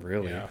over him,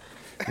 really. Yeah,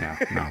 No,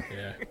 no,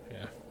 yeah,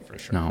 for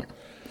sure. no.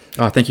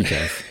 Oh, thank you,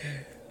 Kev.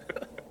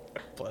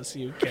 Bless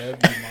you,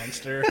 Kev, you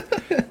monster.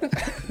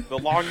 The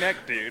long neck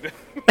dude.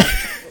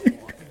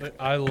 But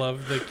I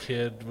love the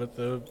kid with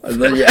the Yeah.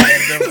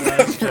 the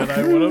Last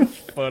Jedi. What a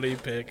funny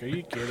pick. Are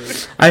you kidding?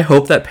 I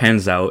hope that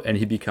pans out and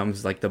he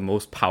becomes like the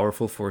most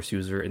powerful Force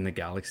user in the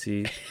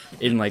galaxy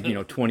in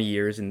 20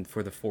 years, and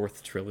for the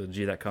 4th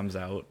trilogy that comes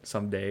out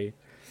someday.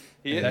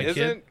 He That kid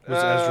isn't was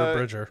Ezra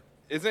Bridger.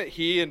 Isn't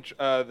he in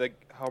the?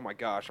 Oh my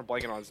gosh, I'm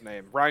blanking on his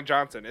name. Ryan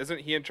Johnson. Isn't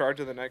he in charge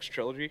of the next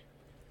trilogy?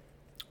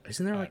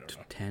 Isn't there don't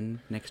know.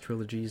 10 next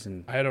trilogies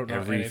and I don't know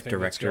every anything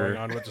that's director? going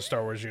on with the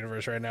Star Wars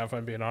universe right now, if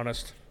I'm being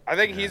honest. I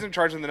think he's in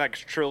charge of the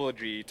next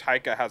trilogy.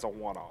 Taika has a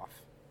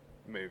one-off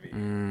movie.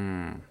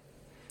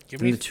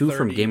 Give And the two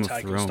from 30 Game of Taika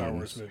Star Thrones.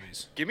 Wars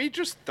movies. Give me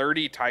just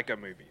 30 Taika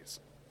movies.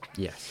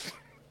 Yes.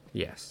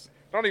 Yes.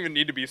 Don't even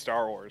need to be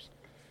Star Wars.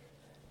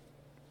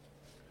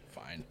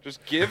 Fine.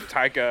 Just give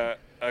Taika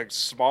a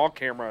small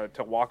camera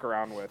to walk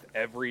around with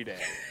every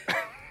day.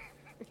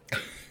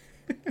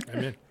 I'm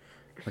in.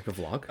 Like a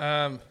vlog?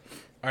 All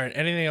right.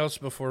 Anything else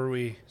before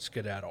we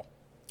skedaddle?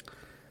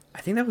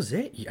 I think that was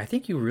it. I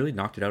think you really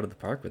knocked it out of the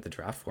park with the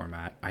draft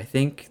format. I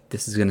think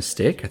this is going to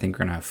stick. I think we're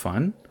going to have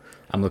fun.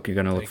 I'm going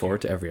to look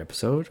forward to every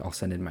episode. I'll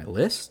send in my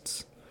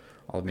lists.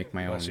 I'll make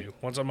my Bless own. you.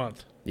 Once a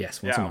month.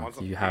 Yes, once a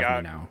month. You have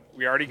me now.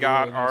 We already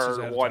got releases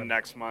our at a one time.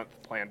 next month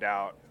planned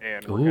out,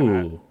 and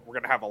Ooh. we're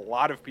gonna have a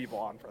lot of people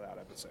on for that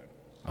episode.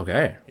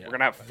 Okay. Yeah. We're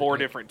gonna have 4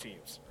 different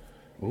teams.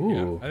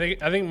 Ooh. I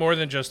think more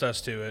than just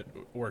us two, it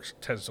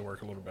tends to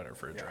work a little better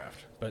for a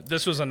draft. But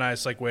this was a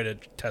nice way to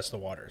test the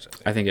waters.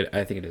 I think.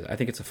 I think it is. I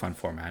think it's a fun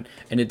format,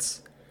 and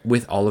it's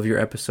with all of your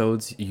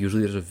episodes.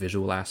 Usually, there's a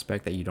visual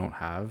aspect that you don't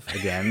have.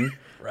 Again,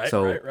 Right,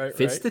 so right,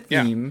 fits right. the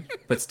Yeah. theme,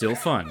 but still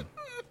fun.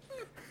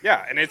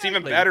 Yeah, and it's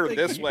even better thank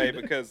this you. way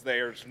because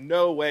there's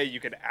no way you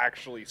can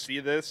actually see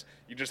this.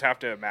 You just have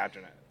to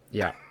imagine it.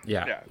 Yeah,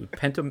 yeah. Yeah.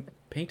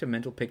 Paint a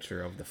mental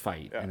picture of the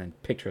fight, Yeah. and then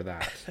picture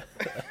that.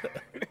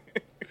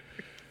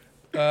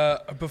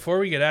 Before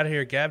we get out of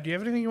here, Gab, do you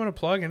have anything you want to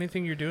plug?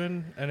 Anything you're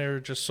doing? And or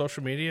just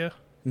social media?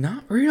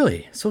 Not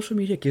really. Social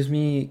media gives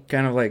me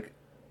kind of like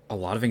a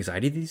lot of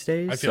anxiety these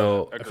days. I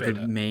feel So that. I the feel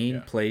that. main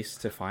Yeah. place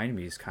to find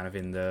me is kind of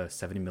in the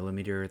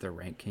 70mm, the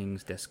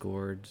rankings,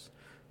 Discords.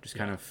 Just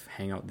kind of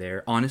hang out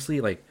there. Honestly,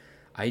 like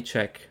I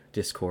check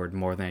Discord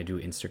more than I do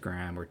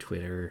Instagram or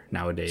Twitter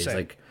nowadays. Same.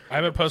 Like, I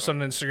haven't posted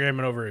on Instagram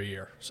in over a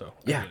year, so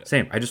I yeah, get it.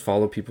 same. I just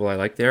follow people I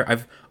like there.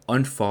 I've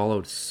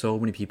unfollowed so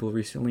many people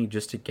recently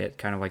just to get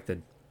kind of like the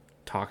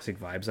toxic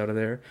vibes out of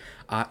there.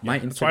 My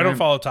Instagram. So I don't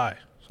follow Ty.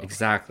 So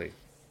Exactly.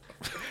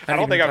 I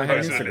don't think I've have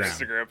posted an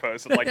Instagram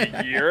post in like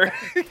a year.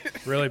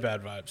 really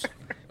bad vibes.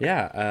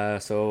 Yeah,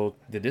 so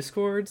the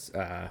Discords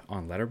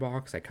on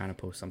Letterboxd, I kind of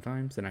post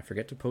sometimes, and I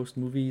forget to post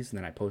movies, and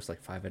then I post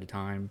like 5 at a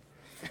time.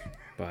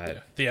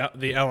 But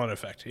The Ellen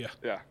effect. Yeah.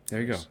 Yeah,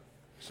 there you go.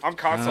 I'm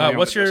constantly on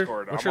what's the your-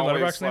 Discord. what's I'm your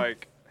always Letterboxd name?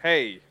 like,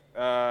 hey,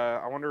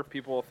 I wonder if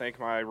people think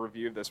my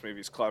review of this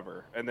movie's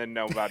clever, and then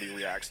nobody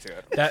reacts to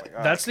it. It's like,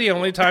 oh, That's the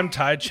only time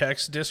Ty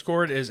checks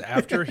Discord is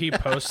after he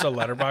posts a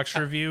Letterboxd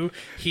review.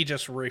 He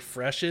just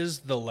refreshes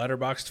the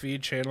Letterboxd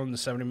feed channel in the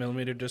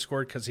 70mm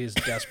Discord because he's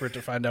desperate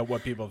to find out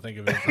what people think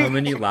of it. How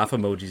many laugh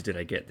emojis did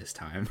I get this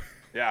time?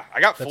 yeah. I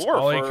got That's 4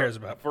 all he for, cares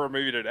about. for a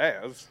movie today.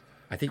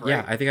 I think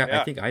Great. I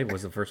think I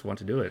was the first one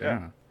to do it.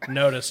 Yeah.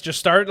 Notice, just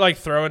start like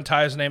throwing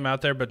Ty's name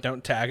out there, but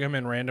don't tag him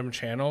in random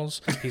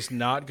channels. He's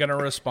not gonna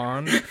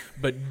respond,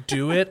 but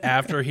do it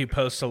after he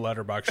posts a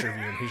Letterboxd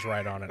review, and he's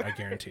right on it. I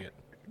guarantee it.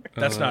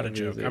 That's not a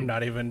joke. amazing. I'm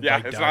not even Yeah,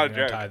 like it's not a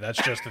dogging on joke. Ty.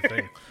 That's just the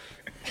thing.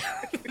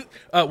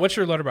 What's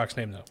your Letterboxd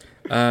name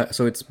though?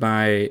 So it's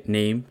my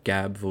name,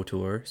 Gab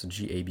Vautour. So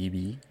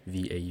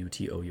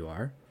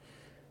GABBVAUTOUR.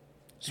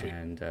 Sweet.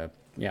 And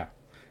yeah,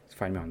 just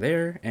find me on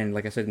there. And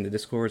like I said, in the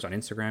Discords on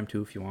Instagram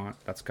too, if you want.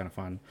 That's kind of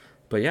fun.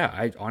 But yeah,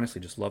 I honestly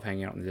just love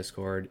hanging out in the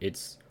Discord.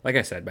 It's, like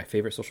I said, my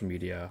favorite social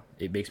media.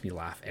 It makes me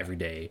laugh every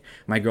day.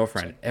 My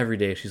girlfriend, every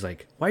day, she's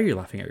like, "Why are you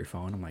laughing at your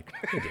phone?" I'm like,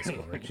 "The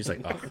Discord." She's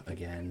like, "Oh,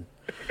 again."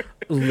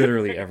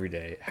 Literally every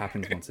day. It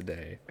happens once a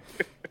day.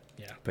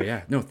 Yeah. But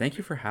yeah, no, thank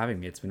you for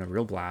having me. It's been a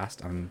real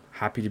blast. I'm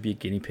happy to be a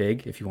guinea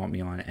pig. If you want me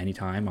on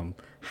anytime, I'm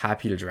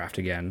happy to draft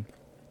again.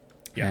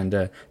 Yeah.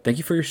 And thank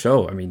you for your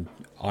show. I mean,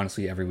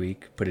 honestly, every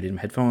week, put it in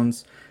my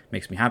headphones.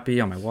 Makes me happy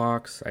on my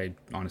walks. I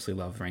honestly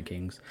love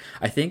rankings.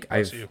 I think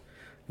Bless I've you.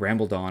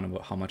 rambled on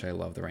about how much I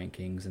love the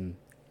rankings and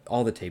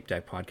all the Tape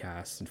Deck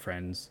podcasts and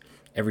friends.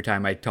 Every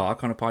time I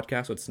talk on a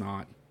podcast, so it's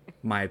not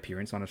my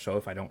appearance on a show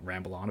if I don't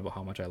ramble on about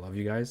how much I love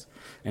you guys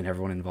and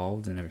everyone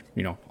involved and,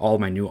 you know, all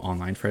my new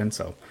online friends.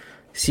 So,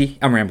 see,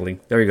 I'm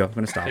rambling. There we go. I'm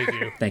going to stop. Thank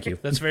you. Thank you.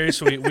 That's very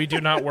sweet. We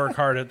do not work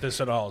hard at this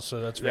at all,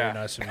 so that's very Yeah.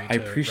 nice of you I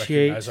to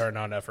appreciate- recognize our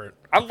non-effort.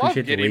 I love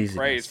Appreciate the getting laziness.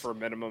 praise for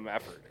minimum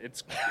effort.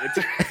 It's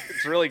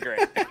it's really great.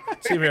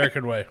 It's the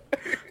American way.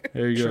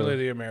 There you Truly go.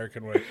 the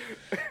American way.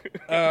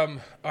 All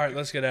right,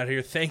 let's get out of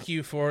here. Thank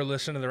you for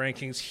listening to the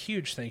rankings.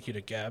 Huge thank you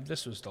to Gab.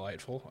 This was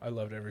delightful. I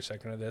loved every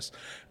second of this.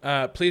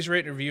 Please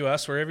rate and review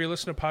us wherever you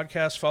listen to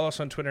podcasts. Follow us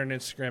on Twitter and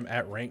Instagram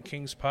at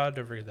RankkingsPod.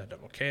 Don't forget that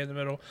double K in the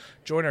middle.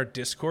 Join our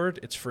Discord.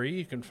 It's free.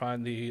 You can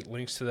find the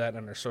links to that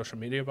in our social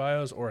media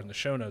bios or in the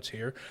show notes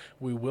here.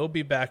 We will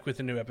be back with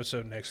a new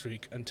episode next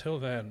week. Until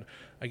then,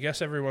 I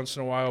guess every once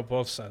in a while,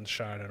 both suns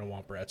shine and a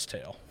womp rat's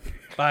tail.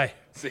 Bye.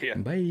 See ya.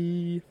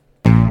 Bye.